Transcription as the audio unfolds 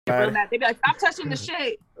real mad. They be like, stop touching the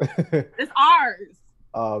shit. It's ours.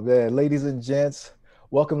 Oh man, ladies and gents,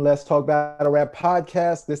 welcome. Let's Talk Battle Rap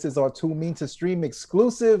podcast. This is our Too Mean to Stream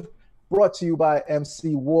exclusive, brought to you by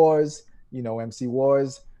MC Wars. You know MC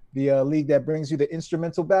Wars, the league that brings you the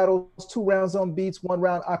instrumental battles, 2 rounds on beats, 1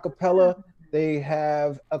 round a cappella. They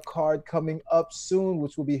have a card coming up soon,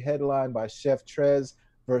 which will be headlined by Chef Trez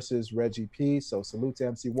versus Reggie P. So salute to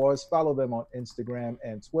MC Wars. Follow them on Instagram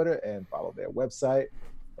and Twitter, and follow their website.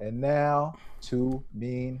 And now, Too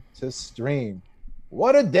Mean to Stream.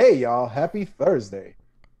 What a day, y'all. Happy Thursday.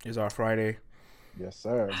 It's our Friday. Yes,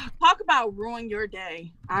 sir. Talk about ruin your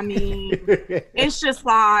day. I mean, it's just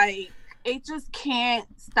like, it just can't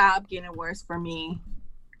stop getting worse for me.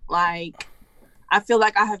 Like, I feel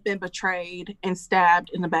like I have been betrayed and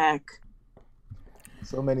stabbed in the back.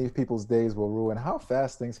 So many people's days will ruin. How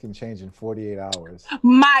fast things can change in 48 hours.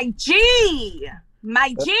 My G!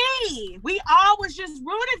 My G! We all was just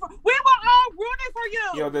rooting for, we were all rooting for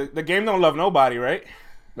you! Yo, the game don't love nobody, right?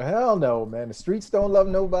 Hell no, man. The streets don't love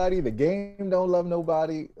nobody. The game don't love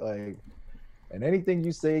nobody. Like, and anything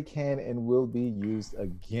you say can and will be used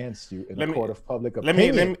against you in the court of public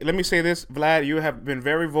opinion. Let me say this, Vlad. You have been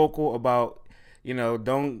very vocal about, you know,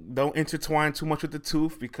 don't intertwine too much with the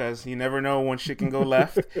tooth, because you never know when shit can go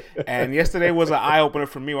left. And yesterday was an eye opener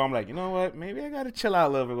for me, where I'm like, you know what? Maybe I gotta chill out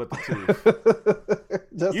a little bit with the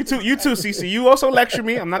tooth. You too, CC. You also lecture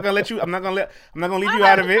me. I'm not gonna leave you out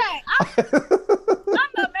of it. I'm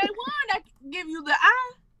the main one that give you the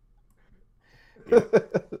eye. Yeah.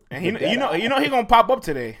 And he gonna pop up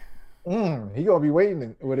today. He gonna be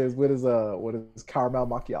waiting with his caramel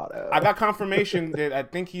macchiato. I got confirmation that I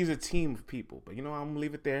think he's a team of people, but you know, I'm gonna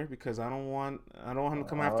leave it there because I don't want him to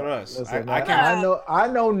come after us. Listen, I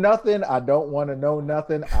know nothing. I don't want to know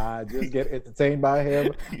nothing. I just get entertained by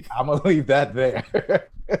him. I'm gonna leave that there.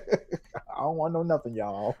 I don't want to know nothing,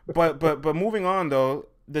 y'all. But moving on though,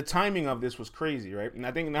 the timing of this was crazy, right? And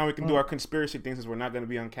I think now we can do our conspiracy things, since we're not gonna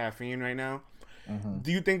be on caffeine right now. Mm-hmm.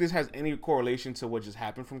 Do you think this has any correlation to what just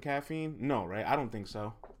happened from caffeine? No, right? I don't think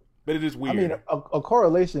so. But it is weird. I mean, a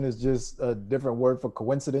correlation is just a different word for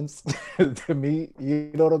coincidence to me.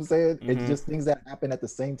 You know what I'm saying? Mm-hmm. It's just things that happen at the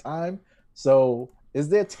same time. So is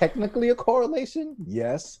there technically a correlation?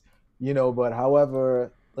 Yes. You know, but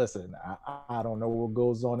however, listen, I don't know what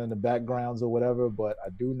goes on in the backgrounds or whatever, but I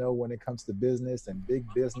do know when it comes to business and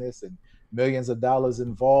big business and millions of dollars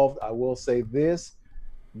involved, I will say this.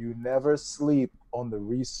 You never sleep on the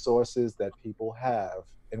resources that people have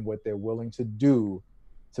and what they're willing to do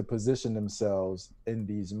to position themselves in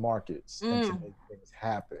these markets and to make things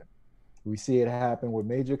happen. We see it happen with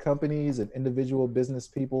major companies and individual business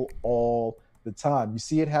people all the time. You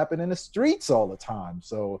see it happen in the streets all the time.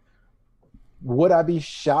 So would I be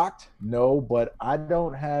shocked? No, but I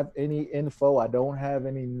don't have any info. I don't have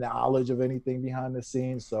any knowledge of anything behind the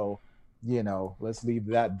scenes. So, you know, let's leave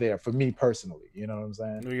that there for me personally. You know what I'm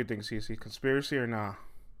saying? What do you think, CC? Conspiracy or nah?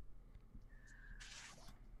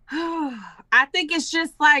 I think it's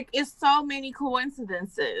just like, it's so many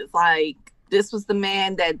coincidences. Like, this was the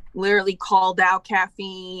man that literally called out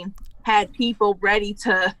caffeine, had people ready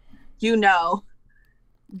to, you know,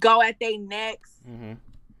 go at their necks,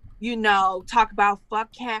 you know, talk about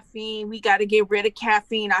fuck caffeine. We got to get rid of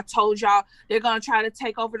caffeine. I told y'all they're going to try to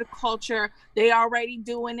take over the culture. They already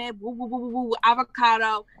doing it. Woo, woo, woo, woo, woo,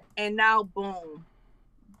 avocado. And now, boom.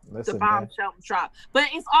 Listen, the bombshell drop. But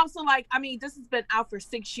it's also like, I mean, this has been out for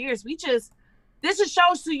 6 years. This just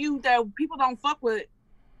shows to you that people don't fuck with,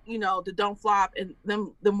 you know, the Don't Flop and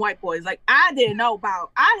them white boys. Like, I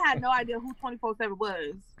had no idea who 24/7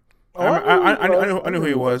 was. I knew who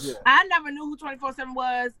he was. I never knew who 24/7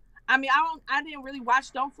 was. I mean, I didn't really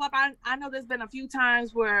watch Don't Flop. I know there's been a few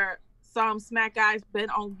times where some smack guys been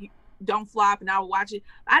on Don't Flop and I would watch it.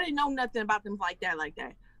 I didn't know nothing about them like that.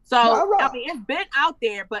 So, I mean, it's been out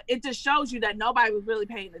there, but it just shows you that nobody was really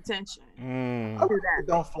paying attention to that.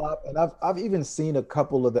 Don't Flop, and I've even seen a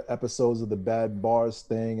couple of the episodes of the Bad Bars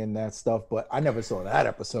thing and that stuff, but I never saw that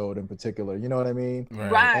episode in particular. You know what I mean?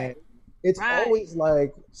 Right. And it's always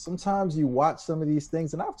like, sometimes you watch some of these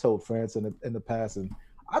things, and I've told friends in the past, and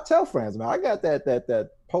I tell friends, man, I got that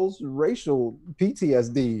post-racial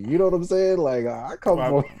PTSD. You know what I'm saying? Like, I come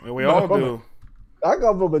from... We all do. I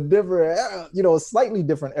come from a different era, you know, a slightly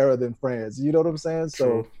different era than France. You know what I'm saying?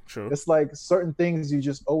 So true. It's like certain things you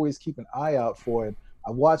just always keep an eye out for. And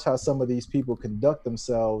I watch how some of these people conduct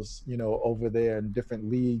themselves, you know, over there in different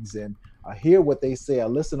leagues. And I hear what they say. I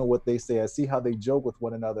listen to what they say. I see how they joke with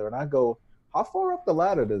one another. And I go, how far up the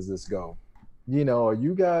ladder does this go? You know, are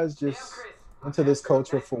you guys just into this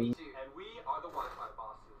culture for... And we are the Wi-Fi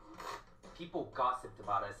bosses. People gossiped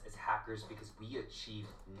about us as Packers because we achieve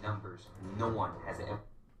numbers no one has ever.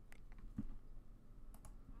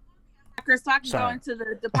 So I can go into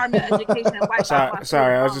the Department of Education and wipe out my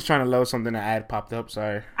Sorry, I was just trying to load something. An ad popped up.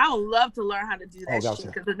 Sorry. I would love to learn how to do that gotcha.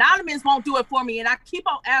 shit because Anonymous won't do it for me, and I keep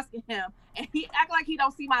on asking him, and he act like he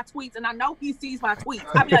don't see my tweets, and I know he sees my tweets.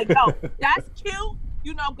 I be like, yo, that's cute,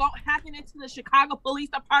 you know, go hacking into the Chicago Police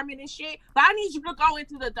Department and shit, but I need you to go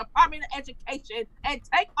into the Department of Education and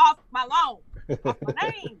take off my loan, off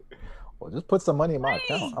my name. Well, just put some money in my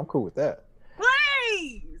account. I'm cool with that.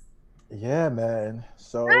 Please. Yeah, man.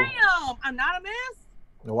 So Damn, Anonymous.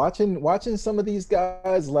 Watching some of these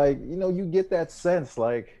guys, like, you know, you get that sense,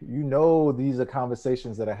 like, you know, these are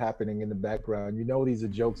conversations that are happening in the background. You know, these are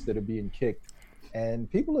jokes that are being kicked,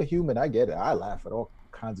 and people are human. I get it. I laugh at all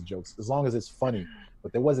kinds of jokes as long as it's funny.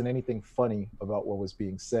 But there wasn't anything funny about what was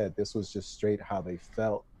being said. This was just straight how they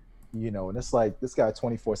felt, you know. And it's like this guy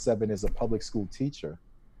 24/7 is a public school teacher.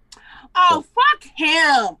 Oh, fuck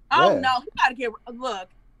him. Oh Yeah. no, he gotta get look.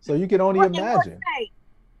 So you can only What- what imagine. state?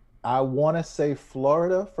 I want to say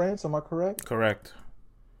Florida, France. Am I correct? Correct.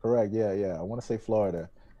 Correct. Yeah. I want to say Florida.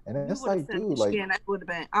 And You it's would've like, said dude, like, Michigan, that would have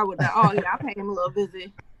been. I would have. Oh yeah, I paid him a little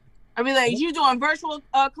visit. I be like, you doing virtual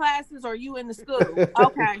classes or you in the school?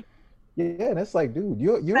 Okay, yeah. And it's like, dude,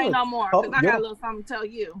 you're say no more because I you're- got a little something to tell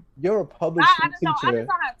you. you're a public I school just don't. I teacher. just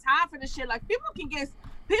don't have time for this shit. Like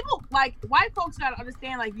people like white folks gotta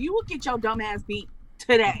understand. Like you will get your dumb ass beat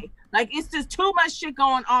today. Like it's just too much shit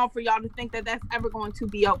going on for y'all to think that that's ever going to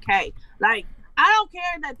be okay. Like I don't care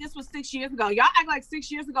that this was 6 years ago. Y'all act like 6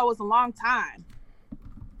 years ago was a long time.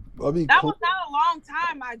 I mean, That was not a long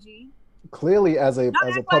time, my G. clearly, as a Y'all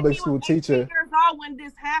as a act public like he school was 18 teacher, years old when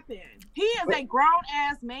this happened. He is a grown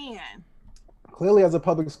ass man. clearly as a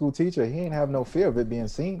public school teacher, he ain't have no fear of it being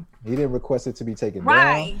seen. He didn't request it to be taken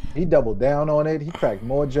Right. down. He doubled down on it. He cracked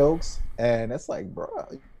more jokes, and it's like, bro,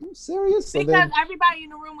 you serious? So Because then, everybody in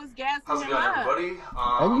the room was gassing How's it him going, up. everybody?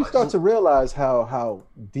 and you start to realize how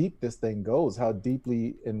deep this thing goes, how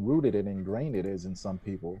deeply enrooted and ingrained it is in some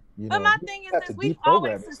people. You But know, my you thing is have this: to we've deprogram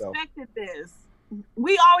always yourself. suspected this.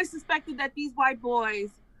 We always suspected that these white boys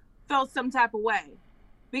felt some type of way,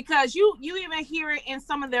 because you even hear it in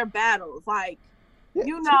some of their battles. Like, Yeah,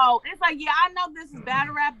 you know, it's like, yeah, I know this is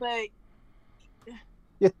battle rap, but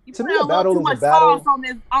yeah, you to put me, a a little battle too is a much battle.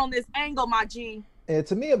 sauce on this angle, my G. And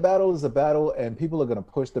to me, a battle is a battle, and people are going to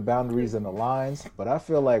push the boundaries and the lines. But I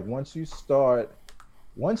feel like once you start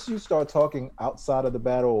talking outside of the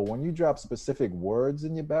battle, or when you drop specific words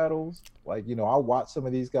in your battles, like, you know, I'll watch some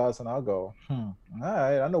of these guys and I'll go, all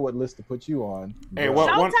right, I know what list to put you on. Hey, But-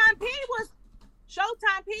 what-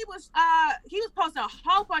 Showtime P was he was posting a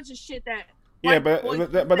whole bunch of shit that. Yeah, white but boys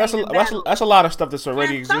but were that's saying in a battles. that's a lot of stuff that's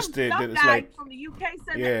already And some existed. That it's guy like, from the UK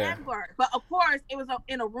said Yeah. the N-word, but of course it was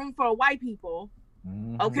in a room full of white people.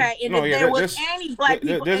 Mhm. Okay, and No, if yeah, there was there's- any black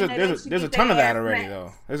people, there's in there, they there's should a get ton their of that ass already smacked.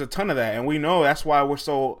 though. There's a ton of that, and we know that's why we're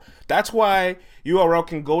so. That's why URL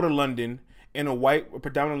can go to London in a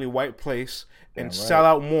predominantly white place and Damn right. sell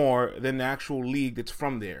out more than the actual league that's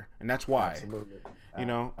from there, and that's why. Absolutely. You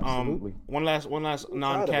know, Absolutely. one last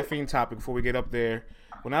non-caffeine topic before we get up there.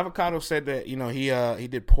 When Avocado said that, you know, he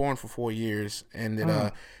did porn for 4 years, and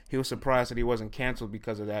that he was surprised that he wasn't canceled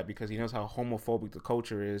because of that, because he knows how homophobic the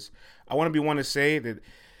culture is. I want to be one to say that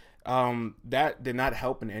that did not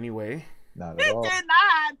help in any way. Not It at all. did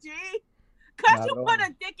not, G. Cause Not you at put all. a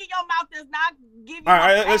dick in your mouth does not give you. All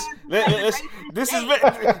right, a pass to let's say racist this is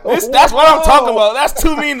shit. that's what I'm talking about. That's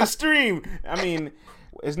too mean to stream. I mean,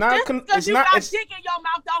 it's not. Just because It's you not. got It's, dick in your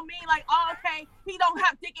mouth don't mean like, oh, okay, he don't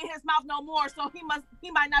have dick in his mouth no more, so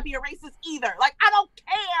he might not be a racist either. Like, I don't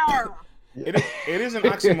care. it is an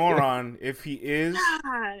oxymoron if he is.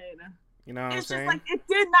 God. You know what I'm It's just saying? like it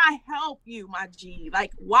did not help you, my G.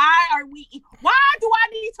 Like, why do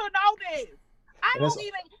I need to know this? I And it's- don't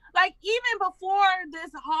even like even before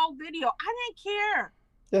this whole video, I didn't care.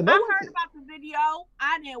 Yeah, no I one- heard about the video.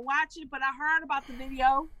 I didn't watch it, but I heard about the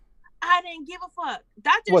video. I didn't give a fuck.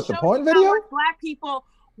 That just What, the shows porn you how video? much black people,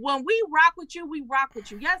 when we rock with you, we rock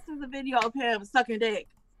with you. Yes, there's a video of him sucking dick.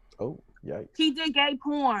 Oh, yikes. He did gay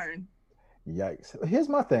porn. Yikes. Here's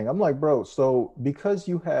my thing. I'm like, bro, so because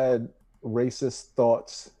you had racist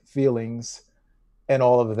thoughts, feelings, and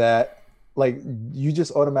all of that, like, you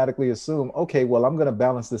just automatically assume, okay, well, I'm going to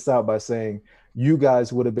balance this out by saying you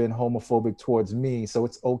guys would have been homophobic towards me, so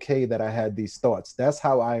it's okay that I had these thoughts. That's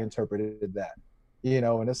how I interpreted that, you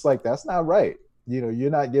know, and it's like, that's not right. You know, you're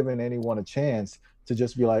not giving anyone a chance to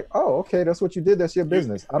just be like, oh, okay, that's what you did. That's your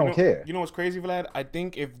business. I don't care. You know what's crazy, Vlad? I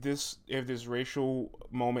think if this racial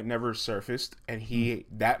moment never surfaced and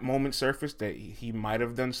that moment surfaced, that he might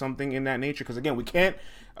have done something in that nature. Because again, we can't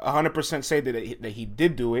 100% say that he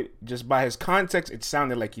did do it. Just by his context, it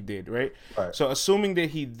sounded like he did, right? So assuming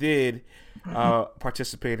that he did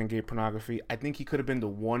participate in gay pornography, I think he could have been the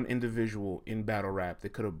one individual in battle rap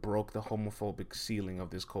that could have broke the homophobic ceiling of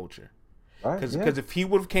this culture. Because if he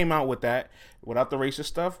would have came out with that without the racist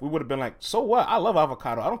stuff, we would have been like, so what? I love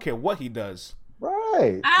Avocado. I don't care what he does.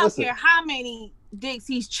 Right. I don't care how many dicks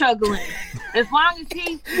he's chuggling. As long as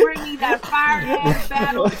he's bringing that fire ass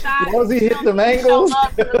battle shot. As long as he hit the angles. I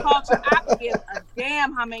don't give a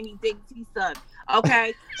damn how many dicks he sucked.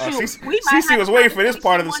 Okay. Cece was waiting for this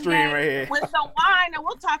part of the stream right here. With some wine, and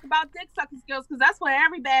we'll talk about dick sucking skills because that's what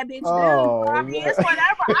every bad bitch do. I mean, it's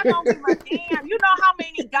whatever. I don't give a damn. You know how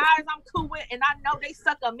many guys I'm cool with, and I know they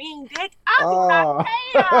suck a mean dick. I do not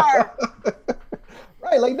care.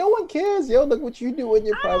 Right, like no one cares, yo. Look what you do in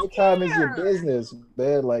your private time is your business,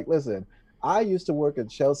 man. Like, listen, I used to work in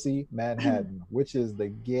Chelsea, Manhattan, which is the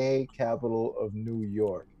gay capital of New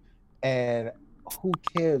York, and who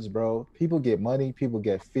cares, bro? People get money, people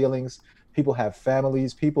get feelings, people have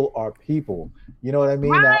families, people are people. You know what I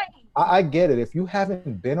mean? Right. Now, I get it. If you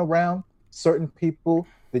haven't been around certain people,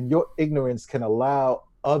 then your ignorance can allow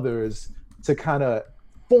others to kind of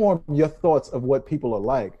form your thoughts of what people are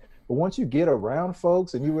like. But once you get around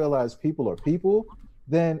folks and you realize people are people,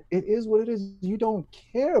 then it is what it is. You don't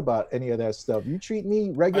care about any of that stuff. You treat me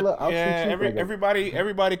regular, I'll treat you regular.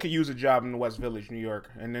 Everybody could use a job in the West Village, New York,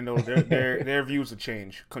 and then their views will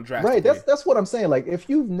change. Right, that's what I'm saying. Like if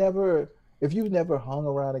you've never hung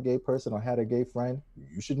around a gay person or had a gay friend,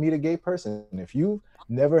 you should meet a gay person. If you've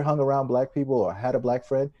never hung around black people or had a black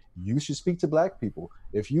friend, you should speak to black people.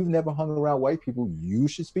 If you've never hung around white people, you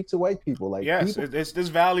should speak to white people. Like, yes, it's this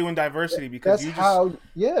value in diversity because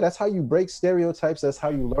that's how you break stereotypes. That's how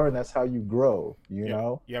you learn. That's how you grow. You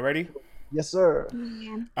know. Yeah, ready? Yes, sir.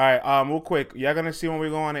 Yeah. All right, real quick. Y'all gonna see when we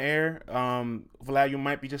go on the air. Vlad, you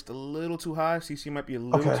might be just a little too high. CC might be a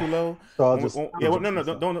little too low. So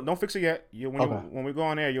don't fix it yet. When we go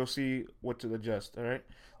on air, you'll see what to adjust. All right,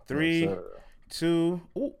 3, 2.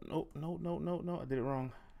 Oh no! I did it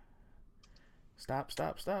wrong. Stop.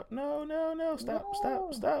 No. Stop.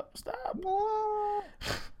 No.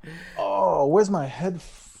 Oh, where's my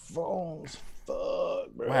headphones? Fuck,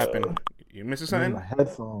 bro. What happened? You missing something? My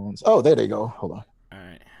headphones. Oh, there they go. Hold on. All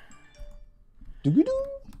right.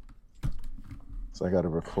 Doo-doo-doo. So I got to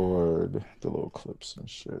record the little clips and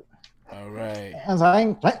shit. All right.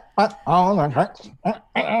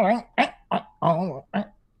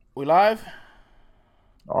 We live?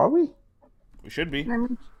 Are we? We should be.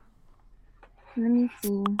 Let me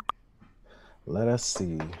see. Let us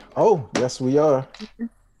see. Oh, yes, we are.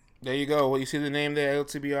 There you go. Well, you see the name there,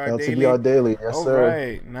 LTBR Daily? LTBR Daily, yes, sir. All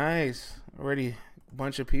right, nice. Already a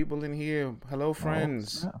bunch of people in here. Hello,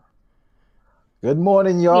 friends. Oh, good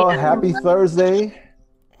morning, y'all. Yeah. Happy Thursday.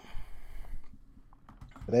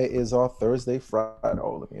 Today is our Thursday Friday.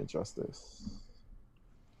 Oh, let me adjust this.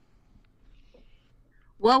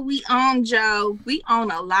 What we own, Joe? We own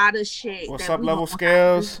a lot of shit. What's up, Level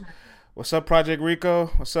Scales? What's up, Project Rico?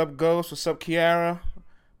 What's up, Ghost? What's up, Kiara?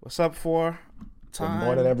 What's up, For Time? Good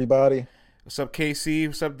morning, everybody. What's up, KC?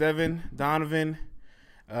 What's up, Devin? Donovan?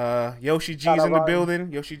 Yoshi G's in the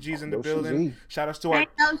building. Yoshi G's in the building. Shout outs to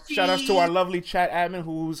our lovely chat admin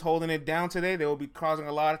who's holding it down today. They will be causing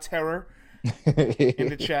a lot of terror in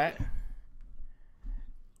the chat.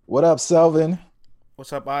 What up, Selvin?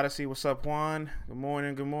 What's up, Odyssey? What's up, Juan? Good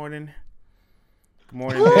morning. Good morning,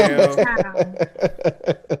 Dale.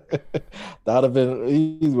 Donovan,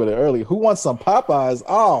 he's with it early. Who wants some Popeyes?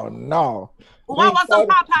 Oh, no. I want some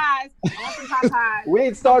Popeyes. We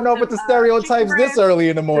ain't starting off with the stereotypes this early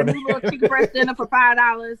in the morning. A little chicken breast dinner for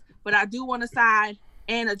 $5, but I do want a side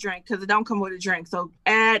and a drink because it don't come with a drink. So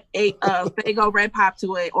add a Faygo Red Pop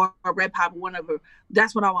to it or a Red Pop, whatever.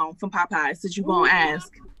 That's what I want from Popeyes. Since you gonna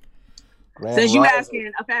ask. Since you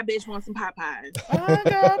asking, a fat bitch wants some Popeyes. I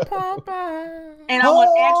got Popeyes. And I want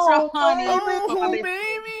extra honey for my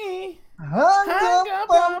baby. I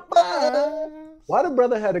got Popeyes. Why the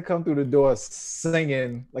brother had to come through the door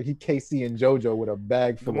singing like he KC and JoJo with a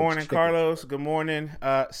bag full of Good morning, chicken? Carlos. Good morning,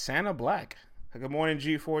 Santa Black. Good morning,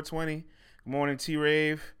 G420. Good morning,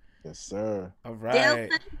 T-Rave. Yes, sir. All right.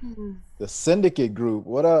 The Syndicate Group.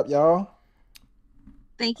 What up, y'all?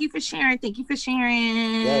 Thank you for sharing.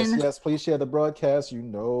 Yes. Please share the broadcast. You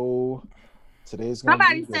know, today's going to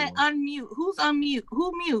be Somebody said unmute. Who's unmute?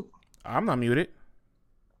 Who mute? I'm not muted.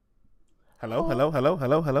 Hello.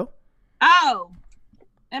 Oh,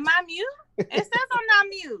 am I mute? It says I'm not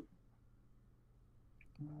mute.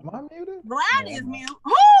 Am I muted? Vlad No, is I'm not. mute.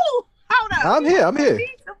 Who? Hold up. I'm here. I'm here.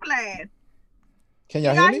 Pizza Vlad. Can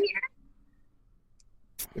y'all Y'all hear me?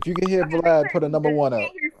 If you can hear Okay, Vlad, make put a number sure one you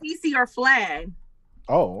up. can't hear CC or Vlad.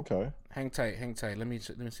 Oh, okay. Hang tight. Let me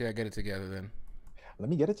see. I get it together then. Let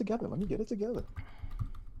me get it together.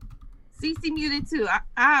 CC muted too.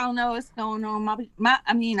 I don't know what's going on.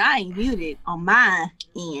 I ain't muted on my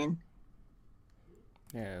end.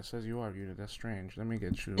 Yeah, it says you are muted. That's strange. Let me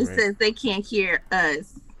get you. It right. says they can't hear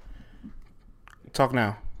us. Talk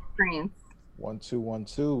now. Friends. 1 2 1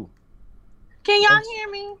 2. Can y'all hear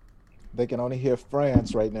me? They can only hear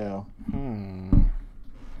France right now.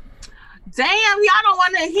 Damn, y'all don't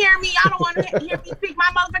want to hear me. Y'all don't want to hear me speak my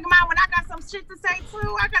motherfucking mind when I got some shit to say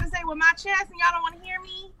too. I gotta say with my chest, and y'all don't want to hear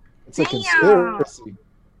me. It's a conspiracy.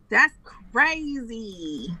 That's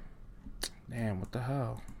crazy. Damn, what the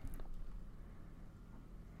hell?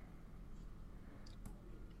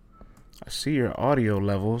 I see your audio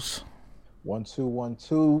levels. 1 2 1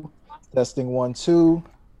 2. Testing 1 2.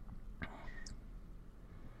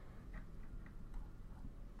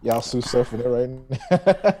 Y'all Sue surfing it right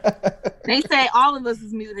now. They say all of us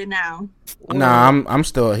is muted now. Nah, I'm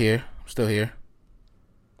still here.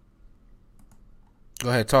 Go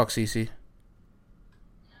ahead, talk, CC.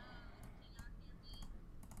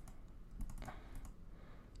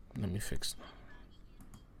 Let me fix it.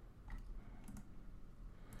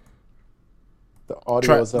 The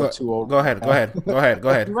audio is up Go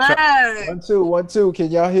ahead. Right. 1 2 1 2.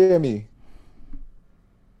 Can y'all hear me?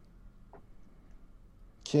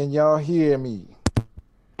 Can y'all hear me?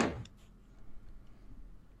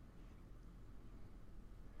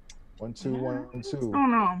 One, two, 1 2. What's going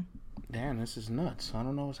on? Damn, this is nuts. I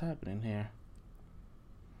don't know what's happening here.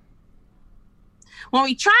 When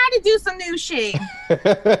we try to do some new shit,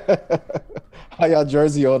 How y'all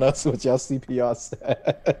Jersey on us with y'all CPR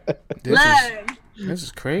set? This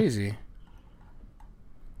is crazy.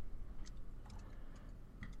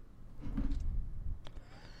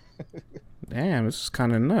 Damn, this is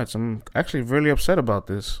kind of nuts. I'm actually really upset about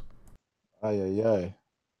this. Ay.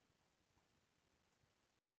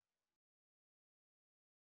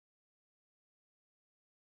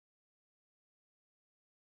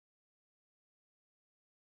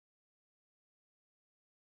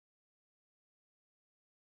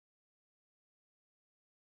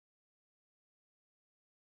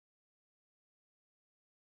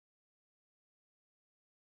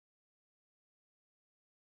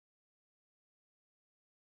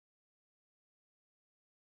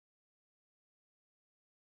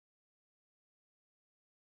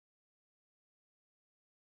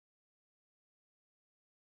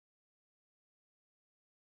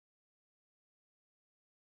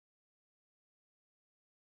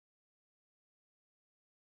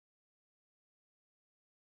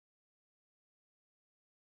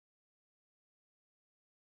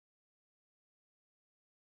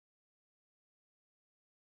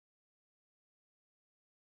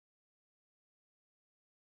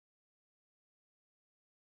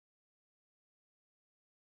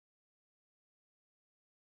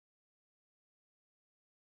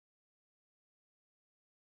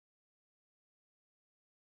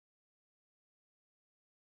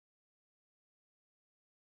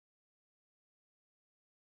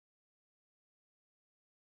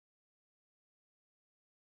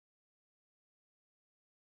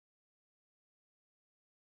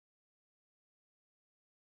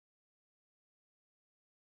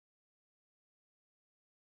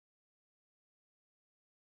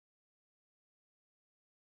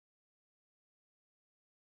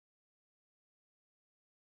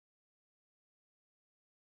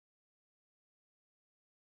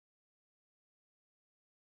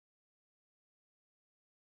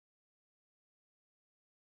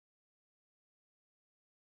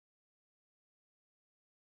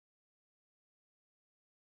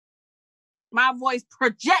 my voice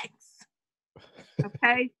projects.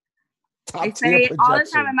 Okay. Top They tier say it all the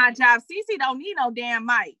projection. time at my job. CC don't need no damn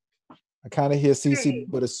mic. I kind of hear CC,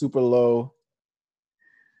 but it's super low.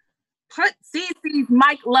 Put CC's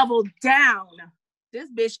mic level down. This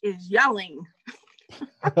bitch is yelling.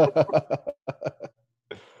 I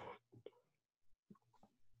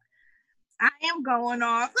am going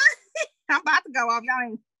off. I'm about to go off.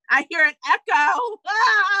 Y'all, I hear an echo.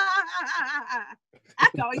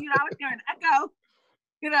 Echo, you know, I was hearing an echo.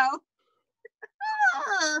 You know.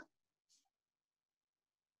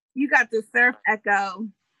 You got the surf echo.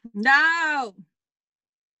 No.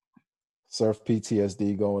 Surf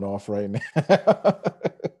PTSD going off right now.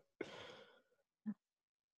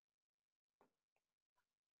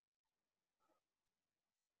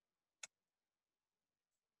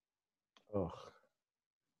 Ugh.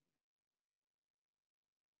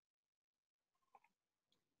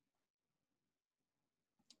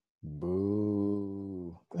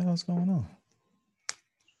 Boo. What the hell's going on?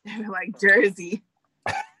 Like Jersey.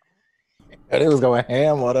 And it was going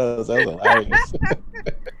ham on us. That was hilarious.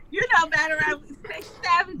 You know better. I would say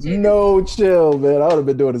savages. No chill, man. I would have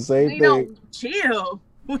been doing the same We thing. don't chill.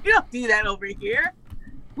 We don't do that over here.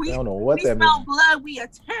 I don't know what we that smell means. blood, we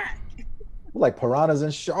attack. Like piranhas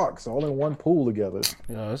and sharks all in one pool together.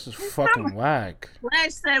 Yo, this is fucking whack.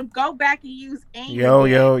 Flash said, go back and use anger.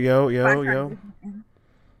 Yo. management."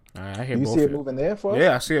 Alright, I hear You both see of it you. moving there for us?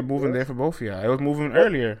 Yeah, I see it moving there for both of y'all. It was moving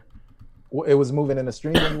earlier. Well, it was moving in the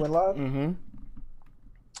stream when you went live? Mm-hmm.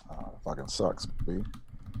 Oh, it fucking sucks, B.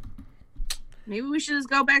 Maybe we should just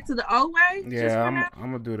go back to the old way. just Yeah, for now?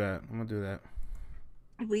 I'm gonna do that. I'm gonna do that.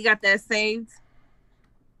 We got that saved.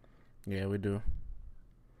 Yeah, we do.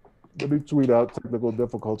 Let me tweet out technical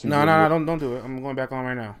difficulties. No, don't do it. I'm going back on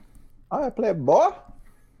right now. All right, play boy.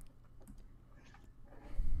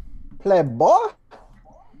 Play boy.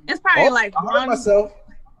 It's probably like I heard one. myself.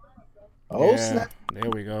 Oh, Yeah, snap. there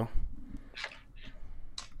we go.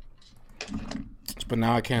 But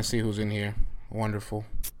now I can't see who's in here. Wonderful.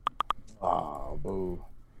 Oh, boo.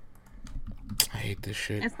 I hate this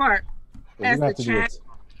shit. As far Yeah, as we're gonna the have to do chat.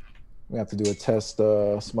 we have to do a test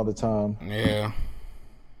some other time. Yeah.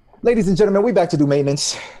 Ladies and gentlemen, we back to do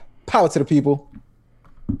maintenance. Power to the people.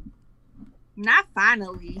 Not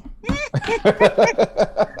finally. You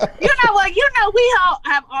know what? You know we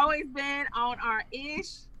have always been on our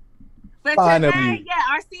ish. But Finally. today, yeah,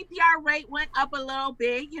 our CPR rate went up a little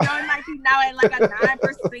bit. You know, it might be now at like a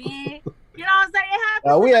 9%. You know what I'm saying? It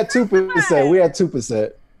happens. We had 2%. We had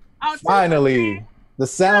 2%. Oh, 2%. Finally, the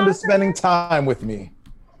sound is spending time with me.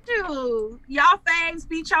 Dude, y'all faves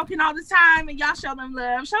be choking all the time and y'all show them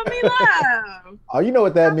love. Show me love. Oh, you know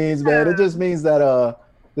what that means, man. It just means that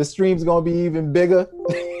the stream's gonna be even bigger.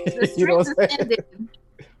 The You know what streams I'm is saying? ended.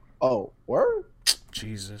 Oh, word?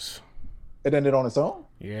 Jesus. It ended on its own?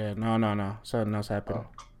 Yeah, no. Something else happened.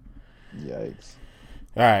 Yikes.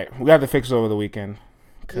 All right, we got to fix it over the weekend.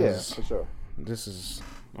 Yeah, 'Cause for sure. this is,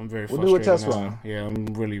 I'm very We'll do a frustrated test now. run. Yeah, I'm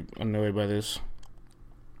really annoyed by this.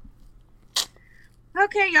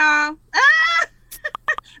 Okay, y'all. Ah!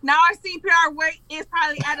 Now our CPR rate is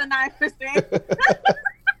probably at a 9%.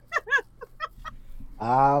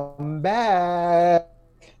 I'm back.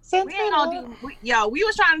 We ain't gonna do. We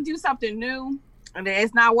was trying to do something new, and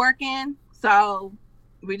it's not working. So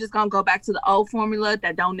we're just gonna go back to the old formula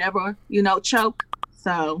that don't never, choke.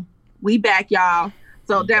 So we back, y'all.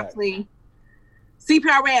 So We back. definitely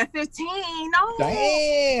CPR rate at 15. No,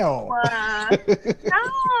 Damn. no.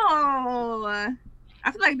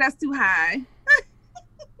 I feel like that's too high.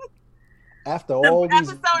 After The all these.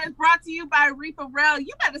 episode is brought to you by Reaper Rail.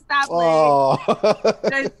 You better stop, Oh.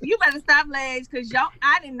 Legs. You better stop, Legs, because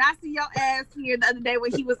I did not see your ass here the other day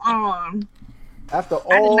when he was on. After I did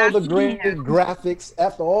all not the see great him. graphics,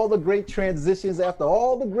 after all the great transitions, after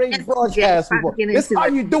all the great Yes, broadcasts, yes, people, get this into how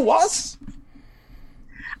it. you do us.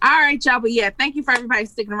 All right, y'all. But yeah, thank you for everybody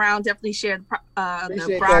sticking around. Definitely share the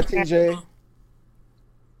Appreciate that, broadcast. TJ.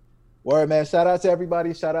 Word, man. Shout out to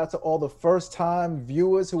everybody. Shout out to all the first-time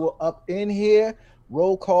viewers who are up in here.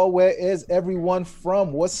 Roll call. Where is everyone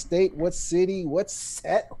from? What state? What city? What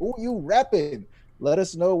set? Who you repping? Let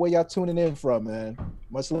us know where y'all tuning in from, man.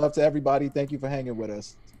 Much love to everybody. Thank you for hanging with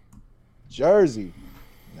us. Jersey.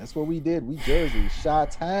 That's what we did. We Jersey.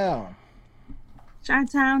 Chi-Town.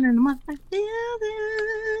 Chi-Town in the motherfucking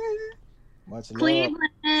building. Much love.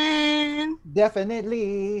 Cleveland.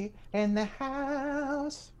 Definitely in the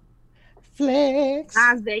house. Flex.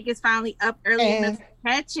 Las Vegas finally up early And- enough to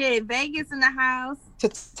catch it. Vegas in the house.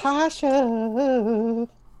 Tasha.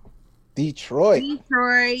 Detroit.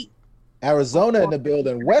 Detroit. Arizona in the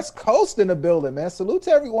building. West Coast in the building, man. Salute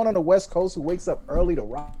to everyone on the West Coast who wakes up early to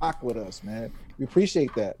rock with us, man. We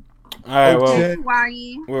appreciate that. All right, well, Okay.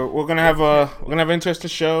 Hawaii. we're gonna have an interesting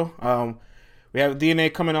show. We have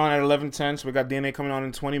DNA coming on at 11:10, so we got DNA coming on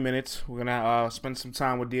in 20 minutes. We're gonna spend some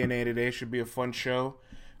time with DNA today. Should be a fun show,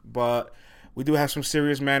 but we do have some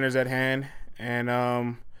serious matters at hand, and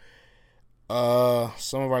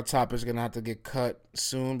some of our topics are gonna have to get cut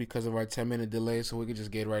soon because of our 10-minute delay, so we can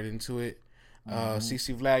just get right into it.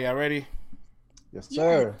 CC Vlad, y'all ready? Yes,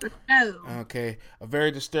 sir. Yes, let's go. Okay, a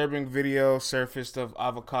very disturbing video surfaced of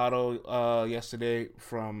Avocado yesterday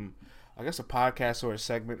from, I guess, a podcast or a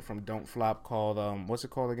segment from Don't Flop called what's it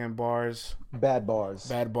called again? Bad bars.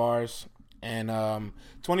 Bad Bars. And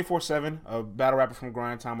 24/7, a battle rapper from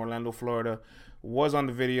Grind Time, Orlando, Florida, was on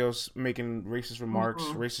the videos making racist remarks,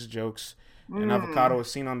 racist jokes. And Avocado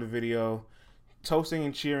was seen on the video toasting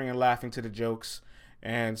and cheering and laughing to the jokes,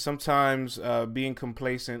 and sometimes being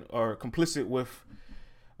complacent or complicit with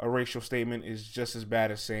a racial statement is just as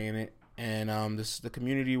bad as saying it. And the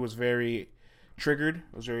community was very triggered,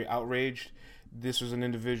 was very outraged. This was an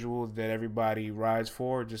individual that everybody rides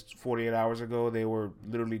for. Just 48 hours ago, they were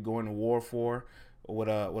literally going to war for with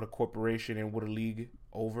a corporation and with a league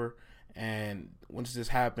over. And once this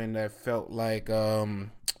happened, I felt like I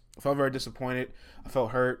felt very disappointed. I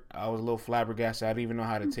felt hurt. I was a little flabbergasted. I didn't even know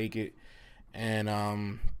how to take it. And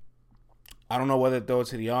I don't know whether to throw it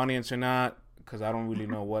to the audience or not, because I don't really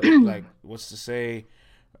know what's to say.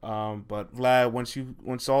 But Vlad,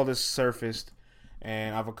 once all this surfaced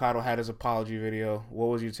and Avocado had his apology video, what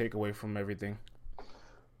was your takeaway from everything?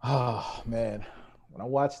 Oh man, when I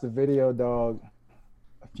watched the video, dog,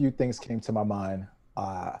 a few things came to my mind.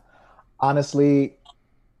 Honestly,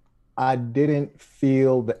 I didn't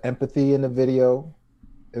feel the empathy in the video.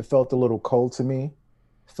 It felt a little cold to me.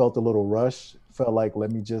 Felt a little rushed. Felt like,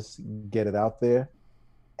 let me just get it out there.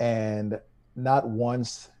 And not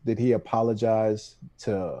once did he apologize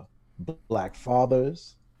to Black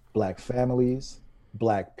fathers, Black families,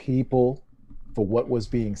 Black people for what was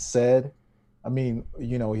being said. I mean,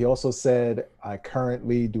 he also said, I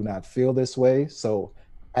currently do not feel this way. So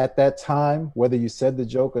at that time, whether you said the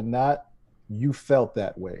joke or not, you felt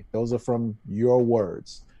that way. Those are from your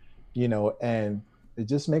words, and it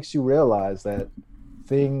just makes you realize that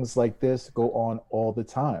things like this go on all the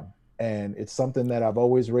time. And it's something that I've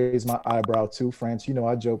always raised my eyebrow to. France,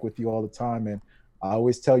 I joke with you all the time. And I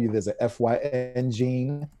always tell you there's a FYN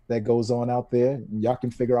gene that goes on out there. Y'all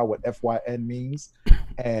can figure out what FYN means.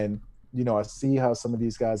 And, I see how some of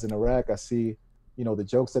these guys interact. I see, the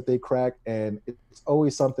jokes that they crack. And it's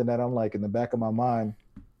always something that I'm like, in the back of my mind,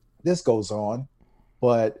 this goes on.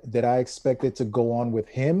 But did I expect it to go on with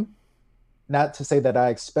him? Not to say that I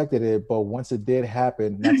expected it, but once it did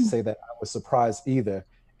happen, not to say that I was surprised either.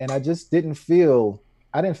 And I just didn't feel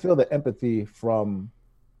the empathy from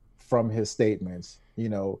his statements,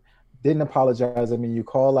 didn't apologize. I mean, you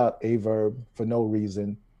call out a verb for no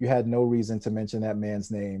reason. You had no reason to mention that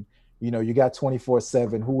man's name. You got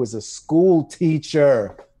 24/7, who was a school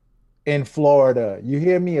teacher in Florida. You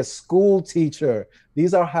hear me? A school teacher.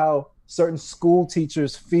 These are how certain school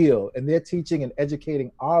teachers feel, and they're teaching and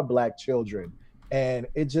educating our Black children. And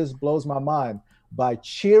it just blows my mind. By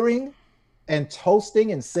cheering and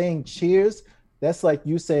toasting and saying cheers, that's like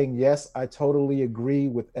you saying, yes, I totally agree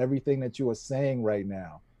with everything that you are saying right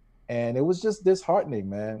now. And it was just disheartening,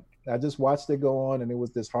 man. I just watched it go on and it was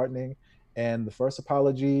disheartening. And the first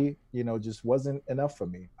apology, just wasn't enough for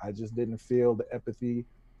me. I just didn't feel the empathy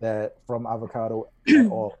that from Avocado at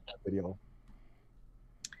all in that video.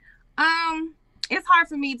 It's hard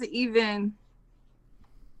for me to even,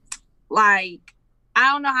 I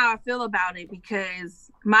don't know how I feel about it, because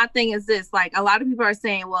my thing is this, a lot of people are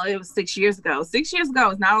saying, well, it was 6 years ago. 6 years ago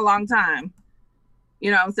is not a long time.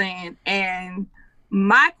 You know what I'm saying? And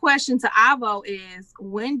my question to Avo is,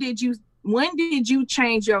 when did you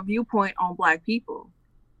change your viewpoint on Black people?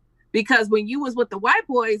 Because when you was with the white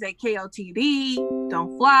boys at KOTD,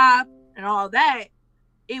 Don't Flop, and all that,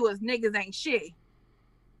 it was niggas ain't shit.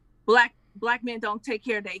 Black men don't take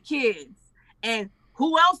care of their kids. And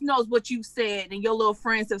who else knows what you said and your little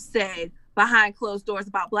friends have said behind closed doors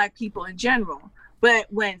about Black people in general? But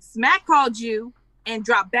when Smack called you and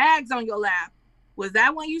dropped bags on your lap, was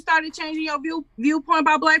that when you started changing your viewpoint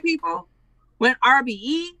about Black people? When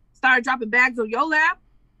RBE started dropping bags on your lap?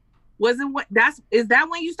 Is that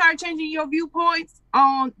when you started changing your viewpoints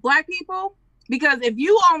on Black people? Because if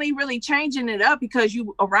you only really changing it up because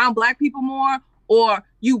you around Black people more, or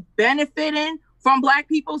you benefiting from Black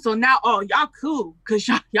people, so now, y'all cool because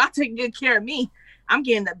y'all taking good care of me, I'm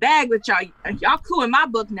getting the bag with y'all cool in my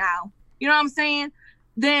book now, you know what I'm saying?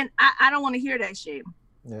 Then I don't want to hear that shit.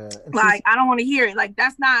 Yeah, I don't want to hear it.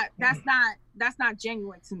 That's not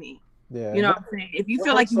genuine to me. Yeah, you know what I'm saying? If you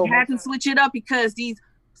feel like you had to switch it up because these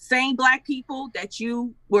same Black people that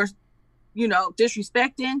you were,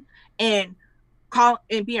 disrespecting and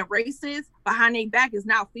being racist behind their back is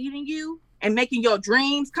now feeding you and making your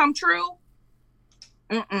dreams come true.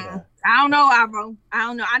 Yeah. I don't know, Avo. I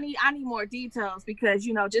don't know. I need more details, because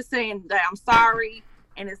just saying that I'm sorry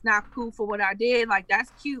and it's not cool for what I did,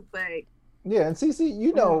 that's cute, but yeah. And CC,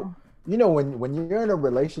 when you're in a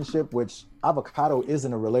relationship, which Avocado is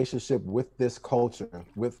in a relationship with this culture,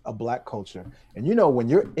 with a Black culture, and when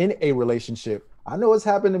you're in a relationship, I know it's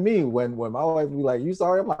happened to me when my wife be like, "You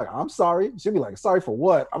sorry?" I'm like, "I'm sorry." She'll be like, "Sorry for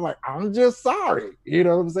what?" I'm like, "I'm just sorry." You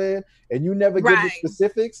know what I'm saying? And you never give the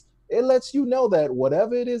specifics. It lets you know that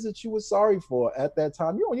whatever it is that you were sorry for at that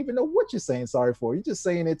time, you don't even know what you're saying sorry for. You're just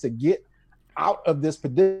saying it to get out of this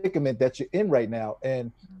predicament that you're in right now.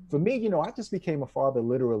 And for me, you know, I just became a father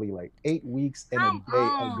literally like 8 weeks and a Come day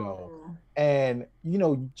ago. on. And, you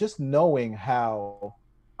know, just knowing how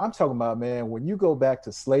I'm talking about, man, when you go back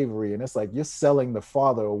to slavery and it's like you're selling the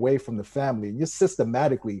father away from the family and you're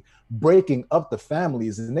systematically breaking up the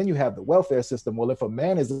families. And then you have the welfare system. Well, if a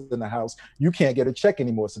man is in the house, you can't get a check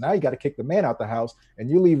anymore. So now you got to kick the man out the house and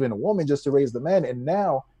you're leaving a woman just to raise the man. And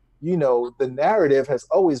now, you know, the narrative has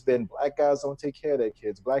always been black guys don't take care of their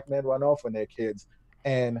kids, black men run off on their kids.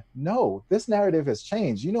 And no, this narrative has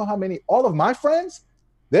changed. You know how many, all of my friends,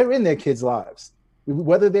 they're in their kids' lives,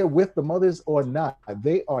 whether they're with the mothers or not.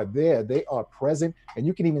 They are there, they are present. And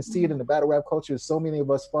you can even see it in the battle rap culture. So many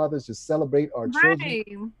of us fathers just celebrate our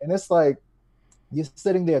children. And it's like, you're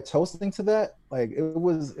sitting there toasting to that. Like it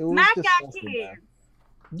was Mac got disgusting, kids. man.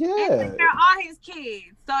 Yeah. And they're all his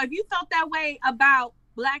kids. So if you felt that way about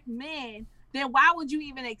black men, then why would you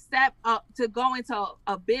even accept to go into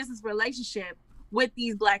a business relationship with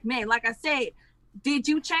these black men? Like I said, did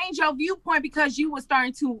you change your viewpoint because you were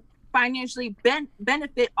starting to financially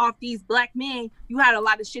benefit off these black men? You had a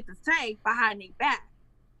lot of shit to say behind their back,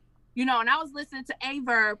 you know. And I was listening to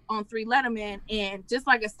Averb on 3 Letterman, and just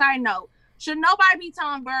like a side note, should nobody be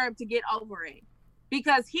telling Verb to get over it?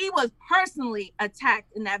 Because he was personally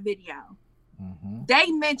attacked in that video. Mm-hmm.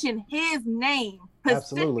 They mentioned his name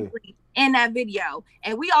specifically in that video.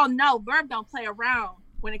 And we all know Verb don't play around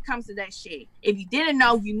when it comes to that shit. If you didn't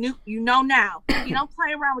know, you know now. He don't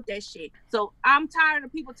play around with that shit. So I'm tired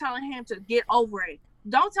of people telling him to get over it.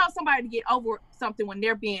 Don't tell somebody to get over something when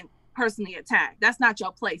they're being personally attacked. That's not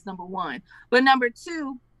your place, number one. But number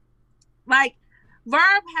two, like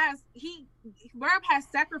Verb has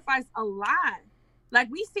sacrificed a lot. Like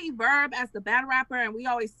we see Verb as the battle rapper and we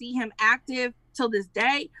always see him active till this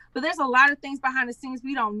day, but there's a lot of things behind the scenes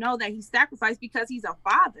we don't know that he sacrificed because he's a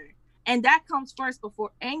father. And that comes first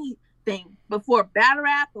before anything, before battle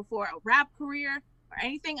rap, before a rap career or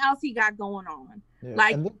anything else he got going on. Yeah,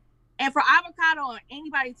 like, and for Avocado or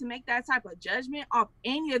anybody to make that type of judgment off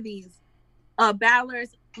any of these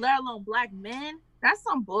battlers, let alone black men, that's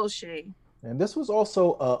some bullshit. And this was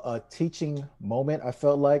also a teaching moment, I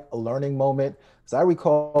felt like, a learning moment. Because I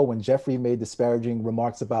recall when Jeffrey made disparaging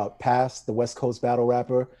remarks about Pass, the West Coast battle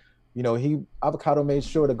rapper, you know, Avocado made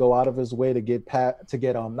sure to go out of his way to get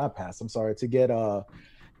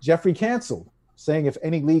Jeffrey canceled, saying if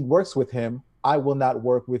any league works with him, I will not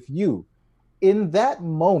work with you. In that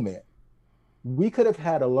moment, we could have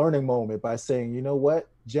had a learning moment by saying, you know what,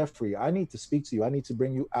 Jeffrey, I need to speak to you. I need to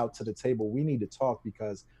bring you out to the table. We need to talk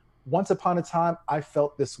because once upon a time, I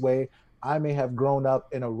felt this way. I may have grown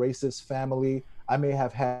up in a racist family. I may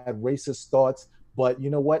have had racist thoughts, but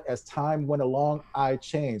you know what? As time went along, I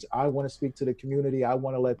changed. I want to speak to the community. I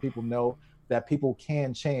want to let people know that people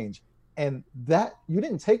can change. And that you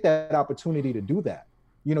didn't take that opportunity to do that.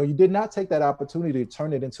 You know, you did not take that opportunity to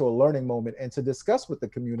turn it into a learning moment and to discuss with the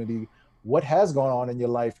community what has gone on in your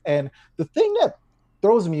life. And the thing that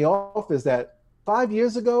throws me off is that 5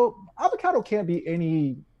 years ago, Avocado can't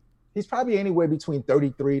be he's probably anywhere between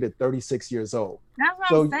 33 to 36 years old.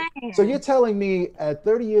 That's what I'm saying. So you're telling me at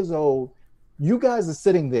 30 years old, you guys are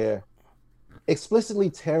sitting there explicitly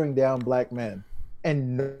tearing down black men,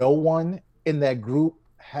 and no one in that group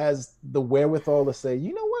has the wherewithal to say,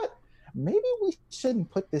 you know what, maybe we shouldn't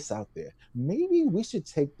put this out there. Maybe we should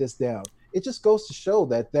take this down. It just goes to show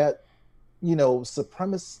that, you know,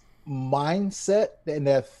 supremacist mindset and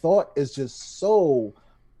that thought is just so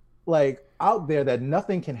like out there that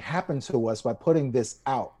nothing can happen to us by putting this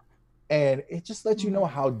out. And it just lets you know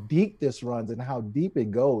how deep this runs and how deep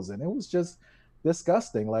it goes. And it was just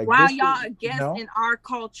disgusting. Like, wow, y'all against in our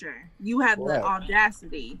culture, you have the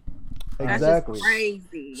audacity. Exactly. That's just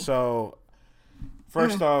crazy. So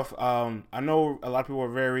first off, I know a lot of people are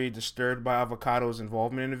very disturbed by Avocado's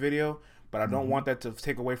involvement in the video, but I don't want that to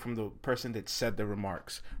take away from the person that said the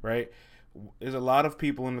remarks, right? There's a lot of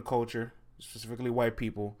people in the culture, specifically white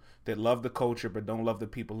people, that love the culture but don't love the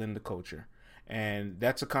people in the culture. And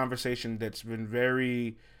that's a conversation that's been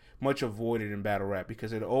very much avoided in battle rap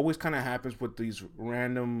because it always kind of happens with these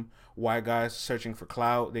random white guys searching for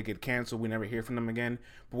clout. They get canceled. We never hear from them again.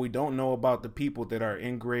 But we don't know about the people that are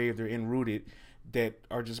engraved or enrooted that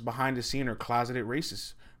are just behind the scene or closeted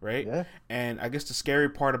racists, right? Yeah. And I guess the scary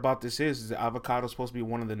part about this is that Avocado's supposed to be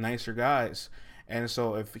one of the nicer guys. And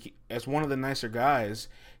so if he, as one of the nicer guys,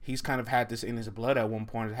 he's kind of had this in his blood at one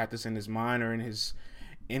point, had this in his mind or in his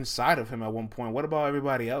inside of him at one point. What about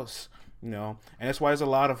everybody else? You know, and that's why there's a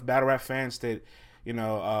lot of battle rap fans that, you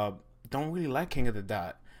know, don't really like King of the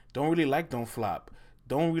Dot, don't really like Don't Flop,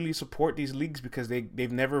 don't really support these leagues because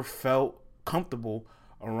they've never felt comfortable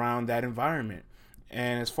around that environment.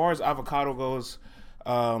 And as far as Avocado goes,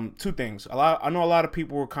 two things. I know a lot of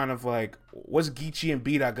people were kind of like, what's Geechee and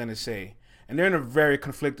B-Dot gonna say? And they're in a very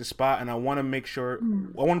conflicted spot, and I want to make sure,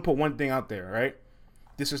 I want to put one thing out there, right?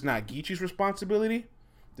 This is not Geechee's responsibility.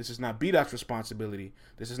 This is not B-Dot's responsibility.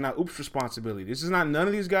 This is not Oop's responsibility. This is not none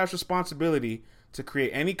of these guys' responsibility to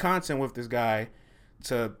create any content with this guy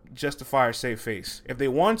to justify or save face. If they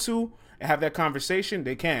want to and have that conversation,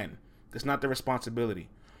 they can. It's not their responsibility.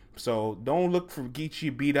 So don't look for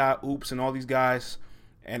Geechee, B-Dot, Oops, and all these guys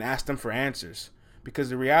and ask them for answers. Because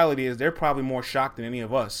the reality is they're probably more shocked than any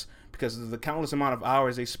of us because of the countless amount of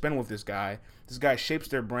hours they spend with this guy. This guy shapes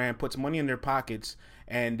their brand, puts money in their pockets,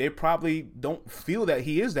 and they probably don't feel that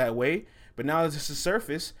he is that way. But now that this is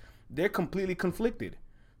surface, they're completely conflicted.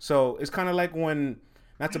 So it's kind of like when,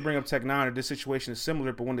 not to bring up Tech Nine, or this situation is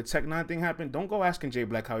similar, but when the Tech Nine thing happened, don't go asking Jay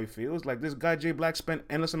Black how he feels. Like, this guy Jay Black spent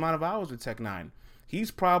endless amount of hours with Tech Nine.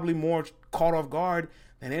 He's probably more caught off guard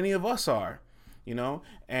than any of us are, you know?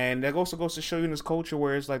 And that also goes to show you in this culture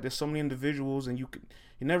where it's like there's so many individuals and you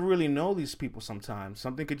never really know these people sometimes.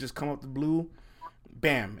 Something could just come up the blue,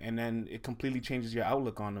 bam, and then it completely changes your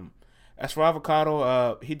outlook on them. As for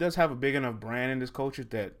Avocado, he does have a big enough brand in this culture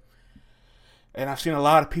that, and I've seen a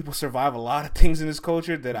lot of people survive a lot of things in this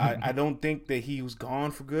culture that I don't think that he was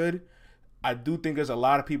gone for good. I do think there's a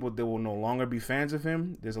lot of people that will no longer be fans of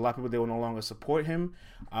him. There's a lot of people that will no longer support him.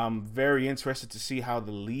 I'm very interested to see how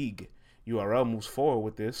the league URL moves forward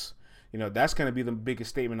with this. You know, that's going to be the biggest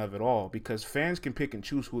statement of it all because fans can pick and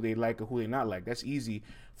choose who they like or who they not like. That's easy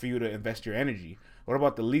for you to invest your energy. What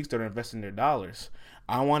about the leagues that are investing their dollars?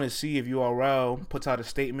 I want to see if URL puts out a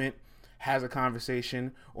statement, has a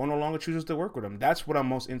conversation, or no longer chooses to work with them. That's what I'm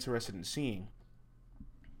most interested in seeing.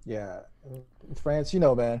 Yeah. France, you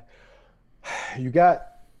know, man, you got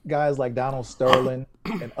guys like Donald Sterling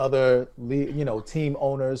and other team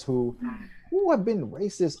owners who have been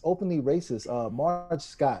racist, openly racist. Marge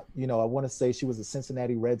Scott, I want to say she was a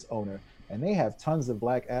Cincinnati Reds owner, and they have tons of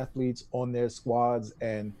black athletes on their squads,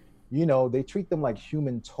 and they treat them like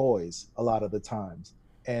human toys a lot of the times.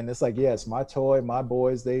 And it's like, yes, my toy, my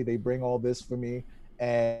boys, they bring all this for me.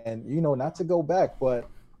 And not to go back, but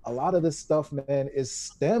a lot of this stuff, man, is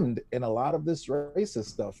stemmed in a lot of this racist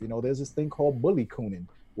stuff. There's this thing called bully cooning,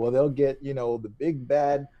 where they'll get, the big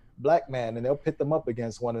bad black man and they'll pit them up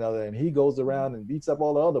against one another. And he goes around and beats up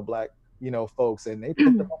all the other black, folks, and they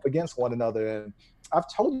pit them up against one another. And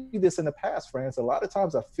I've told you this in the past, France. A lot of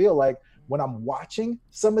times I feel like when I'm watching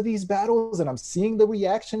some of these battles and I'm seeing the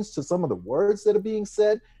reactions to some of the words that are being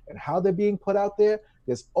said and how they're being put out there,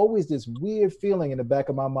 there's always this weird feeling in the back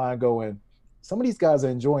of my mind going, some of these guys are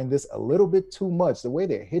enjoying this a little bit too much. The way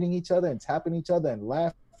they're hitting each other and tapping each other and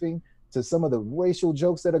laughing to some of the racial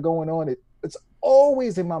jokes that are going on. It's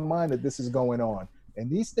always in my mind that this is going on. And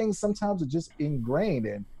these things sometimes are just ingrained,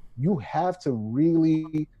 and you have to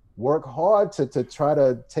really work hard to try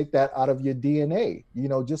to take that out of your DNA.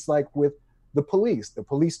 Just like with the police. The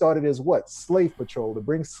police started as what? Slave patrol, to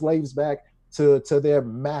bring slaves back to their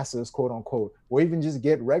masters, quote unquote, or even just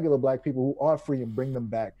get regular black people who are free and bring them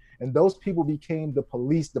back. And those people became the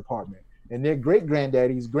police department, and their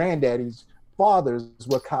granddaddies, fathers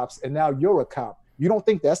were cops, and now you're a cop. You don't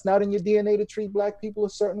think that's not in your DNA to treat black people a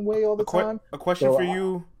certain way all the time? A question for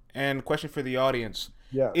you and a question for the audience.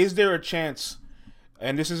 Yeah. Is there a chance,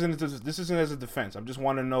 and this isn't as a defense, I just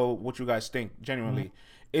want to know what you guys think genuinely. Mm-hmm.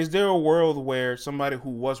 Is there a world where somebody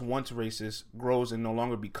who was once racist grows and no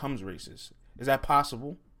longer becomes racist? Is that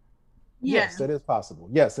possible? Yes, it is possible.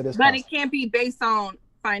 Yes, it is but possible. It can't be based on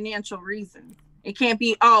financial reasons. It can't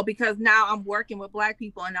be, because now I'm working with black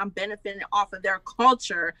people and I'm benefiting off of their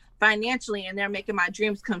culture financially and they're making my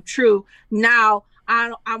dreams come true. Now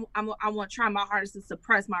I want to try my hardest to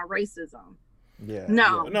suppress my racism. Yeah.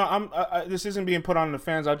 No. I this isn't being put on the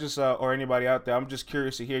fans. I just or anybody out there. I'm just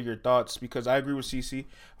curious to hear your thoughts because I agree with CC.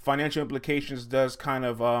 Financial implications does kind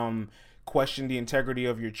of question the integrity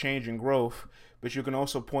of your change and growth, but you can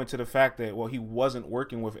also point to the fact that he wasn't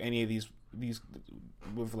working with any of these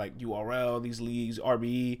with like URL, these leagues,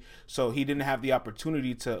 RBE, so he didn't have the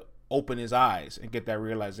opportunity to open his eyes and get that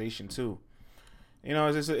realization too.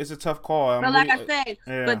 It's a tough call. But I said,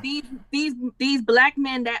 but these black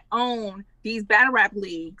men that own these battle rap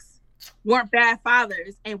leagues weren't bad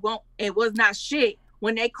fathers and it was not shit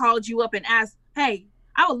when they called you up and asked, hey,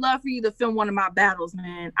 I would love for you to film one of my battles,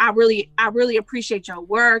 man. I really appreciate your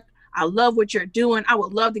work. I love what you're doing. I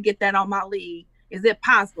would love to get that on my league. Is it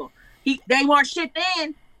possible? They weren't shit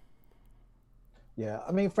then. Yeah,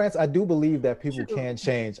 I mean, France, I do believe that people can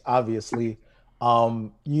change, obviously.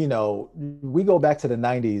 We go back to the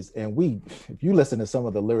 90s and if you listen to some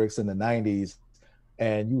of the lyrics in the 90s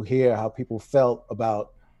and you hear how people felt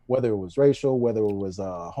about whether it was racial, whether it was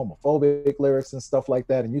homophobic lyrics and stuff like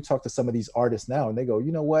that. And you talk to some of these artists now and they go,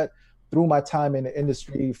 you know what, through my time in the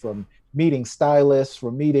industry, from meeting stylists,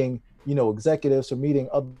 from meeting, executives, from meeting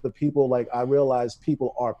other people, like I realized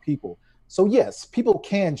people are people. So yes, people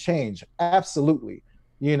can change. Absolutely.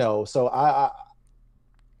 So I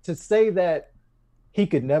to say that he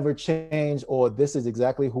could never change or this is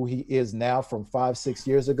exactly who he is now from 5-6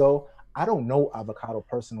 years ago, I don't know Avocado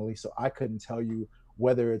personally, so I couldn't tell you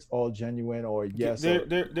whether it's all genuine or yes.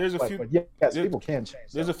 There's a few. But yes, people can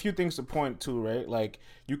change. There's a few things to point to, right? Like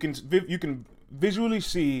you can visually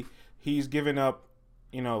see he's given up,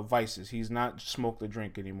 vices. He's not smoked or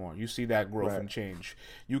drink anymore. You see that growth and change.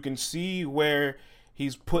 You can see where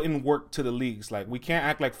he's putting work to the leagues. Like we can't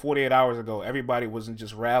act like 48 hours ago everybody wasn't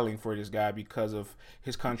just rallying for this guy because of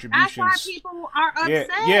his contributions. That's why people are upset.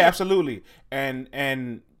 Yeah, absolutely.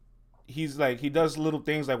 And he's like, he does little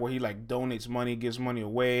things like where he like donates money, gives money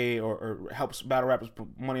away, or helps battle rappers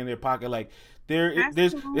put money in their pocket. Like there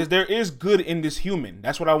is good in this human.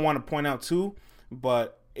 That's what I want to point out too.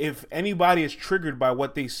 But if anybody is triggered by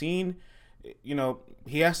what they've seen,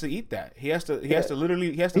 he has to eat that. He has to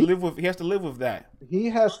live with that. He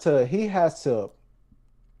has to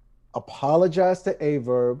apologize to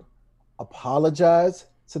Averb, apologize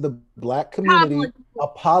to the Black community,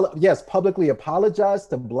 publicly apologize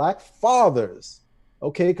to Black fathers,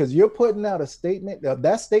 okay? Because you're putting out a statement.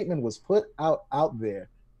 That statement was put out there.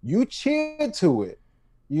 You cheered to it.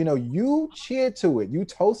 You cheered to it. You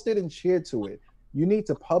toasted and cheered to it. You need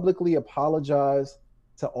to publicly apologize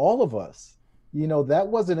to all of us. That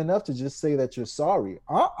wasn't enough to just say that you're sorry.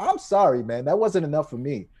 I'm sorry, man. That wasn't enough for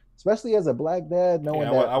me, especially as a Black dad, knowing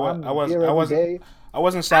I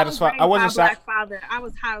wasn't satisfied. I wasn't Black father. I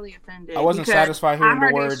was highly offended. I wasn't satisfied hearing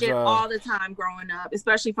the words. Shit all the time growing up,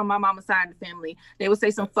 especially from my mama's side of the family. They would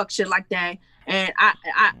say some fuck shit like that, and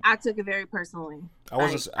I took it very personally. I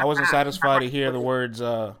wasn't satisfied to hear the words.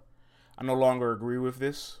 I no longer agree with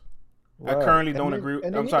this. Right. I currently don't agree.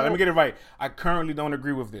 I'm sorry. Let me get it right. I currently don't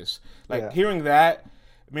agree with this. Like hearing that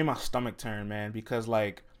made my stomach turn, man. Because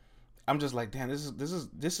like I'm just like, damn, this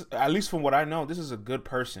is at least from what I know, this is a good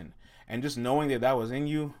person. And just knowing that was in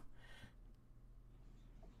you,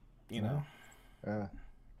 I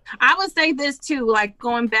would say this too, like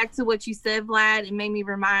going back to what you said, Vlad, it made me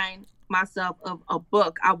remind myself of a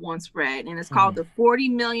book I once read, and it's called The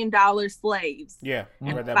 $40 Million Slaves. Yeah,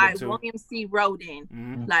 and it's by William C. Roden.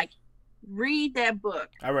 Mm-hmm. Like, read that book.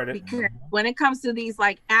 I read it. Because when it comes to these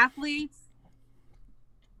like athletes,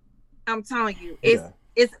 I'm telling you, it's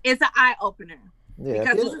an eye opener. Yeah,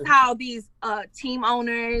 because this is how these team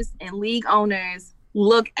owners and league owners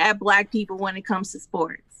look at Black people when it comes to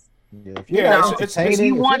sports. If you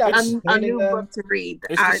want a new book to read,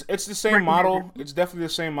 it's the same model. It's definitely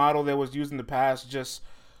the same model that was used in the past, just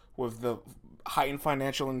with the heightened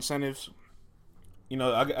financial incentives.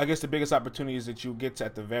 I guess the biggest opportunity is that you get to,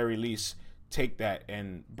 at the very least, take that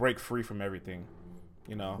and break free from everything.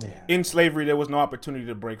 In slavery, there was no opportunity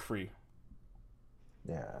to break free.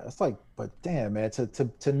 Yeah, it's like, but damn, man,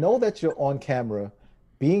 to know that you're on camera,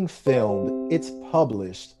 being filmed, it's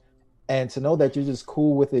published, and to know that you're just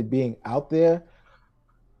cool with it being out there.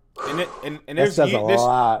 And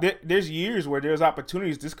there's years where there's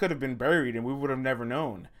opportunities. This could have been buried, and we would have never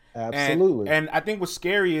known. Absolutely. And I think what's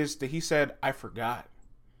scary is that he said, "I forgot."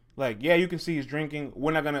 Like, yeah, you can see he's drinking.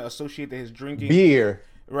 We're not gonna associate that his drinking beer.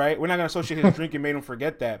 Right, we're not gonna associate his drinking made him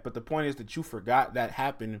forget that, but the point is that you forgot that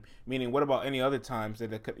happened. Meaning, what about any other times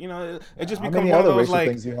that it could, it just becomes one of those like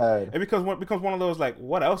things you had. It becomes one of those like,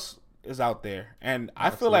 what else is out there? And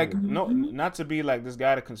I feel like not to be like this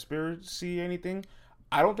guy to conspiracy or anything.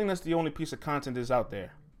 I don't think that's the only piece of content that's out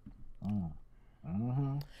there.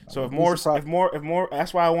 Mm-hmm. So if more,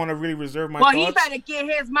 that's why I want to really reserve my thoughts. Well, he better get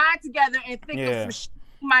his mind together and think of some shit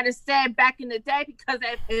he might have said back in the day, because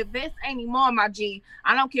if this ain't anymore, my G,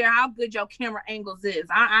 I don't care how good your camera angles is.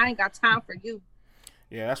 I ain't got time for you.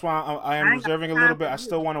 Yeah, that's why I am reserving a little bit. I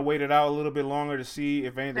still want to wait it out a little bit longer to see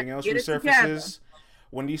if anything else resurfaces.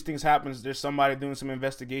 When these things happen, there's somebody doing some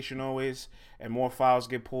investigation always, and more files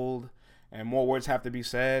get pulled, and more words have to be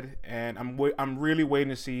said. And I'm really waiting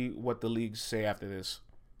to see what the leagues say after this.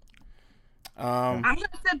 I'm gonna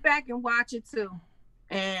sit back and watch it too,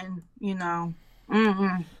 and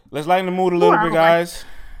let's lighten the mood a little bit, guys.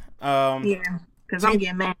 Because I'm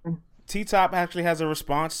getting mad. T-Top actually has a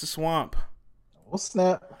response to Swamp. What's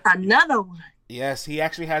that? Another one. Yes, he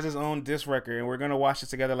actually has his own diss record, and we're gonna watch it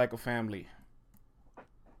together like a family.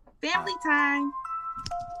 Family time.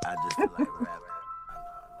 I just feel like rap.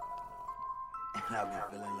 I know. And I've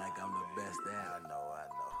been feeling like I'm the best at. I know.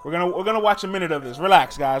 We're gonna watch a minute of this.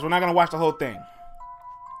 Relax, guys. We're not gonna watch the whole thing.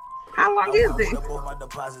 How long is it? My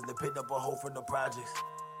deposits, they picked up a hoe from the projects.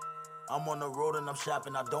 I'm on the road and I'm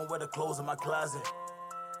shopping. I don't wear the clothes in my closet.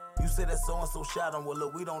 You say that so-and-so shot him. Well,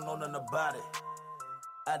 look, we don't know nothing about it.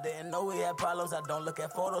 I didn't know we had problems. I don't look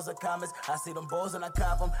at photos or comments. I see them balls and I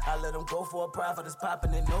cop them. I let them go for a profit. It's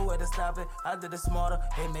popping. They know where to stop it. I did it smarter.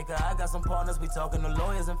 Hey, maker, I got some partners. We talking to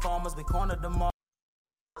lawyers and farmers. We cornered them all.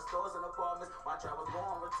 Stores and apartments. Watch how we're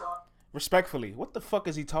going retard. Respectfully, what the fuck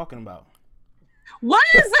is he talking about? What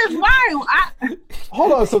is this? Why?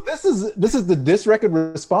 Hold on. So this is the diss record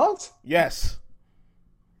response? Yes.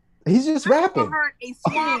 He's just rapping. Heard a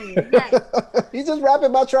song. Yes. He's just rapping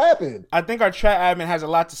about trapping. I think our chat admin has a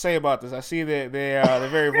lot to say about this. I see that they're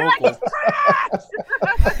very vocal.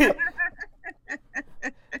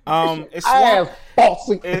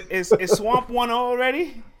 Is Swamp 1-0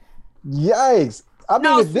 already? Yikes. I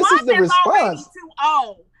mean, if this is the response.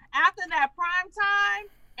 2-0 after that prime time,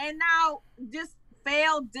 and now this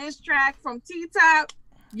failed diss track from T-Top.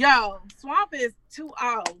 Yo, Swamp is 2-0.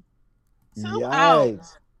 2-0.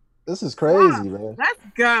 Yikes. This is crazy, man. Let's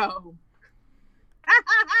go.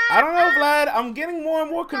 I don't know, Vlad. I'm getting more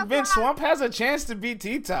and more convinced Swamp has a chance to beat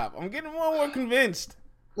T-Top. I'm getting more and more convinced.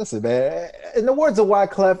 Listen, man. In the words of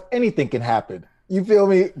Wyclef, anything can happen. You feel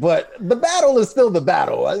me? But the battle is still the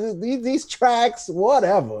battle. These tracks,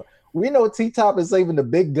 whatever. We know T-Top is saving the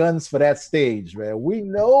big guns for that stage, man. We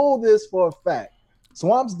know this for a fact.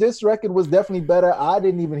 Swamp's diss record was definitely better. I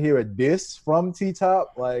didn't even hear a diss from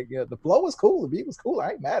T-Top. Like, yeah, the flow was cool. The beat was cool.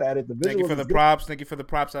 I ain't mad at it. The Thank you for the props. Thank you for the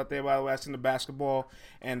props out there, by the way. I seen the basketball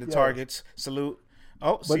and the targets. Salute.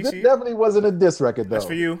 Oh, but this definitely wasn't a diss record, though. That's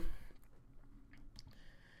for you.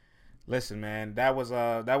 Listen, man, that was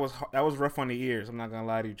rough on the ears. I'm not gonna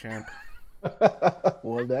lie to you, champ.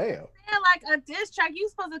 Well, damn. Like a diss track, you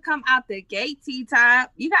supposed to come out the gate,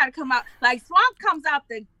 T-Top. You got to come out like Swamp comes out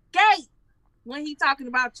the gate when he talking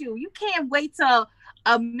about you. You can't wait till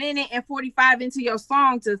a minute and 45 into your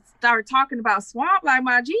song to start talking about Swamp. Like,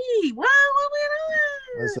 my G, what we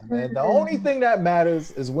doing? Listen, man, the only thing that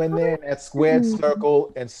matters is when they're in that squared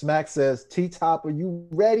circle and Smack says, T-Top, are you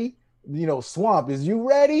ready? You know, Swamp, is you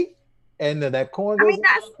ready? And then that corn goes.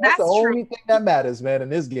 That's the only thing that matters, man, in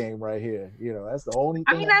this game right here. You know, that's the only thing.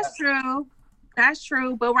 I mean, that's true. That's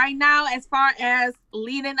true. But right now, as far as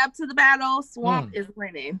leading up to the battle, Swamp is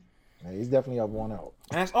winning. Yeah, he's definitely up 1-0.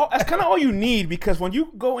 And that's kind of all you need, because when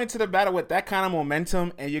you go into the battle with that kind of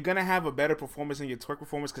momentum and you're going to have a better performance in your twerk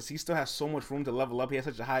performance because he still has so much room to level up. He has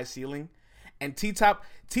such a high ceiling. And T-Top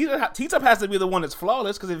has to be the one that's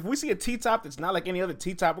flawless, because if we see a T-Top that's not like any other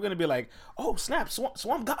T-Top, we're going to be like, oh, snap,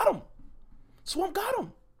 Swamp got him. Swamp got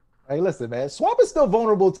him. Hey, listen, man. Swamp is still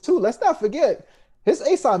vulnerable, too. Let's not forget, his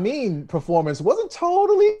Ace Amin performance wasn't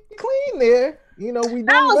totally clean there. You know, that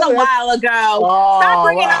was a while ago. Stop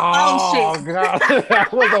bringing up old shit. God.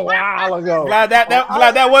 That was a while ago. Vlad,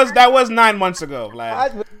 that was 9 months ago,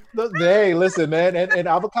 Vlad. Hey, listen, man, and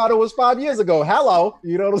Avocado was 5 years ago. Hello,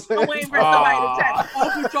 you know what I'm saying? I'm waiting for somebody to chat.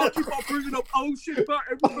 Oh, y'all keep on bringing up old shit about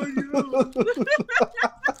everybody else.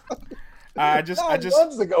 I just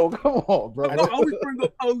months ago. Come on, bro. I always bring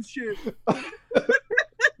up old shit.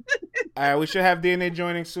 We should have DNA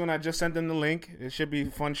joining soon. I just sent them the link. It should be a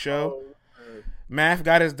fun show. Math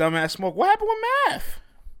got his dumbass smoke. What happened with Math?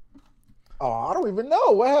 Oh, I don't even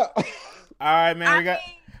know. What happened? All right, man.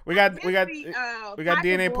 We got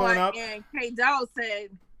DNA pulling up. And K Dog said,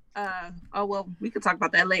 oh well, we could talk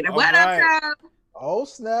about that later. All what right. up, Joe? Oh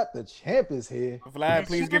snap! The champ is here. Vlad,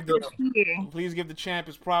 please give the champ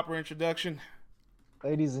his proper introduction.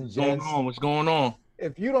 Ladies and gents, what's going on?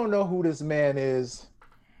 If you don't know who this man is,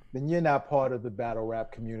 then you're not part of the battle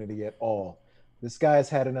rap community at all. This guy has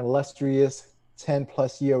had an illustrious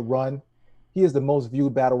 10+ year run. He is the most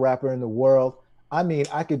viewed battle rapper in the world. I mean,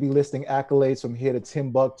 I could be listing accolades from here to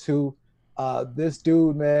Timbuktu. This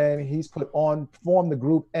dude, man, he's formed the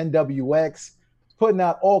group NWX, putting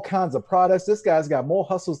out all kinds of products. This guy's got more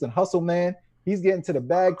hustles than Hustle Man. He's getting to the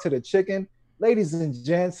bag, to the chicken. Ladies and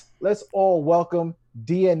gents, let's all welcome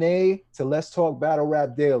DNA to Let's Talk Battle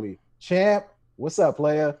Rap Daily. Champ, what's up,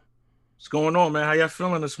 player? What's going on, man? How y'all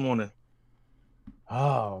feeling this morning?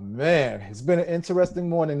 Oh, man, it's been an interesting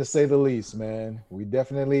morning, to say the least, man. We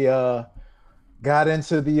definitely got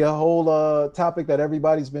into the whole topic that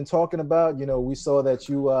everybody's been talking about. You know, we saw that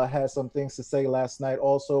you had some things to say last night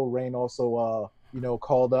also. Rain also,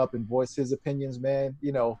 called up and voiced his opinions, man.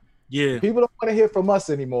 You know, yeah, people don't want to hear from us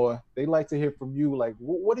anymore. They like to hear from you. Like,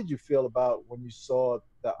 what did you feel about when you saw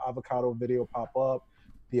the Avocado video pop up,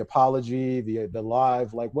 the apology, the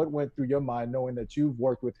live? Like, what went through your mind knowing that you've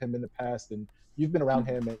worked with him in the past and you've been around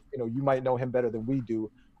him and, you know, you might know him better than we do.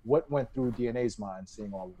 what went through DNA's mind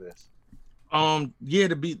seeing all of this? Yeah,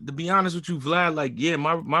 to be honest with you, Vlad, like, yeah,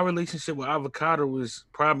 my relationship with Avocado was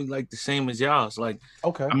probably like the same as y'all's. Like,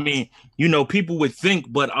 Okay. I mean, people would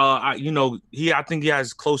think, but I think he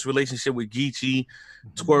has a close relationship with Geechee,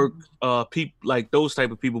 Twerk, people like those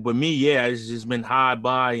type of people. But me, yeah, it's just been high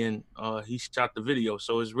by, and he shot the video,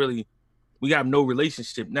 so it's really we got no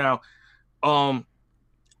relationship now.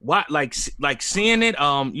 What like seeing it,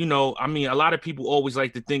 I mean, a lot of people always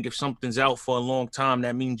like to think if something's out for a long time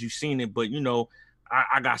that means you've seen it, but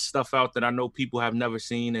I got stuff out that I know people have never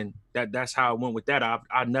seen, and that's how I went with that.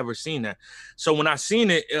 I've never seen that. So when I seen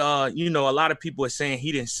it, a lot of people are saying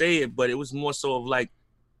he didn't say it, but it was more so of like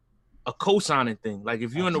a co-signing thing. Like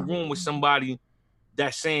if you're in the room with somebody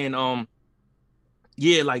that's saying,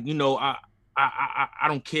 yeah, like, I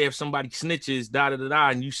don't care if somebody snitches,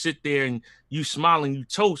 and you sit there and you smile and you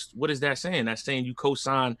toast. What is that saying? That's saying you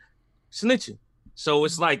co-sign snitching. So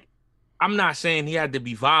it's like, I'm not saying he had to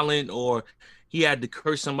be violent or he had to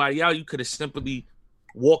curse somebody out. You could have simply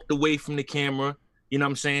walked away from the camera, you know what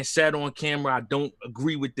I'm saying? Said on camera, I don't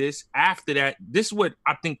agree with this. After that, this is what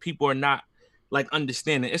I think people are not like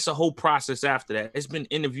understanding. It's a whole process after that. It's been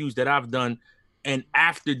interviews that I've done, and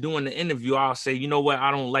after doing the interview, I'll say, you know what?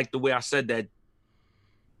 I don't like the way I said that.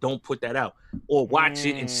 Don't put that out. Or watch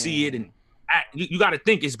it and see it. And you got to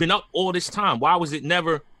think, it's been up all this time. Why was it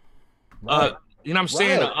never, Right. you know what I'm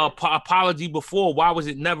saying, apology before? Why was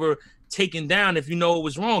it never taken down if you know it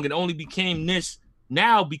was wrong? It only became this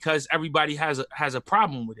now because everybody has a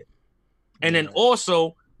problem with it. And then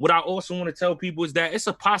also, what I also want to tell people is that it's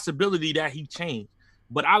a possibility that he changed.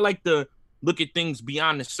 But I like to look at things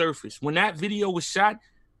beyond the surface. When that video was shot,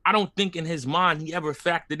 I don't think in his mind he ever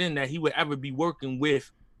factored in that he would ever be working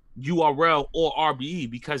with URL or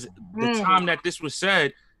RBE, because the time that this was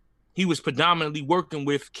said, he was predominantly working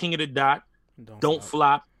with King of the Dot, Don't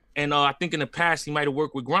Flop, and I think in the past he might have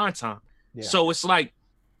worked with Grind Time. Yeah. So it's like,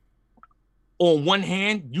 on one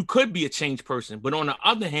hand, you could be a changed person, but on the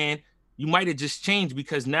other hand, you might have just changed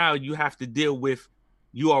because now you have to deal with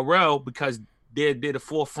URL because they're the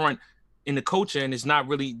forefront in the culture, and there's not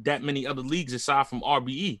really that many other leagues aside from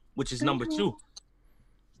RBE, which is number 2.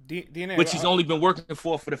 DNA, which he's only been working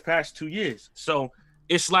for the past 2 years. So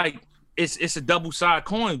it's like it's a double-sided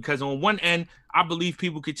coin, because on one end, I believe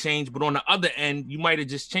people could change, but on the other end, you might have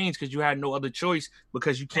just changed because you had no other choice,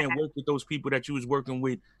 because you can't work with those people that you was working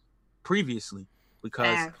with previously,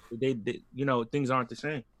 because they things aren't the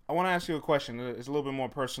same. I want to ask you a question. It's a little bit more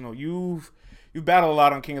personal. You've battled a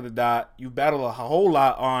lot on King of the Dot. You battled a whole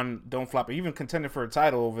lot on Don't Flop. You even contended for a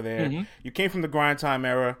title over there. Mm-hmm. You came from the Grind Time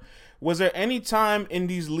era. Was there any time in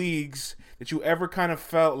these leagues that you ever kind of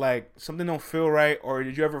felt like something don't feel right, or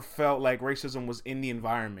did you ever felt like racism was in the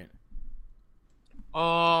environment?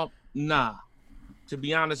 Nah. To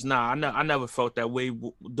be honest, nah. I never felt that way.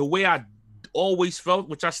 The way I always felt,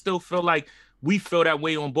 which I still feel like we feel that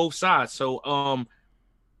way on both sides. So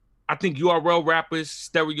I think URL rappers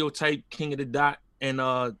stereotype King of the Dot and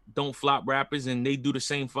Don't Flop rappers, and they do the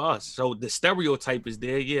same for us. So the stereotype is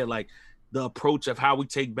there, yeah, like the approach of how we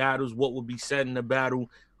take battles, what would be said in the battle.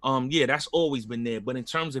 Yeah, that's always been there. But in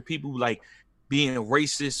terms of people like being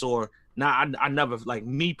racist or not, I never, like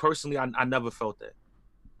me personally, I never felt that.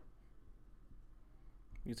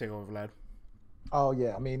 You take over, Vlad. Oh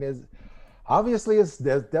yeah, I mean, there's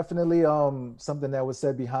definitely something that was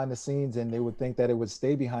said behind the scenes, and they would think that it would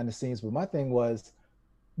stay behind the scenes. But my thing was,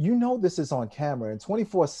 this is on camera and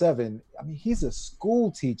 24/7. I mean, he's a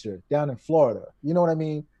school teacher down in Florida. You know what I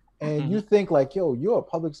mean? And you think like, yo, you're a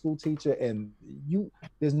public school teacher, and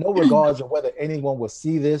there's no regards of whether anyone will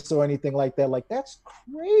see this or anything like that. Like, that's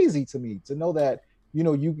crazy to me to know that,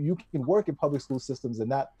 you can work in public school systems and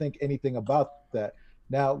not think anything about that.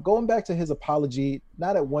 Now, going back to his apology,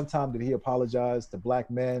 not at one time did he apologize to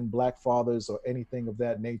Black men, Black fathers, or anything of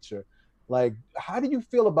that nature. Like, how do you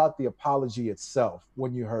feel about the apology itself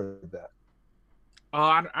when you heard that?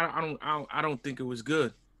 I don't think it was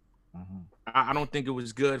good. Mm-hmm. I don't think it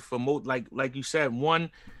was good for most. Like you said, one,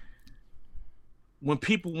 when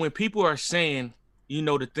people are saying,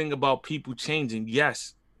 the thing about people changing,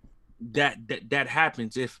 yes, that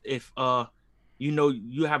happens. If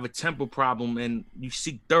you have a temper problem and you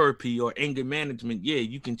seek therapy or anger management, yeah,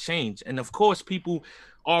 you can change. And of course, people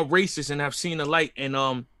are racist and have seen the light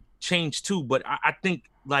and change too. But I think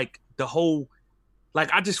like the whole, like,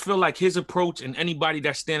 I just feel like his approach and anybody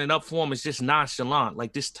that's standing up for him is just nonchalant.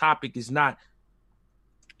 Like, this topic is not,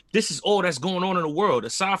 this is all that's going on in the world.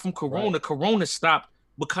 Aside from Corona, right. Corona stopped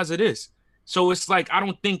because of this. So it's like, I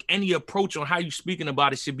don't think any approach on how you speaking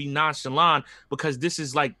about it should be nonchalant, because this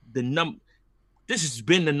is like this has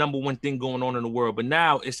been the number one thing going on in the world, but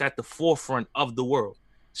now it's at the forefront of the world.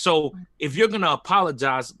 So if you're gonna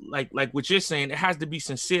apologize, like what you're saying, it has to be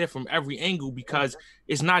sincere from every angle, because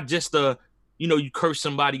it's not just you curse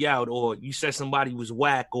somebody out, or you said somebody was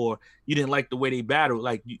whack, or you didn't like the way they battled.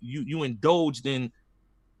 Like you indulged in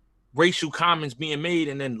racial comments being made,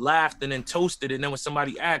 and then laughed, and then toasted, and then when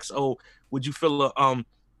somebody asks, "Oh, would you feel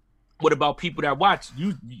what about people that watch?"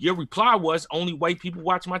 Your reply was, "Only white people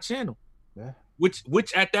watch my channel." Yeah.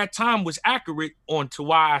 Which at that time was accurate on to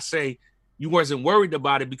why I say you wasn't worried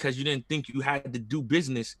about it, because you didn't think you had to do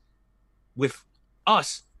business with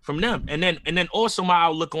us from them. And then also my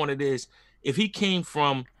outlook on it is, if he came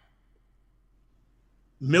from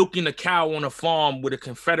milking a cow on a farm with a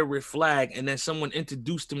Confederate flag, and then someone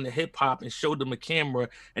introduced him to hip hop and showed him a camera,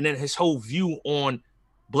 and then his whole view on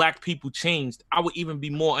black people changed, I would even be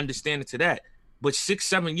more understanding to that. But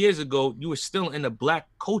 6-7 years ago, you were still in the black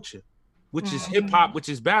culture, which is hip hop, which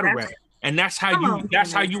is battle rap. And that's how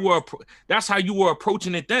you were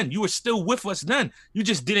approaching it then. You were still with us then. You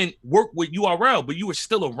just didn't work with URL, but you were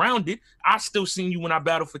still around it. I still seen you when I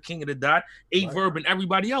battled for King of the Dot, Verb, and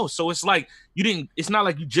everybody else. So it's like it's not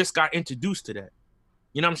like you just got introduced to that.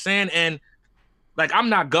 You know what I'm saying? And like, I'm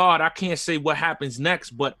not God. I can't say what happens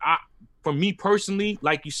next, but for me personally,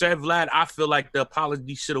 like you said, Vlad, I feel like the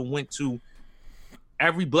apology should have went to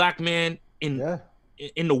every black man in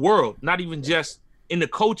the world, not even just in the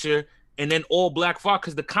culture, and then all black folk,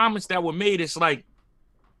 because the comments that were made, it's like,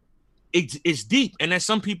 it's deep. And then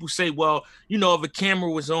some people say, well, if a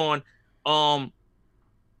camera was on,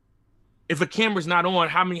 if a camera's not on,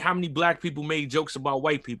 how many black people made jokes about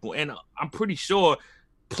white people? And I'm pretty sure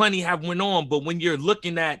plenty have went on. But when you're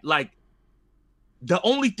looking at, like, the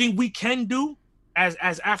only thing we can do as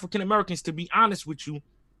African Americans, to be honest with you,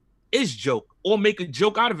 is joke or make a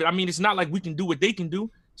joke out of it. I mean, it's not like we can do what they can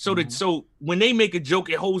do. So so when they make a joke,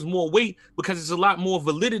 it holds more weight, because it's a lot more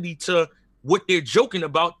validity to what they're joking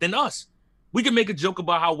about than us. We can make a joke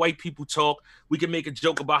about how white people talk. We can make a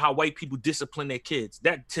joke about how white people discipline their kids.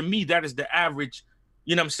 That, to me, that is the average,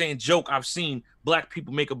 joke I've seen black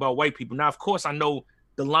people make about white people. Now, of course, I know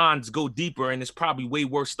the lines go deeper and it's probably way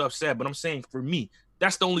worse stuff said, but I'm saying, for me,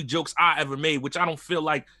 that's the only jokes I ever made, which I don't feel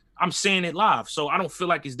like I'm saying it live, so I don't feel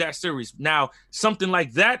like it's that serious. Now, something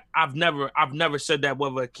like that, I've never said that,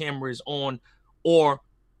 whether a camera is on or,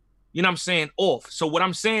 off. So what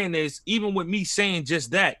I'm saying is, even with me saying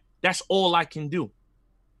just that, that's all I can do.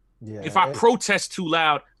 Yeah. If I protest too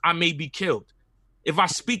loud, I may be killed. If I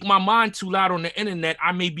speak my mind too loud on the internet,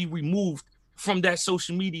 I may be removed from that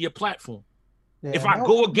social media platform. Yeah, if I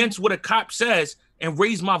go against what a cop says and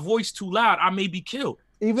raise my voice too loud, I may be killed.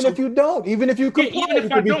 Even if you comply, even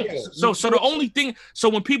if I don't. So the only thing, so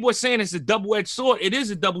when people are saying it's a double-edged sword, it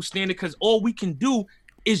is a double standard, because all we can do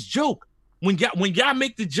is joke. When y'all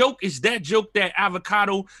make the joke, it's that joke that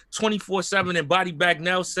Avocado 24/7 and Body Bag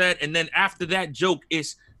Nell said, and then after that joke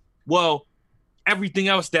is, well, everything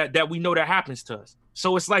else that we know that happens to us.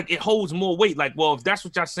 So it's like, it holds more weight. Like, well, if that's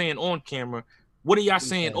what y'all saying on camera, what are y'all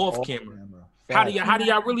saying off camera? How do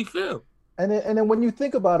y'all really feel? And then when you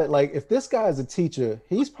think about it, like, if this guy is a teacher,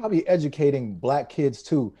 he's probably educating black kids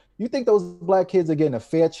too. You think those black kids are getting a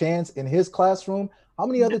fair chance in his classroom? How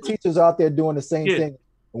many other teachers are out there doing the same thing?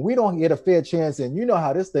 And we don't get a fair chance. And you know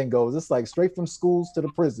how this thing goes. It's like straight from schools to the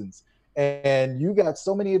prisons. And you got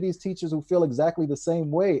so many of these teachers who feel exactly the same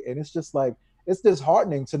way. And it's just like, it's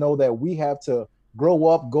disheartening to know that we have to grow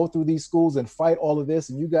up, go through these schools and fight all of this.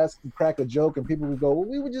 And you guys can crack a joke and people will go, well,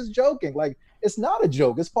 we were just joking. Like, it's not a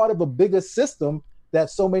joke. It's part of a bigger system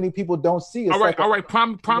that so many people don't see. It's all right.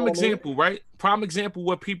 Prime example, right? Prime example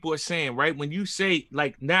what people are saying, right? When you say,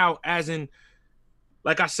 like, now, as in,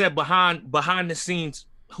 like I said, behind the scenes,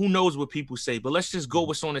 who knows what people say, but let's just go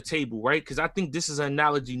what's on the table, right? Because I think this is an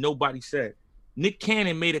analogy nobody said. Nick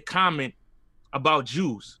Cannon made a comment about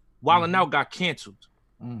Jews. Wild 'N Out got canceled.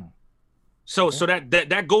 So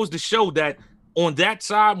that goes to show that on that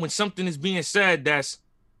side, when something is being said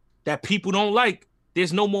that people don't like,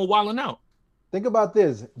 there's no more Wild 'N Out. Think about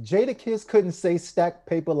this. Jadakiss couldn't say stack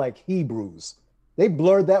paper like Hebrews. They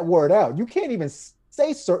blurred that word out. You can't even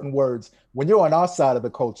say certain words when you're on our side of the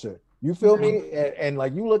culture. You feel me? And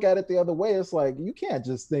like, you look at it the other way, it's like, you can't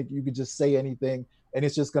just think you could just say anything and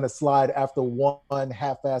it's just going to slide after one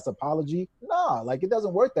half-ass apology. Nah, like, it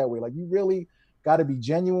doesn't work that way. Like, you really got to be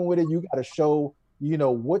genuine with it. You got to show,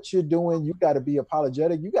 what you're doing. You got to be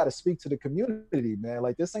apologetic. You got to speak to the community, man.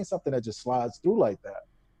 Like, this ain't something that just slides through like that.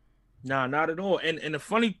 Nah, not at all. And the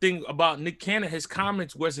funny thing about Nick Cannon, his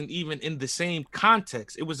comments wasn't even in the same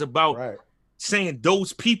context. It was about saying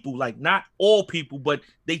those people, like not all people, but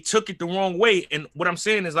they took it the wrong way. And what I'm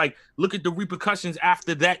saying is like, look at the repercussions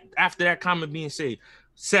after that comment being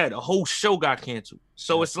said, a whole show got canceled.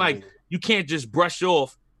 So it's like, you can't just brush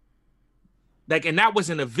off. Like, and that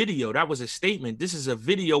wasn't a video, that was a statement. This is a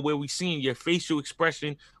video where we're seeing your facial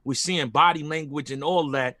expression, we're seeing body language and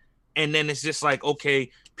all that. And then it's just like,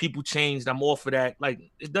 okay, people changed, I'm all for that.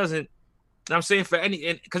 Like, it doesn't, I'm saying for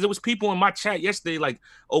any, because there was people in my chat yesterday like,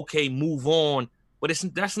 okay, move on. But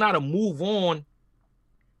that's not a move on,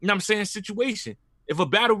 you know what I'm saying, situation. If a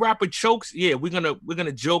battle rapper chokes, yeah, we're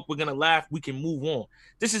gonna joke, we're gonna laugh, we can move on.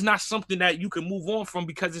 This is not something that you can move on from,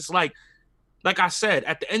 because it's like I said,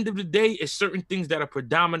 at the end of the day, it's certain things that are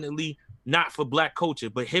predominantly not for Black culture,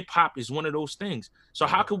 but hip hop is one of those things. So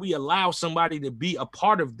how can we allow somebody to be a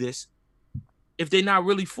part of this if they're not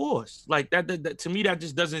really for us? Like that to me, that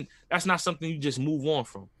just doesn't. That's not something you just move on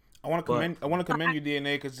from. I want to commend you,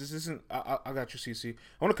 DNA, because this isn't. I got you, CC.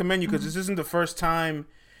 I want to commend you because this isn't the first time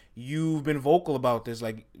you've been vocal about this.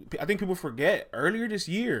 Like, I think people forget earlier this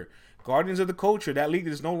year, Guardians of the Culture, that league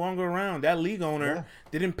is no longer around. That league owner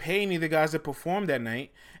didn't pay any of the guys that performed that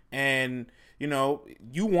night, and you know,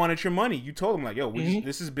 you wanted your money. You told them like, "Yo,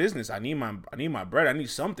 this is business. I need my bread. I need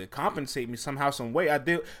something. Compensate me somehow, some way."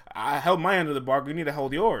 I held my end of the bargain. You need to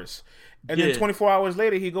hold yours. And then 24 hours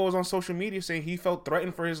later, he goes on social media saying he felt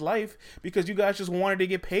threatened for his life because you guys just wanted to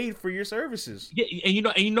get paid for your services. Yeah,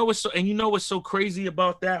 and you know what's so crazy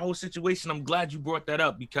about that whole situation? I'm glad you brought that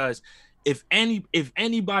up, because if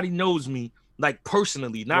anybody knows me, like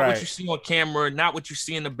personally, not what you see on camera, not what you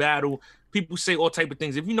see in the battle. People say all type of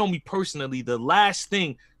things. If you know me personally, the last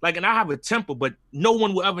thing, like, and I have a temper, but no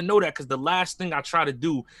one will ever know that, because the last thing I try to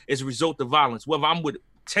do is resort to violence, whether I'm with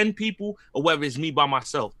 10 people or whether it's me by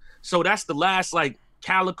myself. So that's the last, like,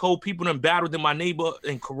 Calico, people done battled in my neighbor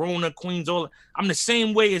in Corona, Queens, all. I'm the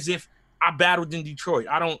same way as if I battled in Detroit.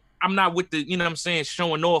 I'm not with the, you know what I'm saying,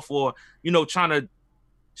 showing off or, you know, trying to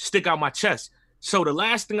stick out my chest. So the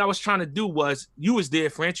last thing I was trying to do was, you was there,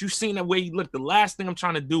 France. You seen the way you look. The last thing I'm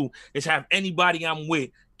trying to do is have anybody I'm with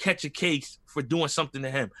catch a case for doing something to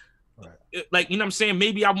him. Right. Like, you know what I'm saying?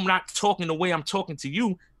 Maybe I'm not talking the way I'm talking to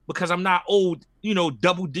you because I'm not owed, you know,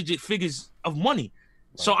 double-digit figures of money.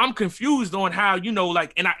 Right. So I'm confused on how, you know,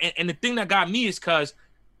 like, and the thing that got me is because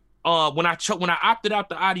when I opted out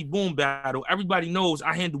the Adi Boom battle, everybody knows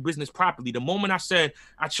I handle business properly. The moment I said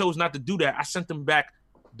I chose not to do that, I sent them back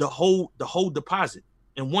the whole deposit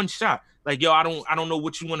in one shot. Like, yo, I don't know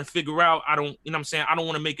what you want to figure out. I don't, you know what I'm saying? I don't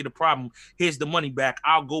want to make it a problem. Here's the money back.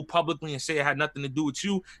 I'll go publicly and say it had nothing to do with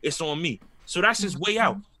you. It's on me. So that's his way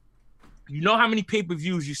out. You know how many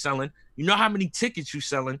pay-per-views you selling. You know how many tickets you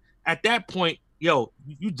selling. At that point, yo,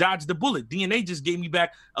 you dodged the bullet. DNA just gave me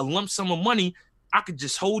back a lump sum of money. I could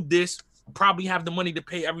just hold this, probably have the money to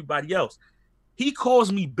pay everybody else. He calls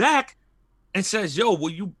me back and says, yo,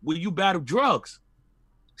 will you battle drugs?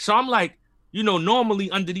 So I'm like, you know, normally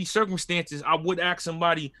under these circumstances, I would ask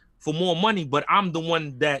somebody for more money, but I'm the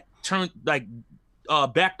one that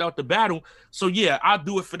backed out the battle. So yeah, I'll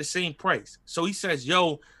do it for the same price. So he says,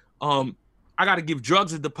 yo, I got to give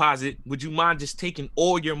drugs a deposit. Would you mind just taking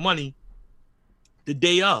all your money the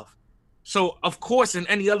day of? So of course, in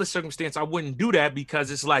any other circumstance, I wouldn't do that, because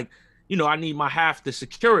it's like, you know, I need my half to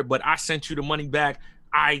secure it, but I sent you the money back.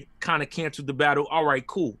 I kind of canceled the battle. All right,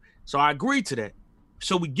 cool. So I agreed to that.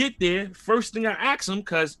 So we get there. First thing I ask him,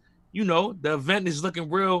 because, you know, the event is looking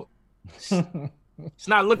real. It's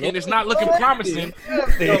not looking promising.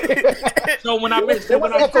 So when I met, there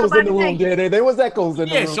was echoes in the room, there was echoes in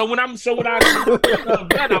the room.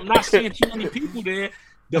 Yeah, I'm not seeing too many people there.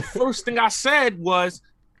 The first thing I said was,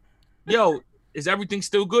 yo, is everything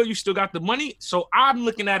still good? You still got the money? So I'm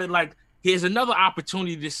looking at it like, here's another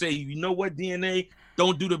opportunity to say, you know what, DNA,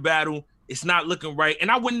 don't do the battle. It's not looking right. And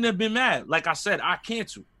I wouldn't have been mad. Like I said, I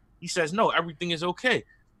canceled. He says, no, everything is okay.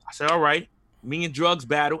 I said, all right, me and drugs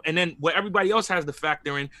battle. And then what everybody else has to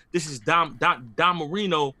factor in, this is Dom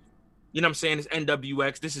Marino, you know what I'm saying? It's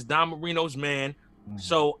NWX. This is Dom Marino's man. Mm-hmm.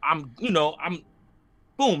 So I'm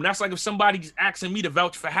boom. That's like if somebody's asking me to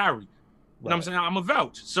vouch for Harry. You know what I'm saying? I'm a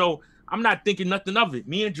vouch. So I'm not thinking nothing of it.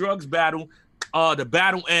 Me and drugs battle. The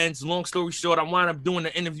battle ends. Long story short, I wound up doing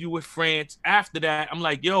the interview with France. After that, I'm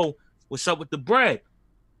like, yo, what's up with the bread?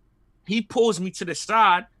 He pulls me to the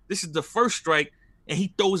side. This is the first strike, and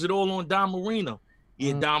he throws it all on Dom Marino.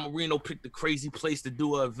 Yeah, Dom Marino picked a crazy place to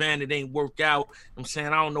do an event. It ain't work out. I'm saying,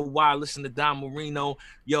 I don't know why I listen to Dom Marino.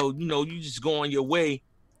 Yo, you know, you just go on your way,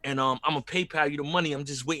 and I'm going to PayPal you the money. I'm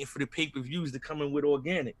just waiting for the pay-per-views to come in with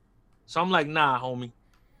organic. So I'm like, nah, homie.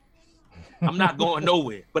 I'm not going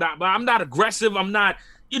nowhere. But I'm not aggressive. I'm not,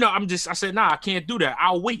 you know, I said, nah, I can't do that.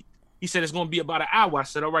 I'll wait. He said it's gonna be about an hour. I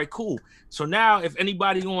said, all right, cool. So now if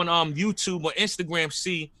anybody on YouTube or Instagram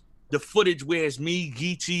see the footage where it's me,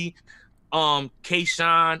 Geechee,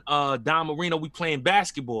 K-Shine, Don Marino, we playing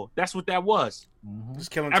basketball. That's what that was. Just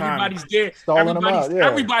killing Everybody's time. there. Stalling them out, yeah.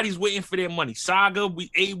 Everybody's waiting for their money. Saga, we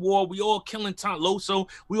AWOL, we all killing time. Loso,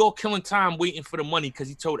 we all killing time waiting for the money because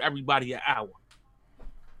he told everybody an hour.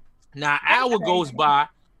 Now, an hour goes by,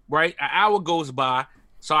 right? An hour goes by.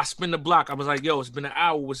 So I spin the block. I was like, yo, it's been an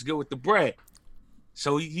hour. What's good with the bread?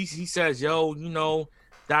 So he says, yo, you know,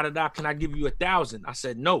 da-da-da, can I give you 1,000? I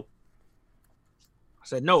said, no.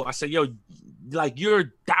 I said, yo, like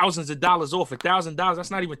you're thousands of dollars off. $1,000,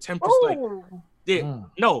 that's not even 10%. Like, yeah,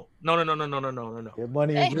 no. Get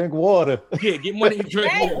money and drink water. Yeah, get money and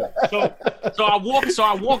drink water. So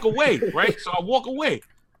I walk away, right? So I walk away.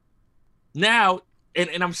 Now,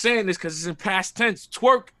 and I'm saying this because it's in past tense.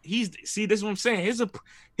 Twerk, this is what I'm saying.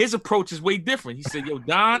 His approach is way different. He said, yo,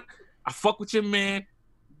 Don, I fuck with your man.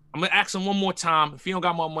 I'm gonna ask him one more time. If he don't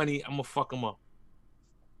got my money, I'm gonna fuck him up.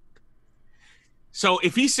 So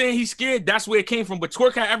if he's saying he's scared, that's where it came from. But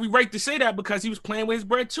Twerk had every right to say that because he was playing with his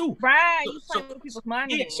bread too. Right, he's playing with people's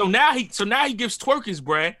money. Yeah, so now he gives Twerk his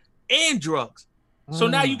bread and drugs. So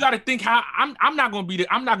now you got to think how I'm not gonna be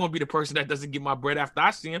the person that doesn't get my bread after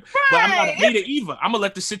I see him, but I'm not gonna hate it either. I'm gonna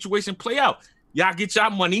let the situation play out. Y'all get y'all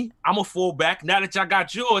money. I'm gonna fall back. Now that y'all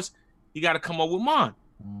got yours, you got to come up with mine.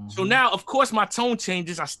 So now, of course, my tone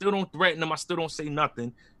changes. I still don't threaten him. I still don't say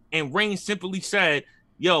nothing. And Rain simply said,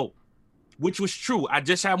 "Yo," which was true. I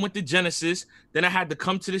just went to Genesis. Then I had to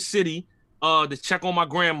come to the city to check on my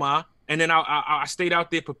grandma, and then I stayed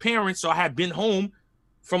out there preparing. So I had been home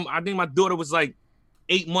from, I think my daughter was like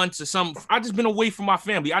 8 months or something. I just been away from my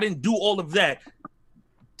family. I didn't do all of that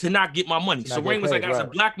to not get my money. So Rain was like, as a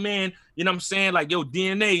black man, you know what I'm saying? Like, yo,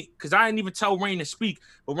 DNA, because I didn't even tell Rain to speak,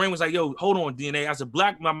 but Rain was like, yo, hold on, DNA. As a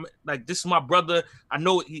black man, like, this is my brother. I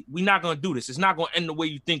know we're not going to do this. It's not going to end the way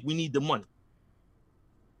you think. We need the money.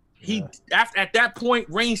 At that point,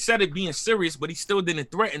 Rain said it being serious, but he still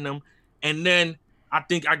didn't threaten them. And then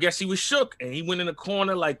I guess he was shook and he went in the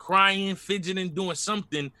corner like crying, fidgeting, doing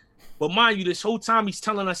something. But mind you, this whole time he's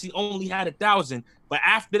telling us he only had 1,000. But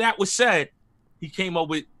after that was said, he came up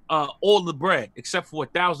with all the bread except for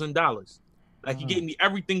 $1,000. Like he gave me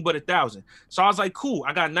everything but 1,000. So I was like, cool.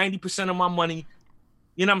 I got 90% of my money.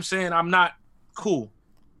 You know what I'm saying? I'm not cool.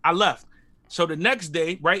 I left. So the next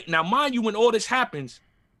day, right now, mind you, when all this happens,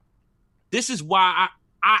 this is why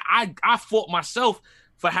I fought myself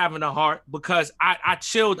for having a heart, because I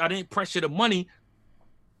chilled. I didn't pressure the money.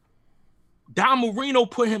 Don Marino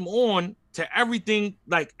put him on to everything,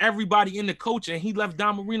 like everybody in the coach, and he left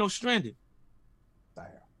Don Marino stranded.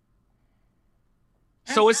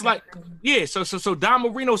 So it's like, yeah, so Don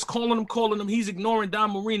Marino's calling him. He's ignoring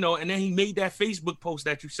Don Marino, and then he made that Facebook post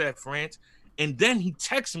that you said, France, and then he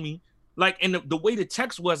texts me, like, and the way the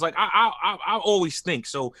text was, like, I always think.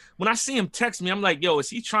 So when I see him text me, I'm like, yo, is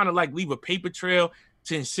he trying to like leave a paper trail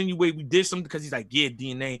to insinuate we did something? Because he's like, yeah,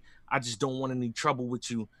 DNA, I just don't want any trouble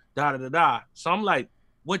with you. Da da da da. So I'm like,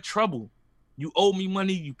 what trouble? You owe me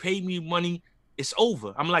money. You paid me money. It's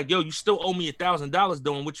over. I'm like, yo, you still owe me $1,000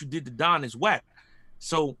 though, and what you did to Don is whack.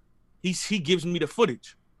 So he gives me the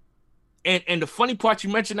footage. And the funny part you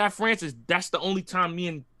mentioned that, France, is that's the only time me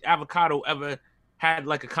and Avocado ever had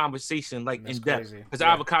like a conversation like in depth. Because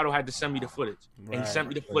Avocado had to send me the footage. Right. And he sent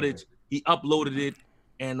me the footage. He uploaded it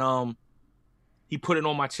and he put it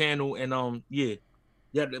on my channel and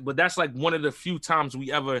yeah, but that's like one of the few times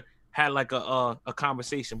we ever had like a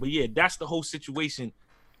conversation. But yeah, that's the whole situation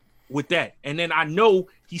with that. And then I know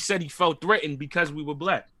he said he felt threatened because we were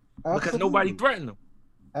black. Because nobody threatened him.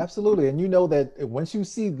 Absolutely. And you know that once you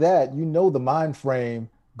see that, you know the mind frame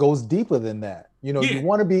goes deeper than that. You know, you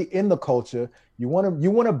want to be in the culture. You want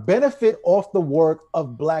to benefit off the work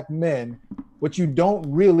of black men, but you don't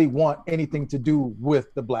really want anything to do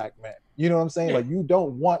with the black men. You know what I'm saying? Yeah. Like you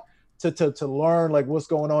don't want to learn like what's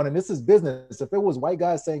going on. And this is business. If it was white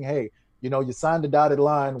guys saying, hey, you know, you signed the dotted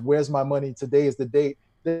line, where's my money? Today is the date.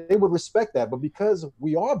 They would respect that. But because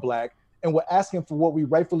we are black, and we're asking for what we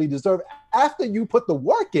rightfully deserve after you put the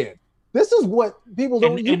work in. This is what people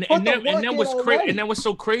don't. And then what's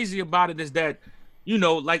so crazy about it is that, you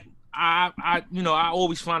know, like I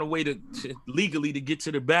always find a way to legally to get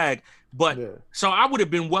to the bag. But so I would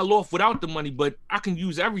have been well off without the money, but I can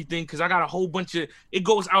use everything because I got a whole bunch of. It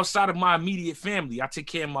goes outside of my immediate family. I take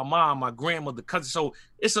care of my mom, my grandmother, cousin.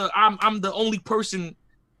 So I'm the only person.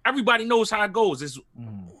 Everybody knows how it goes.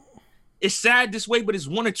 It's sad this way, but it's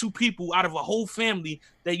one or two people out of a whole family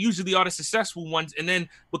that usually are the successful ones. And then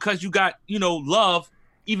because you got, you know, love,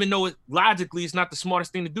 even though logically it's not the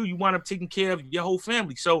smartest thing to do, you wind up taking care of your whole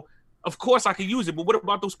family. So of course I could use it. But what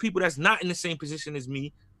about those people that's not in the same position as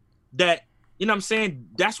me? That, you know what I'm saying?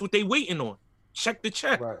 That's what they waiting on. Check the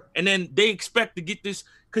check. Right. And then they expect to get this.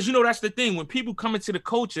 Because, you know, that's the thing. When people come into the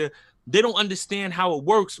culture, they don't understand how it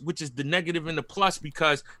works, which is the negative and the plus,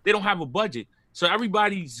 because they don't have a budget. So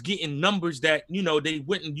everybody's getting numbers that, you know, they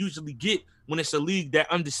wouldn't usually get when it's a league that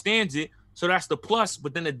understands it. So that's the plus.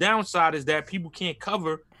 But then the downside is that people can't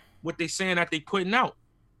cover what they're saying that they putting out.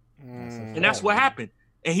 And that's what happened.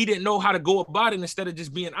 And he didn't know how to go about it instead of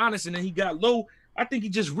just being honest. And then he got low. I think he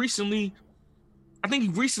recently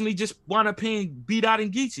just wound up paying beat out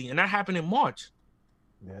in Geechee, and that happened in March.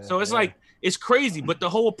 Yeah, so it's like, it's crazy. But the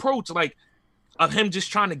whole approach, like, of him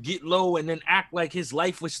just trying to get low and then act like his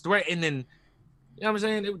life was threatened, and you know what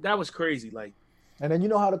I'm saying? That was crazy. Like, and then you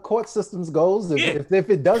know how the court systems goes. If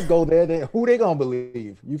it does go there, then who they gonna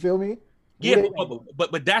believe? You feel me?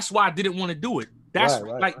 But that's why I didn't want to do it. That's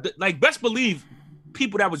right. Like best believe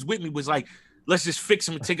people that was with me was like, let's just fix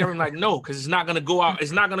him and take everything. Like, no, because it's not gonna go out.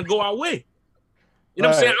 It's not gonna go our way. You know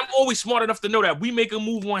what I'm saying? I'm always smart enough to know that we make a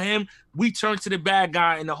move on him, we turn to the bad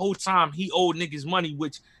guy, and the whole time he owed niggas money,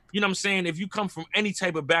 which, you know what I'm saying, if you come from any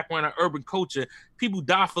type of background or urban culture, people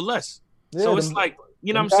die for less. Yeah, so it's like,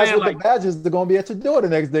 you know what I'm saying? Like, the badges, they're going to be at your door the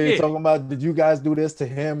next day talking about, did you guys do this to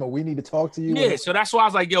him, or we need to talk to you? Yeah, so that's why I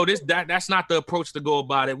was like, yo, that's not the approach to go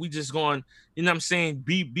about it. We just going, you know what I'm saying,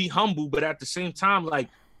 be humble, but at the same time, like,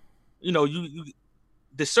 you know, you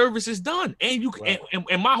the service is done. And you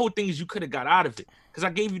and my whole thing is you could have got out of it. Because I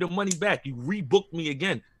gave you the money back. You rebooked me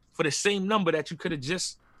again for the same number that you could have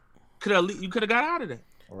got out of that.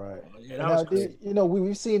 Right. Yeah, now, you know,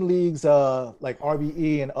 we've seen leagues like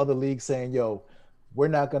RBE and other leagues saying, yo, we're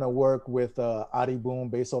not going to work with Adi Boom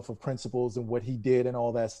based off of principles and what he did and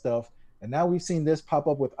all that stuff. And now we've seen this pop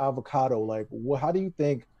up with Avocado. Like, how do you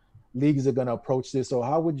think leagues are going to approach this? Or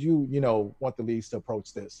how would you want the leagues to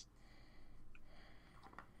approach this?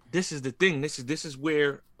 This is the thing. This is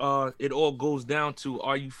where it all goes down to: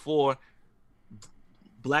 are you for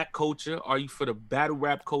black culture? Are you for the battle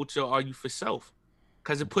rap culture? Are you for self?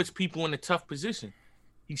 Because it puts people in a tough position.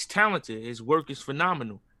 He's talented. His work is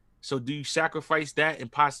phenomenal. So do you sacrifice that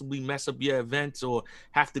and possibly mess up your events, or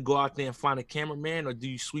have to go out there and find a cameraman, or do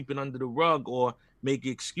you sweep it under the rug or make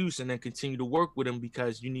an excuse and then continue to work with him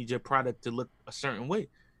because you need your product to look a certain way?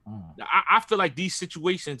 I feel like these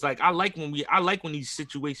situations, like I like when these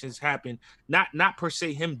situations happen, not per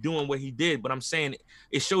se him doing what he did, but I'm saying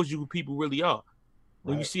it shows you who people really are.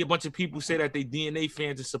 When you see a bunch of people say that they DNA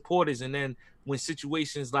fans and supporters, and then when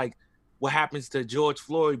situations like what happens to George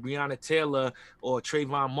Floyd, Breonna Taylor, or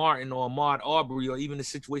Trayvon Martin, or Ahmaud Arbery, or even the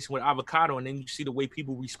situation with Avocado, and then you see the way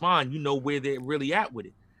people respond, you know where they're really at with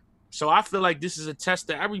it. So I feel like this is a test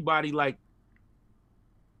to everybody, like,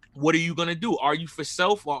 what are you going to do? Are you for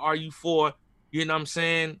self, or are you for, you know what I'm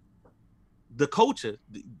saying, the culture,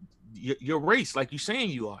 your race, like you're saying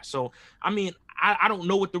you are? So, I mean, I don't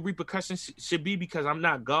know what the repercussions should be because I'm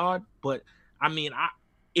not God, but I mean,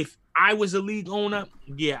 if I was a league owner,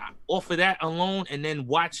 off of that alone, and then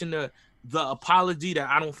watching the apology that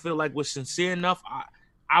I don't feel like was sincere enough,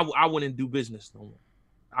 I wouldn't do business no more.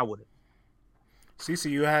 I wouldn't.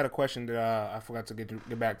 Cece, you had a question that I forgot to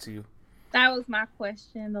get back to you. That was my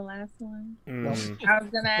question, the last one. I was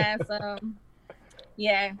gonna ask,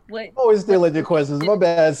 what? Always stealing your questions. My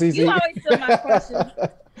bad, Cece. You always steal my questions.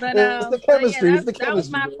 But it's the chemistry. It's the chemistry. That was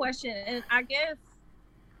my question, and I guess,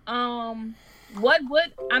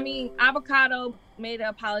 Avocado made an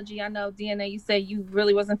apology. I know DNA. You said you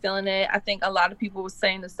really wasn't feeling it. I think a lot of people were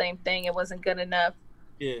saying the same thing. It wasn't good enough.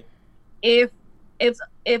 Yeah. If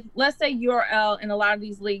let's say URL and a lot of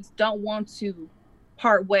these leagues don't want to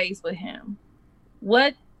part ways with him,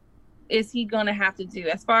 what is he gonna have to do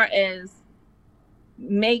as far as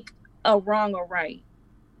make a wrong a right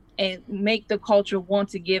and make the culture want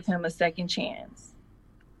to give him a second chance?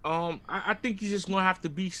 I think he's just gonna have to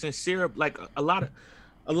be sincere. Like a lot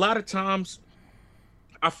of times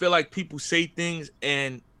I feel like people say things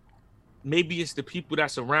and maybe it's the people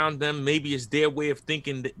that's around them, maybe it's their way of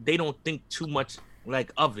thinking, that they don't think too much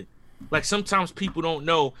like of it. Like sometimes people don't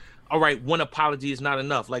know, all right, one apology is not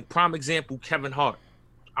enough. Like prime example, Kevin Hart.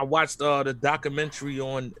 I watched the documentary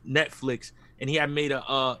on Netflix, and he had made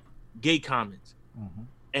a gay comment,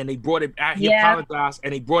 and they brought it back. He apologized,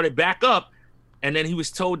 and they brought it back up, and then he was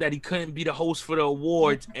told that he couldn't be the host for the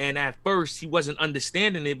awards. And at first, he wasn't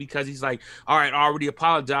understanding it because he's like, all right, I already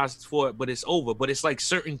apologized for it, but it's over. But it's like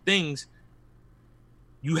certain things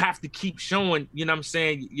you have to keep showing, you know what I'm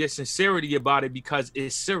saying, your sincerity about it because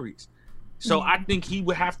it's serious. So I think he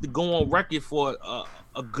would have to go on record for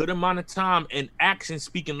a good amount of time and action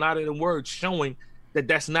speaking louder than words, showing that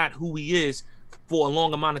that's not who he is, for a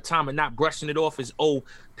long amount of time and not brushing it off as, oh,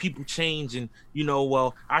 people change and, you know,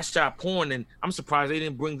 well, I shot porn and I'm surprised they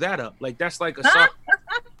didn't bring that up. Like, that's like a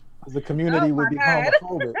the community would be God.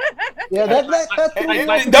 homophobic. Yeah, that's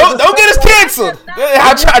don't get us canceled.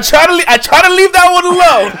 I try to leave that one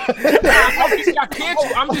alone. I just got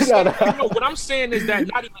canceled. I'm just saying, you know, what I'm saying is that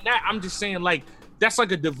not even that. I'm just saying, like, that's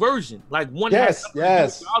like a diversion. Like, one has nothing to do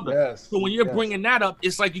with the other. So when you're bringing that up,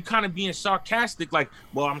 it's like you kind of being sarcastic. Like,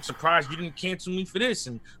 well, I'm surprised you didn't cancel me for this,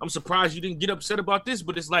 and I'm surprised you didn't get upset about this.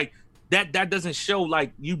 But it's like that doesn't show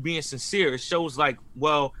like you being sincere. It shows like,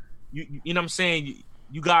 well, you know what I'm saying.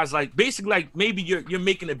 You guys like basically like maybe you're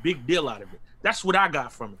making a big deal out of it. That's what I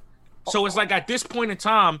got from it. So it's like at this point in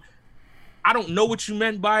time, I don't know what you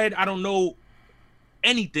meant by it. I don't know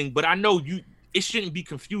anything, but I know it shouldn't be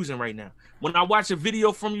confusing right now. When I watch a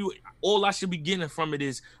video from you, all I should be getting from it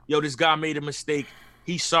is, yo, this guy made a mistake.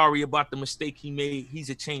 He's sorry about the mistake he made. He's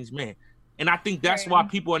a changed man. And I think that's why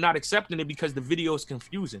people are not accepting it, because the video is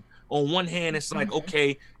confusing. On one hand, it's like,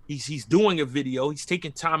 okay, he's doing a video. He's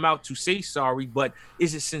taking time out to say sorry, but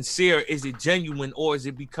is it sincere? Is it genuine? Or is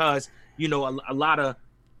it because, you know, a lot of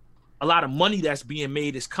money that's being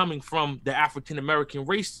made is coming from the African-American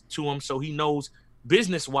race to him, so he knows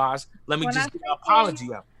business-wise, let me just get an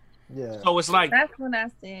apology out. Yeah. So it's like that's what I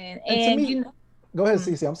said. And And me, you know, go ahead,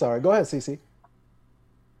 Cece. I'm sorry. Go ahead, Cece.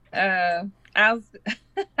 I was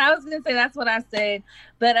I was gonna say that's what I said,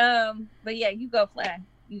 but yeah, you go, Flag.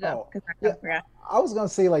 You go, because I forgot. I was gonna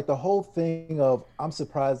say, like, the whole thing of I'm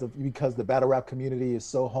surprised because the battle rap community is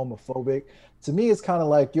so homophobic. To me, it's kind of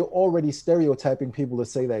like you're already stereotyping people to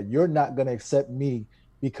say that you're not gonna accept me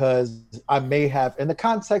because I may have, in the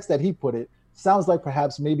context that he put it, sounds like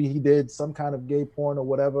perhaps maybe he did some kind of gay porn or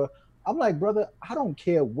whatever. I'm like, brother, I don't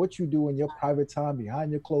care what you do in your private time behind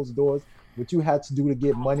your closed doors, what you had to do to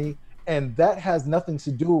get money. And that has nothing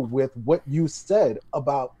to do with what you said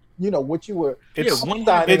about, you know, what you were It's gaslighting.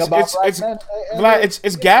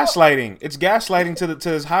 It's gaslighting to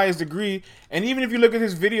his highest degree. And even if you look at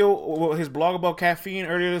his video, his blog about caffeine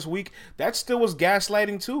earlier this week, that still was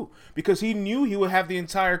gaslighting too, because he knew he would have the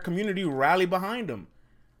entire community rally behind him.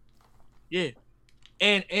 Yeah.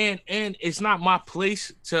 And it's not my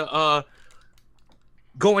place to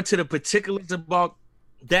go into the particulars about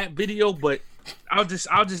that video, but I'll just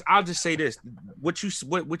say this: what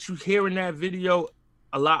you hear in that video,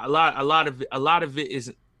 a lot of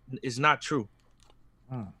it is not true.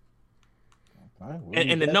 Okay, well,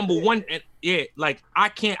 and the number one, like I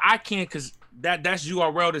can't because that's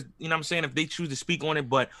URL. You know what I'm saying? If they choose to speak on it,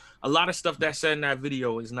 but a lot of stuff that's said in that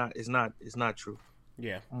video is not true.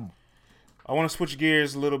 Yeah. I want to switch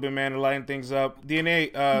gears a little bit, man, to lighten things up.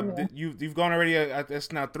 DNA, you've gone already.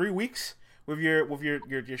 That's now 3 weeks with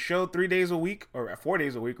your show, 3 days a week or 4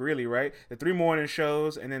 days a week, really, right? The 3 morning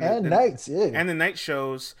shows and then the nights, and the night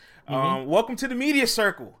shows. Welcome to the media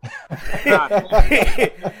circle.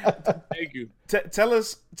 Thank you. Tell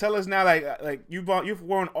us now, like you've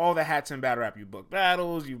worn all the hats in battle rap. You booked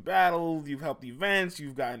battles, you battled, you've helped events,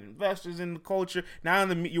 you've gotten investors in the culture. Now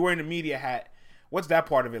you're wearing the media hat. What's that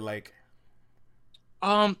part of it like?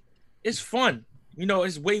 It's fun. You know,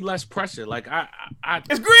 it's way less pressure. Like I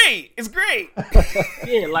It's great. It's great.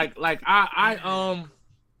 Yeah, like I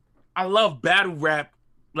love battle rap,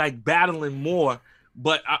 like battling more,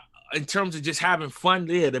 but in terms of just having fun,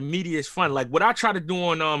 the media is fun. Like what I try to do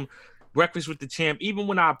on Breakfast with the Champ, even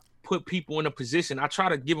when I put people in a position, I try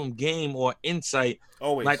to give them game or insight,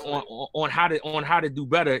 always, like on how to do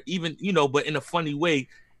better, even, you know, but in a funny way,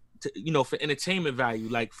 to, you know, for entertainment value.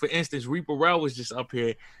 Like for instance, Reaper Rel was just up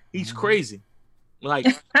here. He's crazy. Like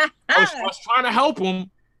I was trying to help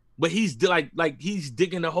him, but he's like he's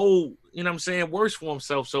digging the hole, you know what I'm saying, worse for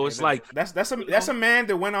himself. So it's like that's a man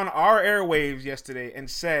that went on our airwaves yesterday and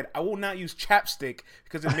said, "I will not use chapstick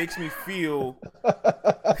because it makes me feel."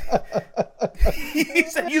 He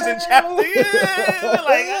said using chapstick.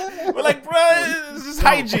 Yeah. We're like, bro, this is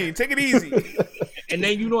hygiene. Take it easy. And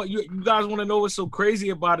then you guys want to know what's so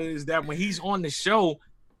crazy about it is that when he's on the show,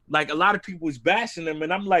 like a lot of people is bashing him,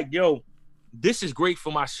 and I'm like, yo, this is great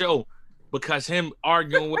for my show because him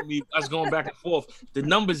arguing with me, us going back and forth, the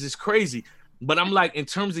numbers is crazy. But I'm like, in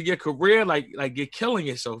terms of your career, like you're killing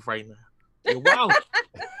yourself right now. You're wild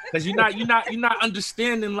because you're not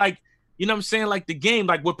understanding, like, you know what I'm saying, like the game.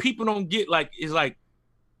 Like what people don't get, like, is like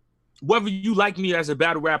whether you like me as a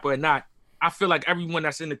battle rapper or not, I feel like everyone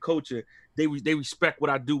that's in the culture, they respect what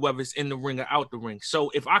I do, whether it's in the ring or out the ring. So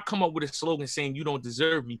if I come up with a slogan saying you don't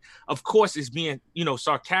deserve me, of course it's being, you know,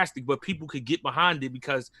 sarcastic, but people could get behind it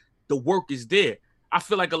because the work is there. I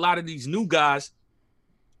feel like a lot of these new guys,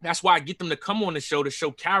 that's why I get them to come on the show to show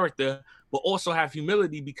character, but also have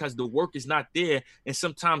humility because the work is not there, and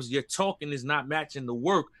sometimes your talking is not matching the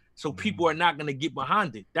work. So people are not gonna get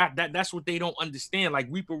behind it. That's what they don't understand. Like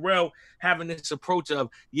Reaper Rel having this approach of,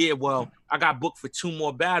 yeah, well, I got booked for 2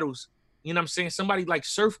 more battles. You know what I'm saying? Somebody like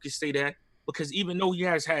Surf could say that because even though he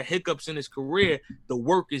has had hiccups in his career, the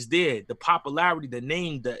work is there, the popularity, the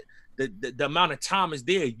name, the amount of time is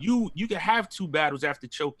there. You can have 2 battles after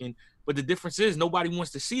choking, but the difference is nobody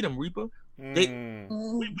wants to see them, Reaper.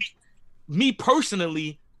 Me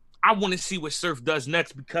personally, I want to see what Surf does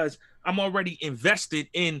next because I'm already invested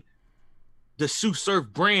in the Tsu Surf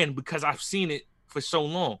brand because I've seen it for so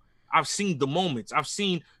long. I've seen the moments. I've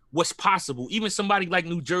seen what's possible. Even somebody like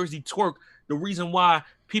New Jersey Twerk, the reason why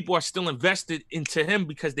people are still invested into him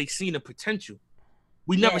because they seen the potential.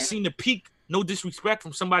 We never seen the peak, no disrespect,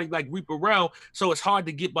 from somebody like Reaper Rel, so it's hard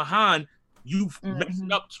to get behind. You've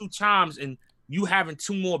messed up 2 times and you having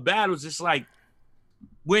 2 more battles. It's like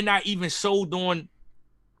we're not even sold on,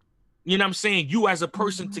 you know what I'm saying, you as a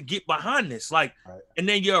person to get behind this. Like, and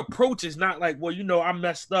then your approach is not like, well, you know, I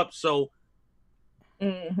messed up, so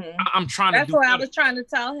I'm trying That's to do what better. I was trying to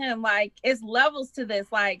tell him. Like, it's levels to this.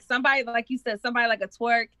 Like, somebody, like you said, somebody like a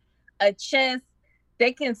Twerk, a Chess,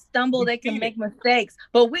 they can stumble, they can make mistakes,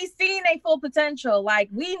 but we seen their full potential. Like,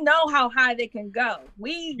 we know how high they can go.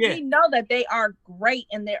 We know that they are great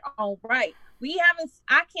in their own right.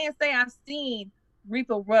 I can't say I've seen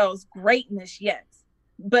Reaper Rel's greatness yet,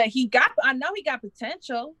 but I know he got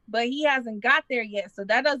potential, but he hasn't got there yet. So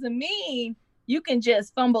that doesn't mean you can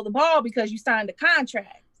just fumble the ball because you signed a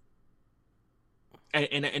contract.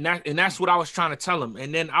 And that's what I was trying to tell him.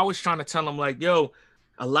 And then I was trying to tell him, like, yo,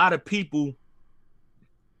 a lot of people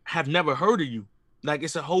have never heard of you. Like,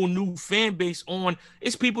 it's a whole new fan base on.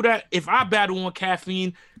 It's people that if I battle on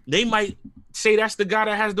Caffeine, they might say that's the guy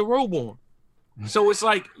that has the robe on. So it's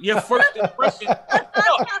like your first impression.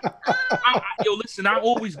 Yo, listen, I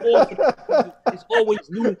always go.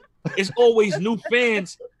 It's always new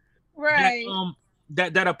fans, right?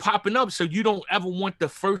 That are popping up. So you don't ever want the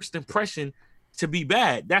first impression to be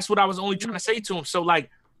bad. That's what I was only trying to say to him. So like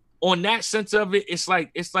on that sense of it, it's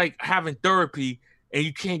like having therapy and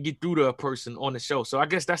you can't get through to a person on the show. So I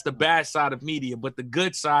guess that's the bad side of media. But the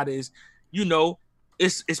good side is, you know,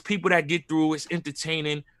 it's people that get through. It's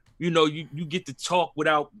entertaining. You know, you get to talk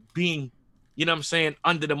without being, you know what I'm saying,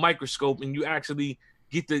 under the microscope, and you actually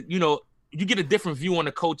get to, you know, you get a different view on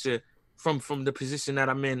the culture from the position that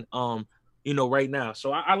I'm in, you know, right now.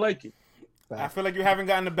 So I like it. I feel like you haven't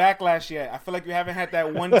gotten the backlash yet. I feel like you haven't had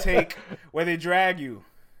that one take where they drag you.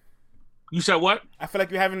 You said what? I feel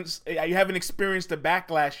like you haven't experienced the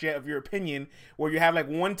backlash yet of your opinion where you have like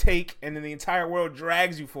one take and then the entire world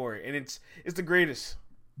drags you for it, and it's the greatest.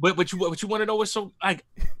 But you want to know what's so like?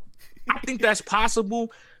 I think that's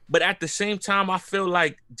possible, but at the same time, I feel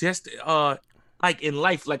like just like in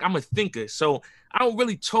life, like I'm a thinker, so I don't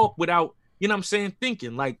really talk without, you know what I'm saying,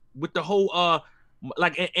 thinking. Like with the whole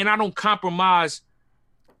like, and I don't compromise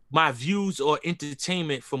my views or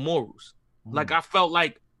entertainment for morals. Like I felt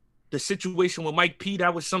like the situation with Mike P,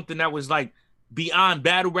 that was something that was like beyond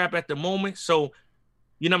battle rap at the moment. So,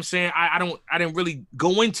 you know what I'm saying, I didn't really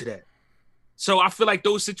go into that. So I feel like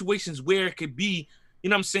those situations where it could be, you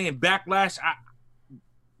know what I'm saying, backlash,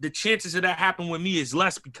 the chances of that happening with me is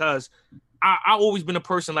less because I always been a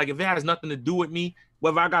person, like if it has nothing to do with me,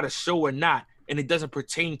 whether I got a show or not, and it doesn't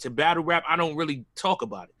pertain to battle rap, I don't really talk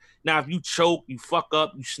about it. Now, if you choke, you fuck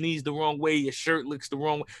up, you sneeze the wrong way, your shirt looks the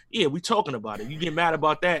wrong way, yeah, we talking about it. You get mad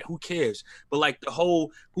about that, who cares? But like the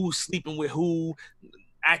whole who's sleeping with who,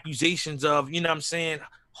 accusations of, you know what I'm saying,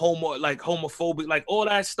 homophobic, like all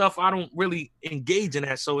that stuff, I don't really engage in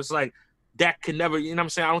that. So it's like that could never, you know what I'm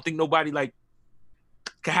saying, I don't think nobody like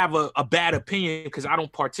can have a bad opinion because I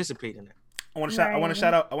don't participate in it. I want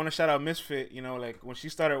to shout out Misfit. You know, like when she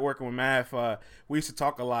started working with Math, we used to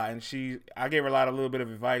talk a lot, and I gave her a little bit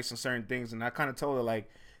of advice on certain things, and I kind of told her like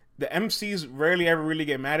the MCs rarely ever really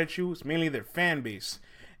get mad at you. It's mainly their fan base,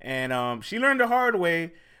 and she learned the hard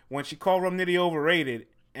way when she called Rum Nitty overrated,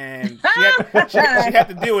 and she had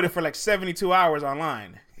to deal with it for like 72 hours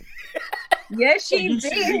online. Yes, she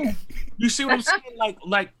did. You see what I'm saying?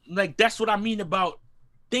 Like that's what I mean about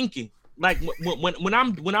thinking. Like when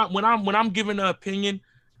I'm giving an opinion,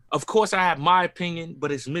 of course I have my opinion,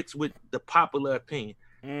 but it's mixed with the popular opinion.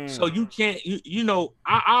 So you can't, you know,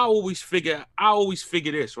 I always figure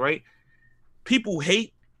this, right? People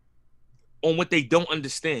hate on what they don't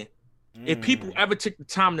understand. If people ever took the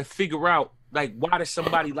time to figure out, like, why does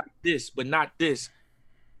somebody like this but not this,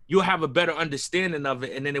 you'll have a better understanding of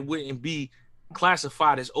it, and then it wouldn't be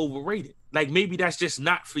classified as overrated. Like maybe that's just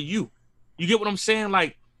not for you. You get what I'm saying?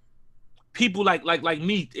 Like people like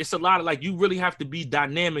me, it's a lot of like, you really have to be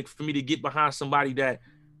dynamic for me to get behind somebody that,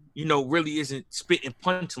 you know, really isn't spitting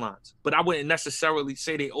punchlines. But I wouldn't necessarily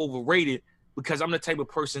say they overrated, because I'm the type of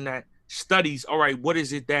person that studies, all right, what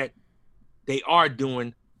is it that they are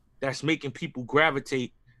doing that's making people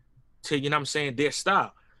gravitate to, you know what I'm saying, their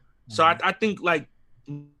style. So I think like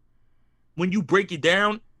when you break it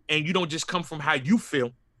down and you don't just come from how you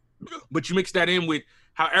feel, but you mix that in with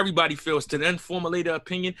how everybody feels to then formulate an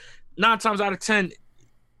opinion, 9 times out of 10,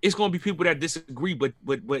 it's going to be people that disagree, but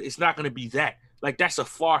it's not going to be that. Like, that's a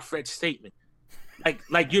far-fetched statement.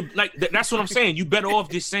 Like you're like, that's what I'm saying. You better off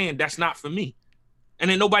just saying that's not for me.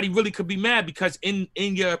 And then nobody really could be mad, because in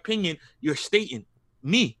your opinion, you're stating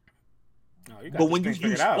me. No, you got but when you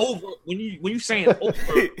use over, when you saying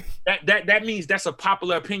over, that means that's a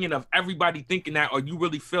popular opinion of everybody thinking that, or you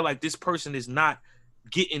really feel like this person is not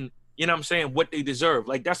getting, you know what I'm saying, what they deserve.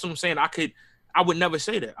 Like, that's what I'm saying. I would never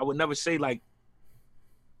say that. I would never say like,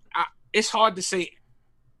 it's hard to say.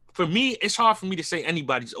 For me, it's hard for me to say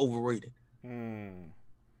anybody's overrated. You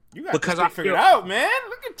got because to I figure feel it out, man.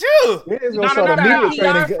 Look at you.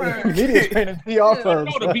 Media training. No,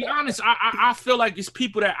 to be honest, I feel like it's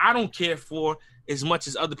people that I don't care for as much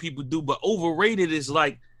as other people do. But overrated is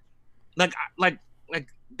like that's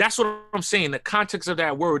what I'm saying. The context of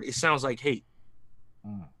that word, it sounds like hate.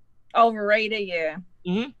 Overrated, yeah.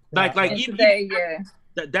 Mm-hmm. Like even today, yeah.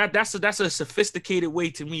 That's a sophisticated way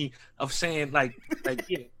to me of saying like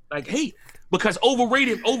hate, because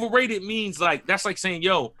overrated means like, that's like saying,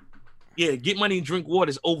 yo, yeah, get money and drink water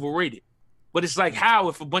is overrated. But it's like, how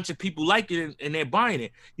if a bunch of people like it and they're buying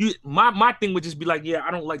it? My thing would just be like, yeah,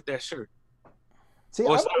 I don't like that shirt. See,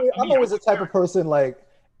 I'm always the type of person, like,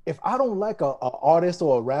 if I don't like a artist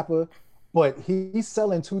or a rapper, but he's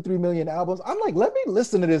selling 2-3 million albums, I'm like, let me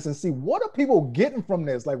listen to this and see what are people getting from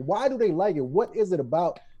this. Like, why do they like it? What is it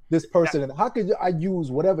about this person? And how could I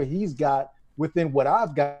use whatever he's got within what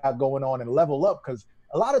I've got going on and level up? Because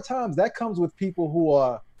a lot of times that comes with people who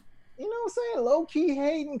are, you know what I'm saying, low-key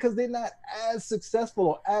hating because they're not as successful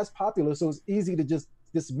or as popular. So it's easy to just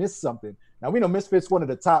dismiss something. Now, we know Misfit's one of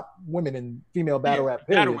the top women in female battle rap,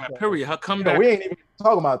 period. Battle rap, period. Her comeback. We ain't even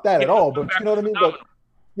talking about that at all, but you know what I mean?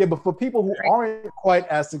 But for people who aren't quite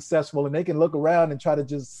as successful and they can look around and try to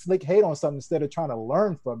just slick hate on something instead of trying to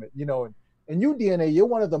learn from it, you know, and you, DNA, you're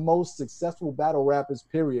one of the most successful battle rappers,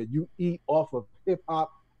 period. You eat off of hip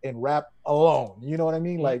hop and rap alone. You know what I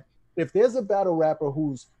mean? Mm-hmm. Like, if there's a battle rapper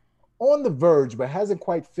who's on the verge but hasn't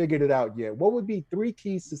quite figured it out yet, what would be 3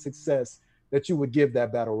 keys to success that you would give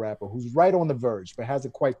that battle rapper who's right on the verge but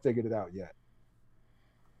hasn't quite figured it out yet?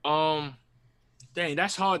 Dang,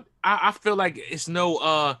 that's hard. I feel like it's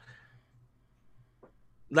no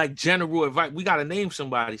like general advice. We gotta name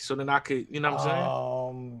somebody so then I could, you know what I'm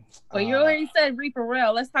saying? Well, you already said Reaper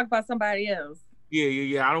Rail. Let's talk about somebody else.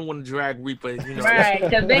 Yeah. I don't want to drag Reaper, you know. Right,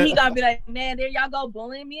 because then he gonna be like, man, there y'all go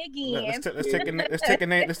bullying me again. Let's take a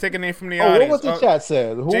name from the audience. What was the chat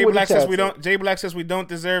said? Jay Black says we don't. Jay Black says we don't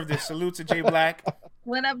deserve this. Salute to Jay Black.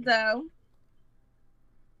 What up, though?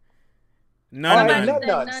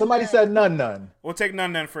 None. Somebody said none. We'll take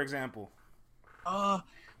none for example.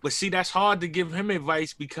 But see, that's hard to give him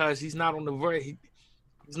advice because he's not on the verge.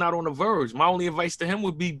 He's not on the verge. My only advice to him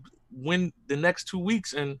would be win the next 2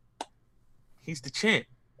 weeks, and he's the champ.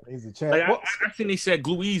 He's the champ. Like, I think they said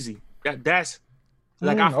Glue Easy. That's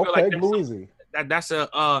like I feel like Glue Easy. That's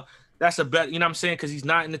a bet. You know what I'm saying? Because he's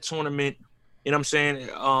not in the tournament. You know what I'm saying?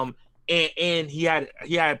 And he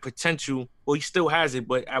had potential. Well, he still has it,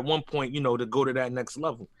 but at one point, you know, to go to that next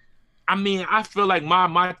level. I mean, I feel like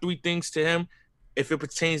my 3 things to him, if it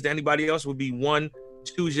pertains to anybody else, would be 1,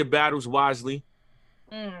 choose your battles wisely.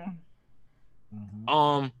 2,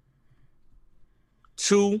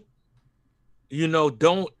 you know,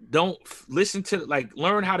 don't listen to, like,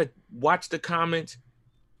 learn how to watch the comments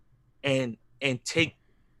and take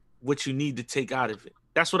what you need to take out of it.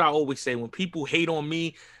 That's what I always say. When people hate on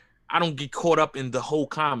me, I don't get caught up in the whole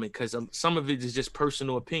comment because some of it is just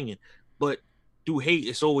personal opinion. But through hate,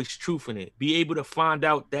 it's always truth in it. Be able to find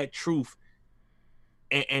out that truth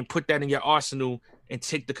and put that in your arsenal and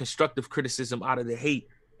take the constructive criticism out of the hate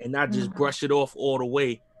and not just brush it off all the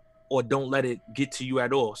way or don't let it get to you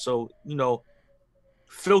at all. So, you know,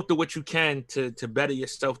 filter what you can to better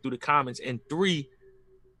yourself through the comments. And 3,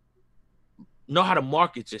 know how to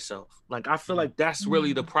market yourself. Like, I feel like that's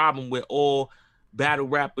really the problem with all battle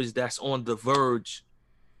rappers that's on the verge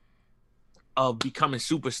of becoming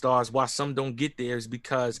superstars. Why some don't get there is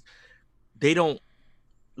because they don't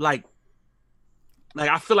like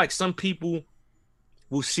I feel like some people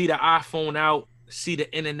will see the iPhone out, see the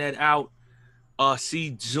internet out,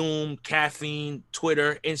 see Zoom, caffeine,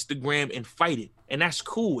 Twitter, Instagram, and fight it. And that's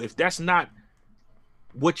cool. If that's not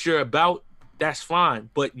what you're about, that's fine.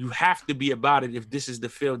 But you have to be about it if this is the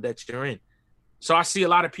field that you're in. So I see a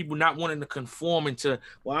lot of people not wanting to conform into,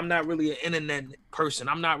 well, I'm not really an internet person.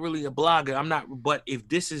 I'm not really a blogger. I'm not. But if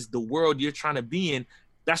this is the world you're trying to be in,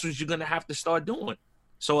 that's what you're gonna have to start doing.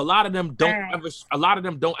 So a lot of them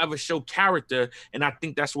don't ever show character, and I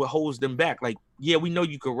think that's what holds them back. Like, yeah, we know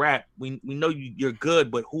you can rap, we know you're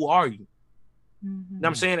good, but who are you? Mm-hmm. You know what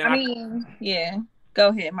I'm saying? And I mean, yeah. Go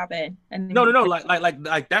ahead, my bad. No.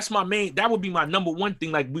 Like that's my main. That would be my number one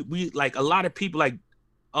thing. Like we like a lot of people like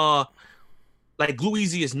Glue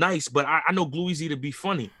Easy is nice, but I know Glue Easy to be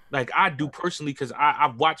funny. Like I do personally because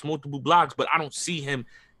I've watched multiple blogs, but I don't see him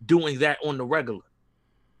doing that on the regular.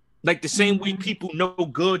 Like the same way people know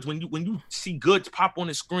Goods, when you see Goods pop on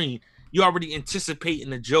the screen, you're already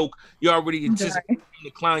anticipating the joke. You're already anticipating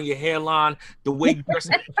the clown in your hairline, the way you dress.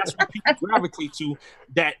 That's what people gravitate to.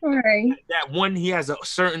 That one, he has a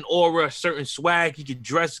certain aura, a certain swag. He can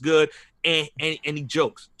dress good, and he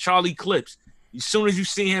jokes. Charlie Clips. As soon as you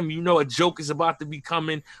see him, you know a joke is about to be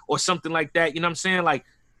coming or something like that. You know what I'm saying? Like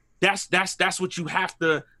that's what you have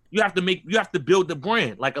to make. You have to build the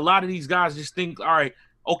brand. Like a lot of these guys just think, all right,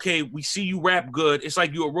 okay, we see you rap good. It's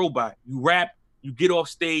like you're a robot. You rap, you get off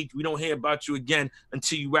stage, we don't hear about you again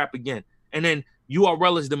until you rap again. And then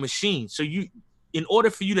URL is the machine. So in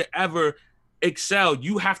order for you to ever excel,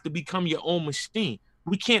 you have to become your own machine.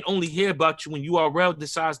 We can't only hear about you when URL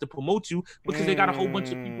decides to promote you because they got a whole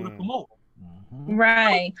bunch of people to promote.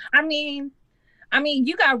 Right. I mean,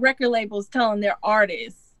 you got record labels telling their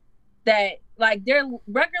artists that like their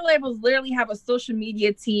record labels literally have a social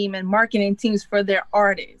media team and marketing teams for their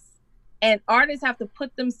artists. And artists have to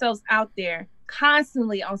put themselves out there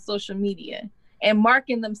constantly on social media and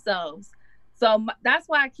market themselves. So that's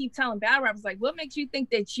why I keep telling battle rappers, like, what makes you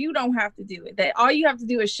think that you don't have to do it? That all you have to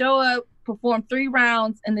do is show up, perform 3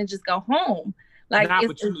 rounds, and then just go home. Like,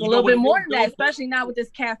 it's a little bit more than that, especially now with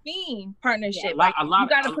this caffeine partnership. Yeah, you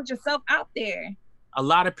got to put yourself out there. A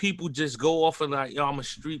lot of people just go off of like, yo, I'm a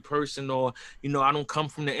street person, or, you know, I don't come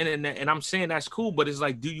from the internet. And I'm saying that's cool, but it's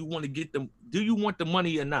like, do you want the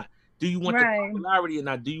money or not? Do you want the popularity or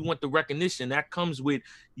not? Do you want the recognition? That comes with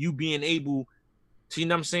you being able to, you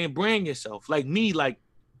know what I'm saying, brand yourself. Like me, like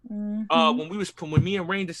when me and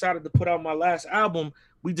Rain decided to put out my last album,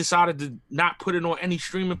 we decided to not put it on any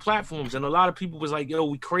streaming platforms. And a lot of people was like, yo,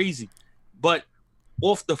 we crazy. But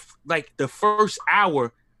off the first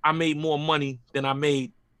hour, I made more money than I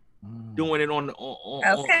made doing it on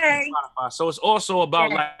Spotify. So it's also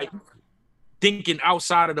about like thinking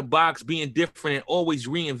outside of the box, being different, and always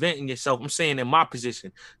reinventing yourself. I'm saying in my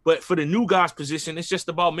position, but for the new guys' position, it's just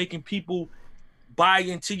about making people buy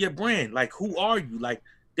into your brand. Like, who are you? Like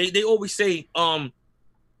they always say,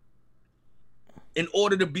 in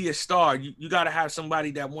order to be a star, you got to have somebody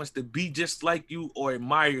that wants to be just like you or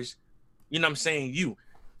admires, you know what I'm saying, you.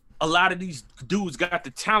 A lot of these dudes got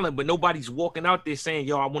the talent, but nobody's walking out there saying,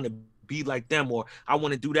 yo, I want to be like them, or I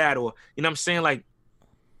want to do that, or, you know what I'm saying? Like,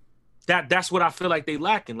 that's what I feel like they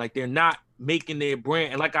lacking. Like, they're not making their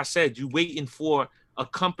brand. And like I said, you waiting for a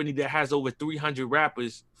company that has over 300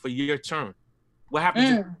 rappers for your turn. What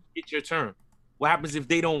happens if you get your turn? What happens if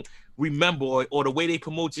they don't remember, or the way they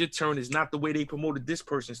promote your turn is not the way they promoted this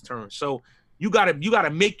person's turn? So you gotta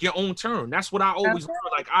make your own turn. That's what I always do.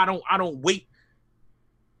 Like, I don't wait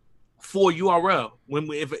for URL.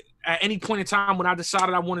 If at any point in time when I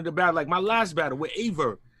decided I wanted to battle, like my last battle with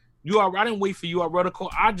Aver, I didn't wait for URL to call.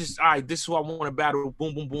 I just, all right, this is who I want to battle.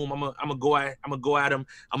 Boom, boom, boom. I'm gonna go at him.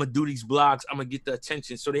 I'm gonna do these blogs. I'm gonna get the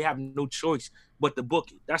attention. So they have no choice but to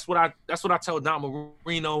book it. That's what I tell Don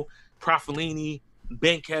Marino, Profilini,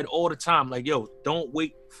 Bankhead all the time. Like, yo, don't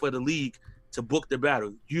wait for the league to book the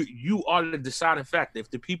battle. You are the deciding factor. If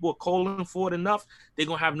the people are calling for it enough, they're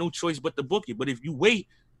gonna have no choice but to book it. But if you wait,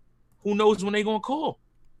 who knows when they're gonna call?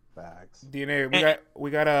 Facts. DNA, we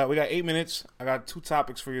got 8 minutes. I got 2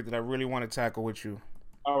 topics for you that I really want to tackle with you.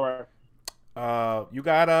 All right. You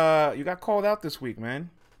got called out this week, man.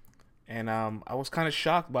 And I was kind of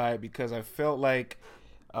shocked by it because I felt like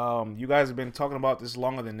you guys have been talking about this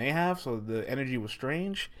longer than they have, so the energy was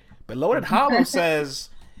strange. But Loaded Hollow says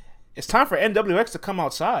it's time for NWX to come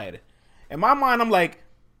outside. In my mind, I'm like,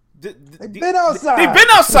 they've been outside. They've been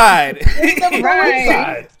outside.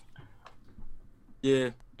 Right. Yeah.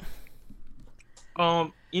 You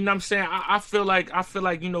know what I'm saying? I feel like,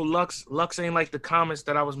 you know, Lux ain't like the comments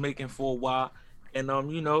that I was making for a while. And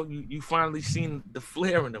you know, you finally seen the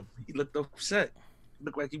flare in him. He looked upset. He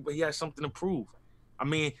looked like he had something to prove. I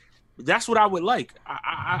mean, that's what I would like.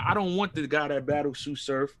 I don't want the guy that battled Sue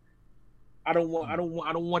Surf I don't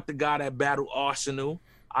want the guy that battled Arsenal.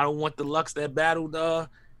 I don't want the Lux that battled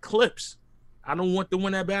Clips. I don't want the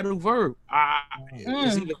one that battled Verb.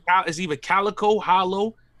 It's either Calico,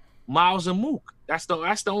 Hollow, Miles, and Mook. That's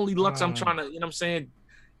the only Lux I'm trying to, you know what I'm saying,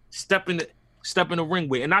 step in the ring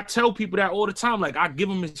with. And I tell people that all the time. Like, I give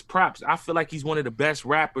him his props. I feel like he's one of the best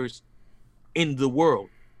rappers in the world.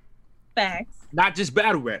 Facts. Not just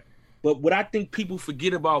battle rap. But what I think people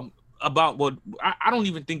forget about what I don't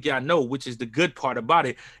even think y'all know, which is the good part about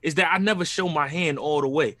it, is that I never show my hand all the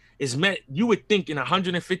way. It's meant you would think in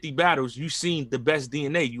 150 battles you've seen the best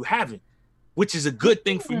DNA. You haven't, which is a good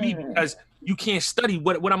thing for me because you can't study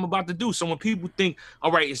what I'm about to do. So when people think,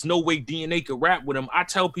 all right, it's no way DNA could rap with him, I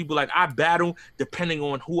tell people, like, I battle depending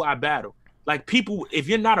on who I battle. Like, people, if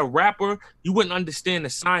you're not a rapper, you wouldn't understand the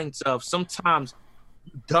science of sometimes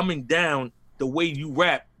dumbing down the way you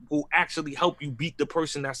rap will actually help you beat the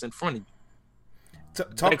person that's in front of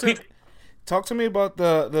you. Talk to me about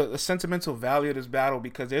the sentimental value of this battle,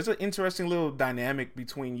 because there's an interesting little dynamic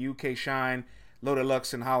between you, K Shine, Loaded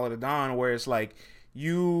Lux, and Hollow Da Don, where it's like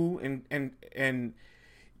you and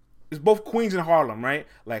it's both Queens and Harlem, right?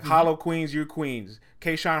 Like Hollow Queens, you're Queens.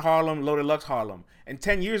 K Shine Harlem, Loaded Lux Harlem. And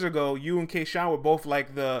 10 years ago, you and K Shine were both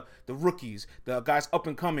like the rookies, the guys up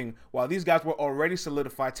and coming, while these guys were already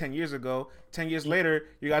solidified 10 years ago. 10 years later,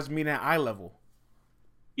 you guys meet at eye level.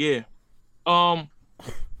 Yeah.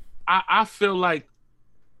 I feel like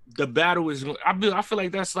the battle is, I feel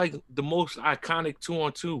like that's like the most iconic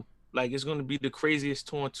 2-on-2. Like, it's going to be the craziest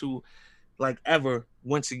 2-on-2 like ever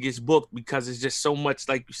once it gets booked, because it's just so much,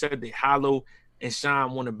 like you said, that Hollow and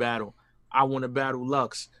Shine want to battle. I want to battle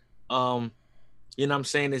Lux. You know what I'm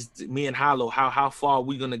saying? It's me and Hollow. How far are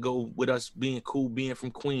we gonna go with us being cool, being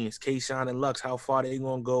from Queens? K Shine and Lux, how far they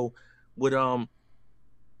gonna go with them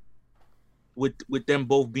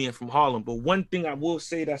both being from Harlem? But one thing I will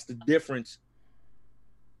say that's the difference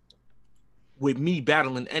with me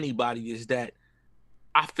battling anybody is that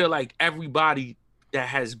I feel like everybody that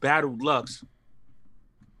has battled Lux,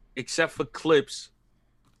 except for Clips,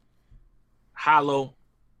 Hollow,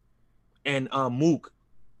 and Mook,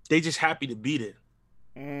 they just happy to be there.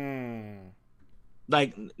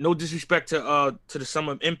 Like, no disrespect to the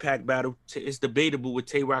Summer Impact battle, it's debatable with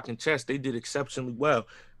Tay Rock and Chess. They did exceptionally well,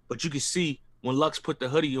 but you can see when Lux put the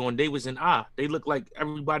hoodie on, they was in awe. They looked like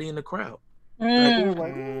everybody in the crowd. Like, you know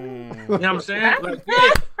what I'm saying? Like,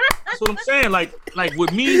 yeah, that's what I'm saying. Like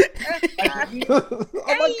with me, oh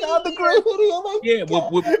my God, the gray hoodie! Oh my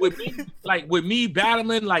God. With me, like with me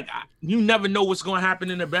battling, like you never know what's gonna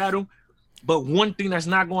happen in the battle. But one thing that's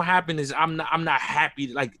not gonna happen is I'm not happy.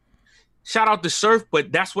 Like, shout out to Surf,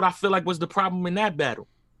 but that's what I feel like was the problem in that battle.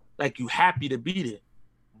 Like, you happy to be there.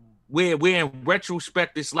 Where in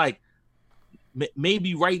retrospect, it's like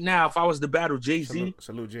maybe right now if I was to battle Jay-Z,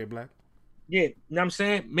 salute Jay Black. Yeah, you know what I'm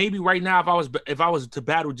saying? Maybe right now if I was to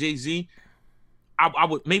battle Jay-Z, I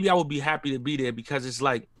would be happy to be there, because it's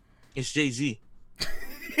like it's Jay-Z.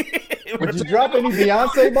 Would you drop any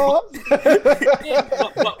Beyonce bombs? Yeah,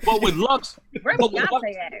 but with Lux, but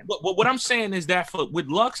what I'm saying is that with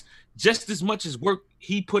Lux, just as much as work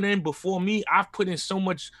he put in before me, I've put in so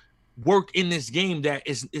much work in this game that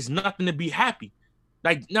is nothing to be happy.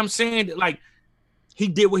 Like, you know what I'm saying? Like, he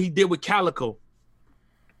did what he did with Calico.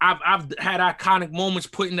 I've had iconic moments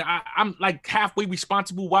I'm like halfway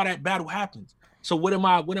responsible why that battle happens. So what am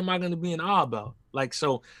I going to be in awe about? Like,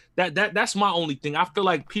 so that's my only thing. I feel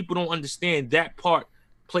like people don't understand that part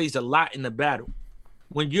plays a lot in the battle.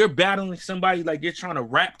 When you're battling somebody, like you're trying to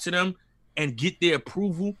rap to them and get their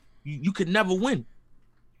approval, you could never win.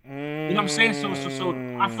 You know what I'm saying? So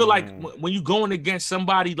I feel like when you're going against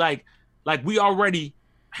somebody like we already,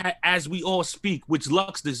 as we all speak, which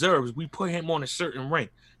Lux deserves, we put him on a certain rank.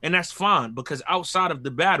 And that's fine, because outside of the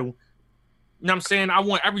battle, you know what I'm saying, I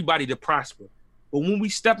want everybody to prosper. But when we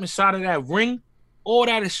step inside of that ring, all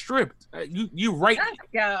that is stripped. You're right. Let's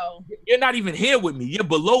go. You're not even here with me. You're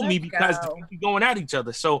below me because we're going at each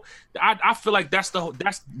other. So I feel like that's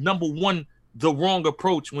number one, the wrong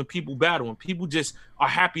approach when people battle. And people just are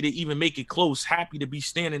happy to even make it close, happy to be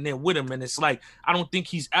standing there with him. And it's like, I don't think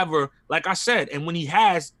he's ever, like I said, and when he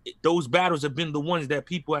has, those battles have been the ones that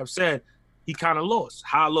people have said he kind of lost.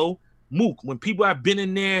 Hollow, Mook, when people have been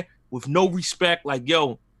in there with no respect, like,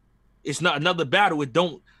 yo, it's not another battle. It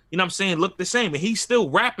don't, you know what I'm saying, look the same. And he's still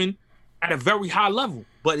rapping at a very high level,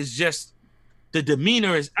 but it's just the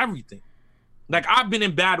demeanor is everything. Like, I've been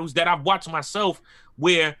in battles that I've watched myself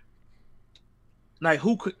where, like,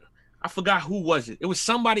 I forgot who was it. It was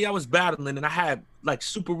somebody I was battling and I had like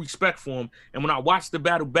super respect for him. And when I watched the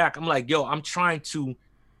battle back, I'm like, yo,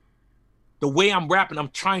 the way I'm rapping, I'm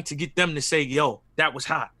trying to get them to say, yo, that was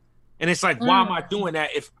hot. And it's like, why am I doing that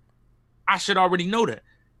if I should already know that?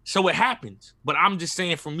 So it happens. But I'm just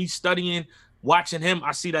saying, from me studying, watching him,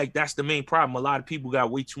 I see like that's the main problem. A lot of people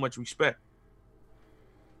got way too much respect.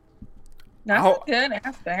 That's a good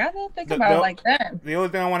aspect. I didn't think about it like that. The only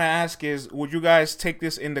thing I want to ask is, would you guys take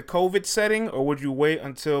this in the COVID setting, or would you wait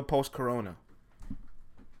until post-corona?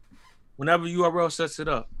 Whenever URL sets it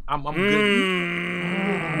up, I'm good.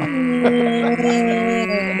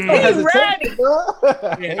 He's ready.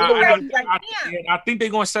 I think they're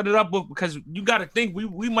gonna set it up because you got to think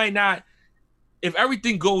we might not, if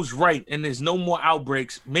everything goes right and there's no more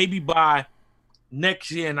outbreaks, maybe by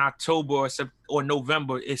next year in October or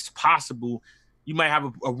November, it's possible you might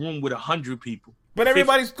have a room with 100 people. But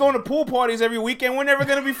everybody's going to pool parties every weekend. We're never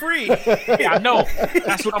going to be free. Yeah, I know.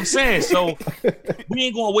 That's what I'm saying. So we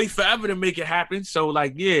ain't going to wait forever to make it happen. So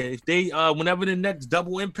like, yeah, if they whenever the next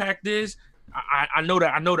double impact is, I know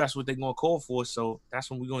that's what they're going to call for. So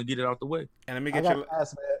that's when we're going to get it out the way. And let me get you.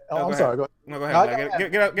 I'm sorry. Go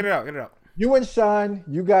ahead. Get it out. You and Sean,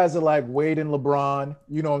 you guys are like Wade and LeBron,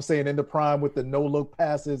 you know what I'm saying, in the prime with the no-look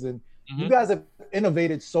passes. And you guys have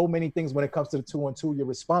innovated so many things when it comes to the 2-on-2. You're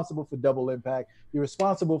responsible for double impact. You're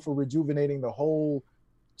responsible for rejuvenating the whole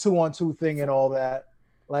 2-on-2 thing and all that.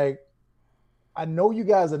 Like, I know you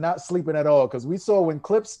guys are not sleeping at all, because we saw when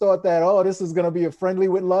Clips thought that, this is going to be a friendly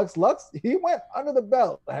with Lux. Lux, he went under the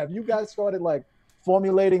belt. Have you guys started, like,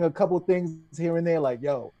 formulating a couple things here and there? Like,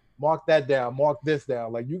 yo, mark that down, mark this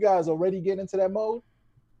down. Like, you guys already getting into that mode?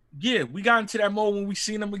 Yeah, we got into that mode when we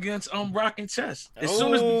seen them against Rock and Chess. As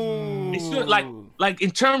soon as like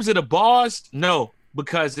in terms of the bars, no,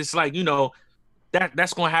 because it's like, you know,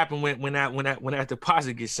 that's gonna happen when that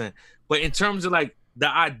deposit gets sent. But in terms of like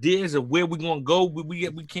the ideas of where we're gonna go, we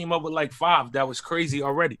came up with like 5. That was crazy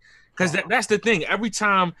already. Because that's the thing. Every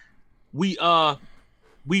time we do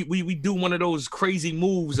one of those crazy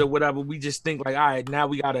moves or whatever, we just think like, all right, now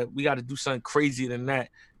we gotta do something crazier than that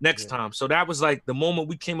next time. So that was like the moment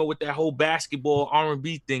we came up with that whole basketball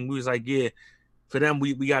R&B thing. We was like, yeah, for them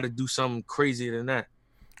we got to do something crazier than that.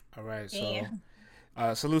 All right, so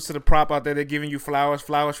salute to the prop out there. They're giving you flowers for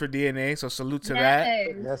DNA. So salute to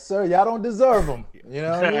that. Yes, sir. Y'all don't deserve them. You know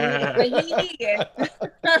what I mean?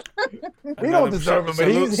 We don't deserve them, but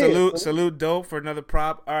he's here. Salute Dope for another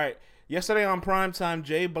prop. All right. Yesterday on Primetime,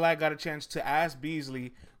 Jay Black got a chance to ask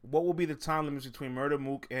Beasley what will be the time limits between Murder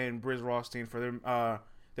Mook and Briz Rothstein for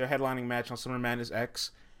their headlining match on Summer Madness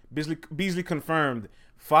X. Beasley confirmed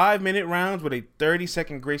 5-minute rounds with a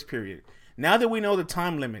 30-second grace period. Now that we know the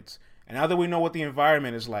time limits and now that we know what the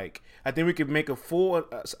environment is like, I think we could make a full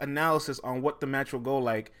analysis on what the match will go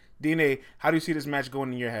like. DNA, how do you see this match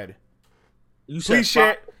going in your head? Please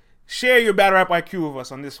share your battle rap IQ with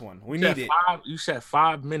us on this one. We need it. You said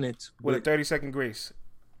 5 minutes with a 30-second grace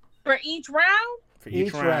for each round. For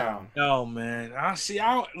each round. Oh man, I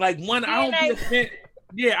don't be a fan.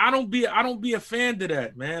 Yeah, I don't be a fan of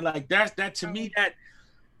that, man. Like that's to me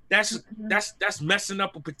that's messing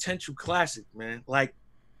up a potential classic, man. Like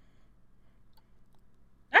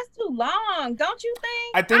that's too long, don't you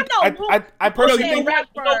think? I personally think.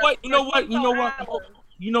 You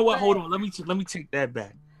know what? Hold on. Let me take that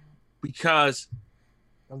back, because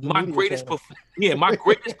my greatest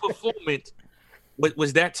performance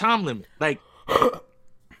was that time limit. Like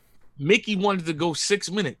Mickey wanted to go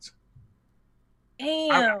 6 minutes.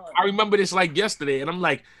 Damn. I remember this like yesterday, and I'm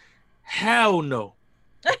like, hell no.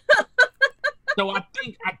 So I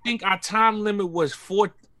think our time limit was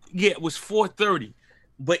 4:30,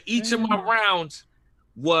 but each of my rounds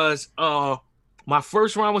was my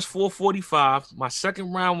first round was 4:45, my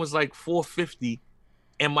second round was like 4:50,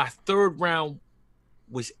 and my third round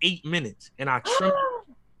was 8 minutes, and I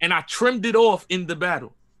trimmed it off in the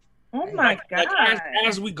battle. Oh my God. Like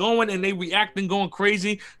as we going and they reacting, going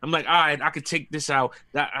crazy, I'm like, all right, I could take this out.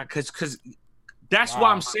 Because that's why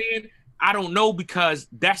I'm saying I don't know, because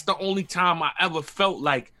that's the only time I ever felt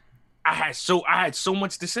like I had so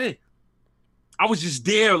much to say. I was just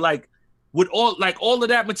there, like with all of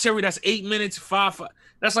that material. That's 8 minutes, five.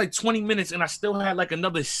 That's like 20 minutes, and I still had like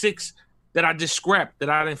another 6 that I just scrapped that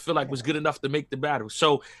I didn't feel like was good enough to make the battle.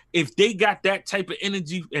 So if they got that type of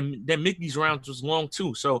energy, and then Mickey's rounds was long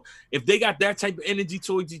too. So if they got that type of energy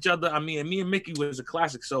towards each other, I mean, and me and Mickey was a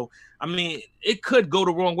classic. So I mean, it could go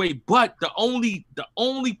the wrong way. But the only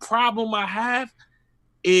problem I have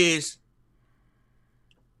is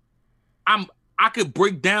I could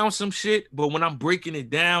break down some shit, but when I'm breaking it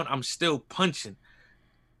down, I'm still punching.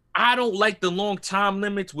 I don't like the long time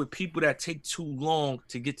limits with people that take too long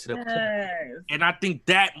to get to the point. And I think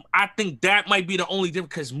that might be the only difference,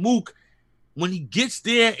 because Mook, when he gets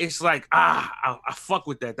there, it's like, I fuck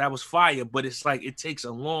with that. That was fire. But it's like it takes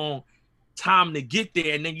a long time to get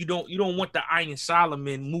there, and then you don't want the Iron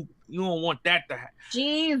Solomon move. You don't want that to happen.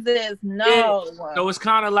 Jesus, no. Yeah. So it's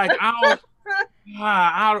kind of like I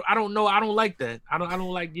don't know. I don't like that. I don't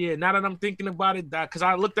like. Yeah. Now that I'm thinking about it, because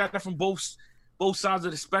I looked at that from both sides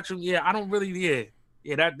of the spectrum. Yeah, I don't really.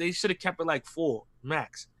 Yeah. That they should have kept it like 4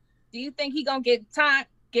 max. Do you think he gonna get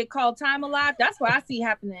called time alive? That's what I see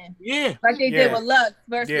happening. Yeah. Like they did with Lux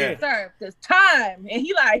versus Surf. There's time, and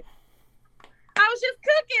he like, I was just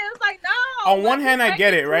cooking. It's like, no. On one hand, I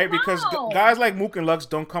get it, right? Because guys like Mook and Lux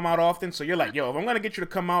don't come out often. So you're like, yo, if I'm going to get you to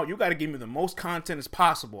come out, you got to give me the most content as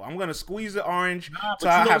possible. I'm going to squeeze the orange so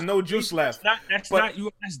I have no juice left. That's not you.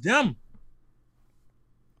 That's them.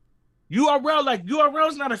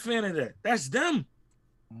 URL's not a fan of that. That's them.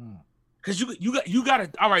 Because you got to,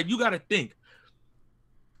 all right, you got to think.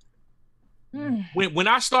 When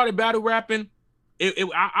I started battle rapping,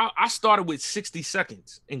 I started with 60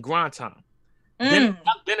 seconds in grind time. Then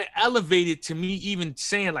it elevated to me even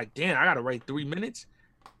saying like, damn, I gotta write 3 minutes.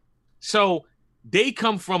 So they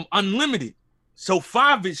come from unlimited. So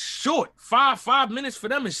 5 is short. 5 minutes for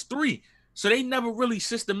them is 3. So they never really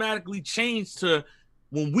systematically changed to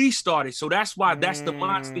when we started. So that's why that's the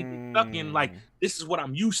mind state they stuck in. Like, this is what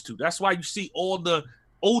I'm used to. That's why you see all the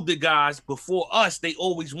older guys before us, they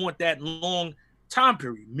always want that long time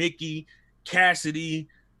period. Mickey, Cassidy,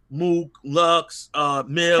 Mook, Lux,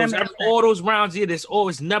 Mills, all those rounds here, there's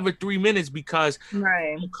always never 3 minutes because you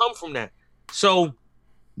come from that. So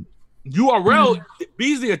URL,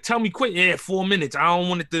 Beasley will tell me quick, 4 minutes. I don't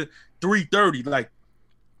want it to 3:30. Like,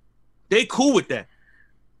 they cool with that.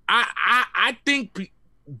 I think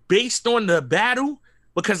based on the battle,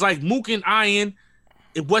 because like Mook and Iron,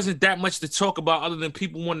 it wasn't that much to talk about other than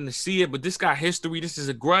people wanting to see it, but this got history. This is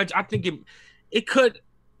a grudge. I think it could.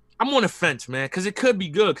 I'm on the fence, man, because it could be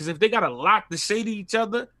good. Because if they got a lot to say to each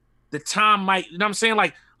other, the time might, you know what I'm saying?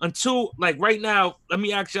 Like, until, like, right now, let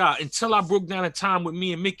me ask y'all, until I broke down a time with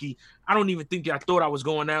me and Mickey, I don't even think I thought I was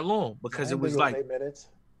going that long because it was like 8 minutes.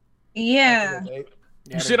 Yeah.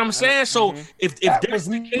 You see what I'm saying? So if that was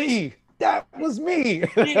me. That was me.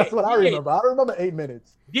 That's what I remember. I remember 8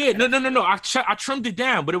 minutes. Yeah, no. I trimmed it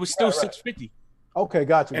down, but it was still 650. Okay,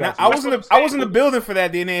 got you. And I was in the building for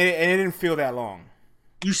that day, and it didn't feel that long.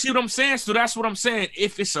 You see what I'm saying? So that's what I'm saying.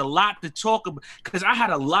 If it's a lot to talk about, because I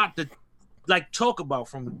had a lot to like talk about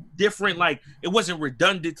from different, like, it wasn't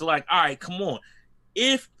redundant to like, all right, come on.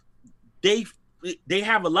 If they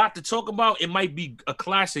have a lot to talk about, it might be a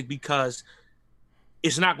classic because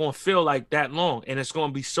it's not going to feel like that long, and it's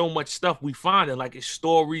going to be so much stuff we find it, like it's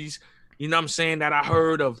stories, you know what I'm saying, that I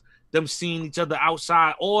heard of them seeing each other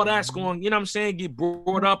outside. All that's going, you know what I'm saying, get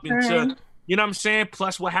brought up into. You know what I'm saying?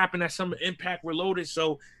 Plus what happened at some Impact Reloaded.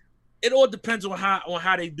 So it all depends on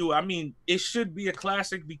how they do it. I mean, it should be a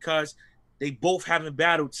classic because they both haven't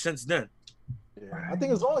battled since then. Yeah. I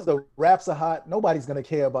think as long as the raps are hot, nobody's going to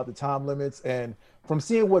care about the time limits. And from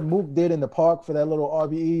seeing what Mook did in the park for that little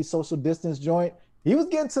RBE social distance joint, he was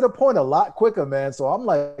getting to the point a lot quicker, man. So I'm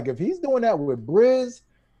like, if he's doing that with Briz,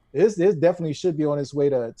 this definitely should be on its way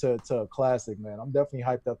to a classic, man. I'm definitely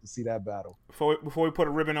hyped up to see that battle. Before we put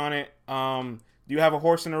a ribbon on it, do you have a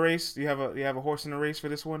horse in the race? Do you have a horse in the race for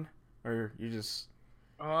this one, or you just?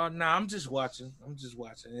 Nah, I'm just watching.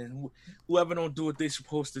 And whoever don't do what they're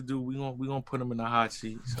supposed to do, we gonna put them in the hot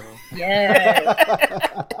seat. So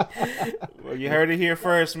yeah. Well, you heard it here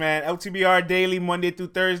first, man. LTBR Daily, Monday through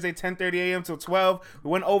Thursday, 10:30 a.m. till 12. We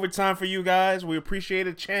went overtime for you guys. We appreciate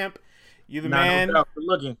it, champ. You're the man. No doubt. Good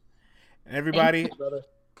looking. And everybody,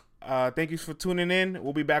 thank you for tuning in.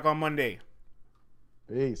 We'll be back on Monday.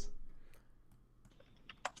 Peace.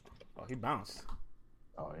 Oh, he bounced.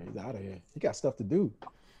 Oh, he's out of here. He got stuff to do.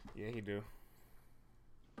 Yeah, he do.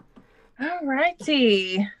 All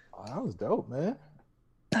righty. Oh, that was dope, man.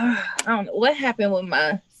 I don't know what happened with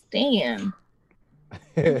my stand.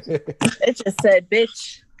 It just said,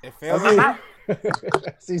 bitch. It failed me.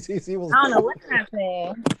 CCC was. I don't know what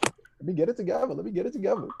happened. Let me get it together. I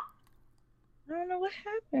don't know what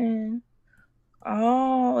happened.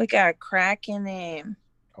 Oh, it got a crack in it.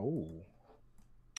 Oh.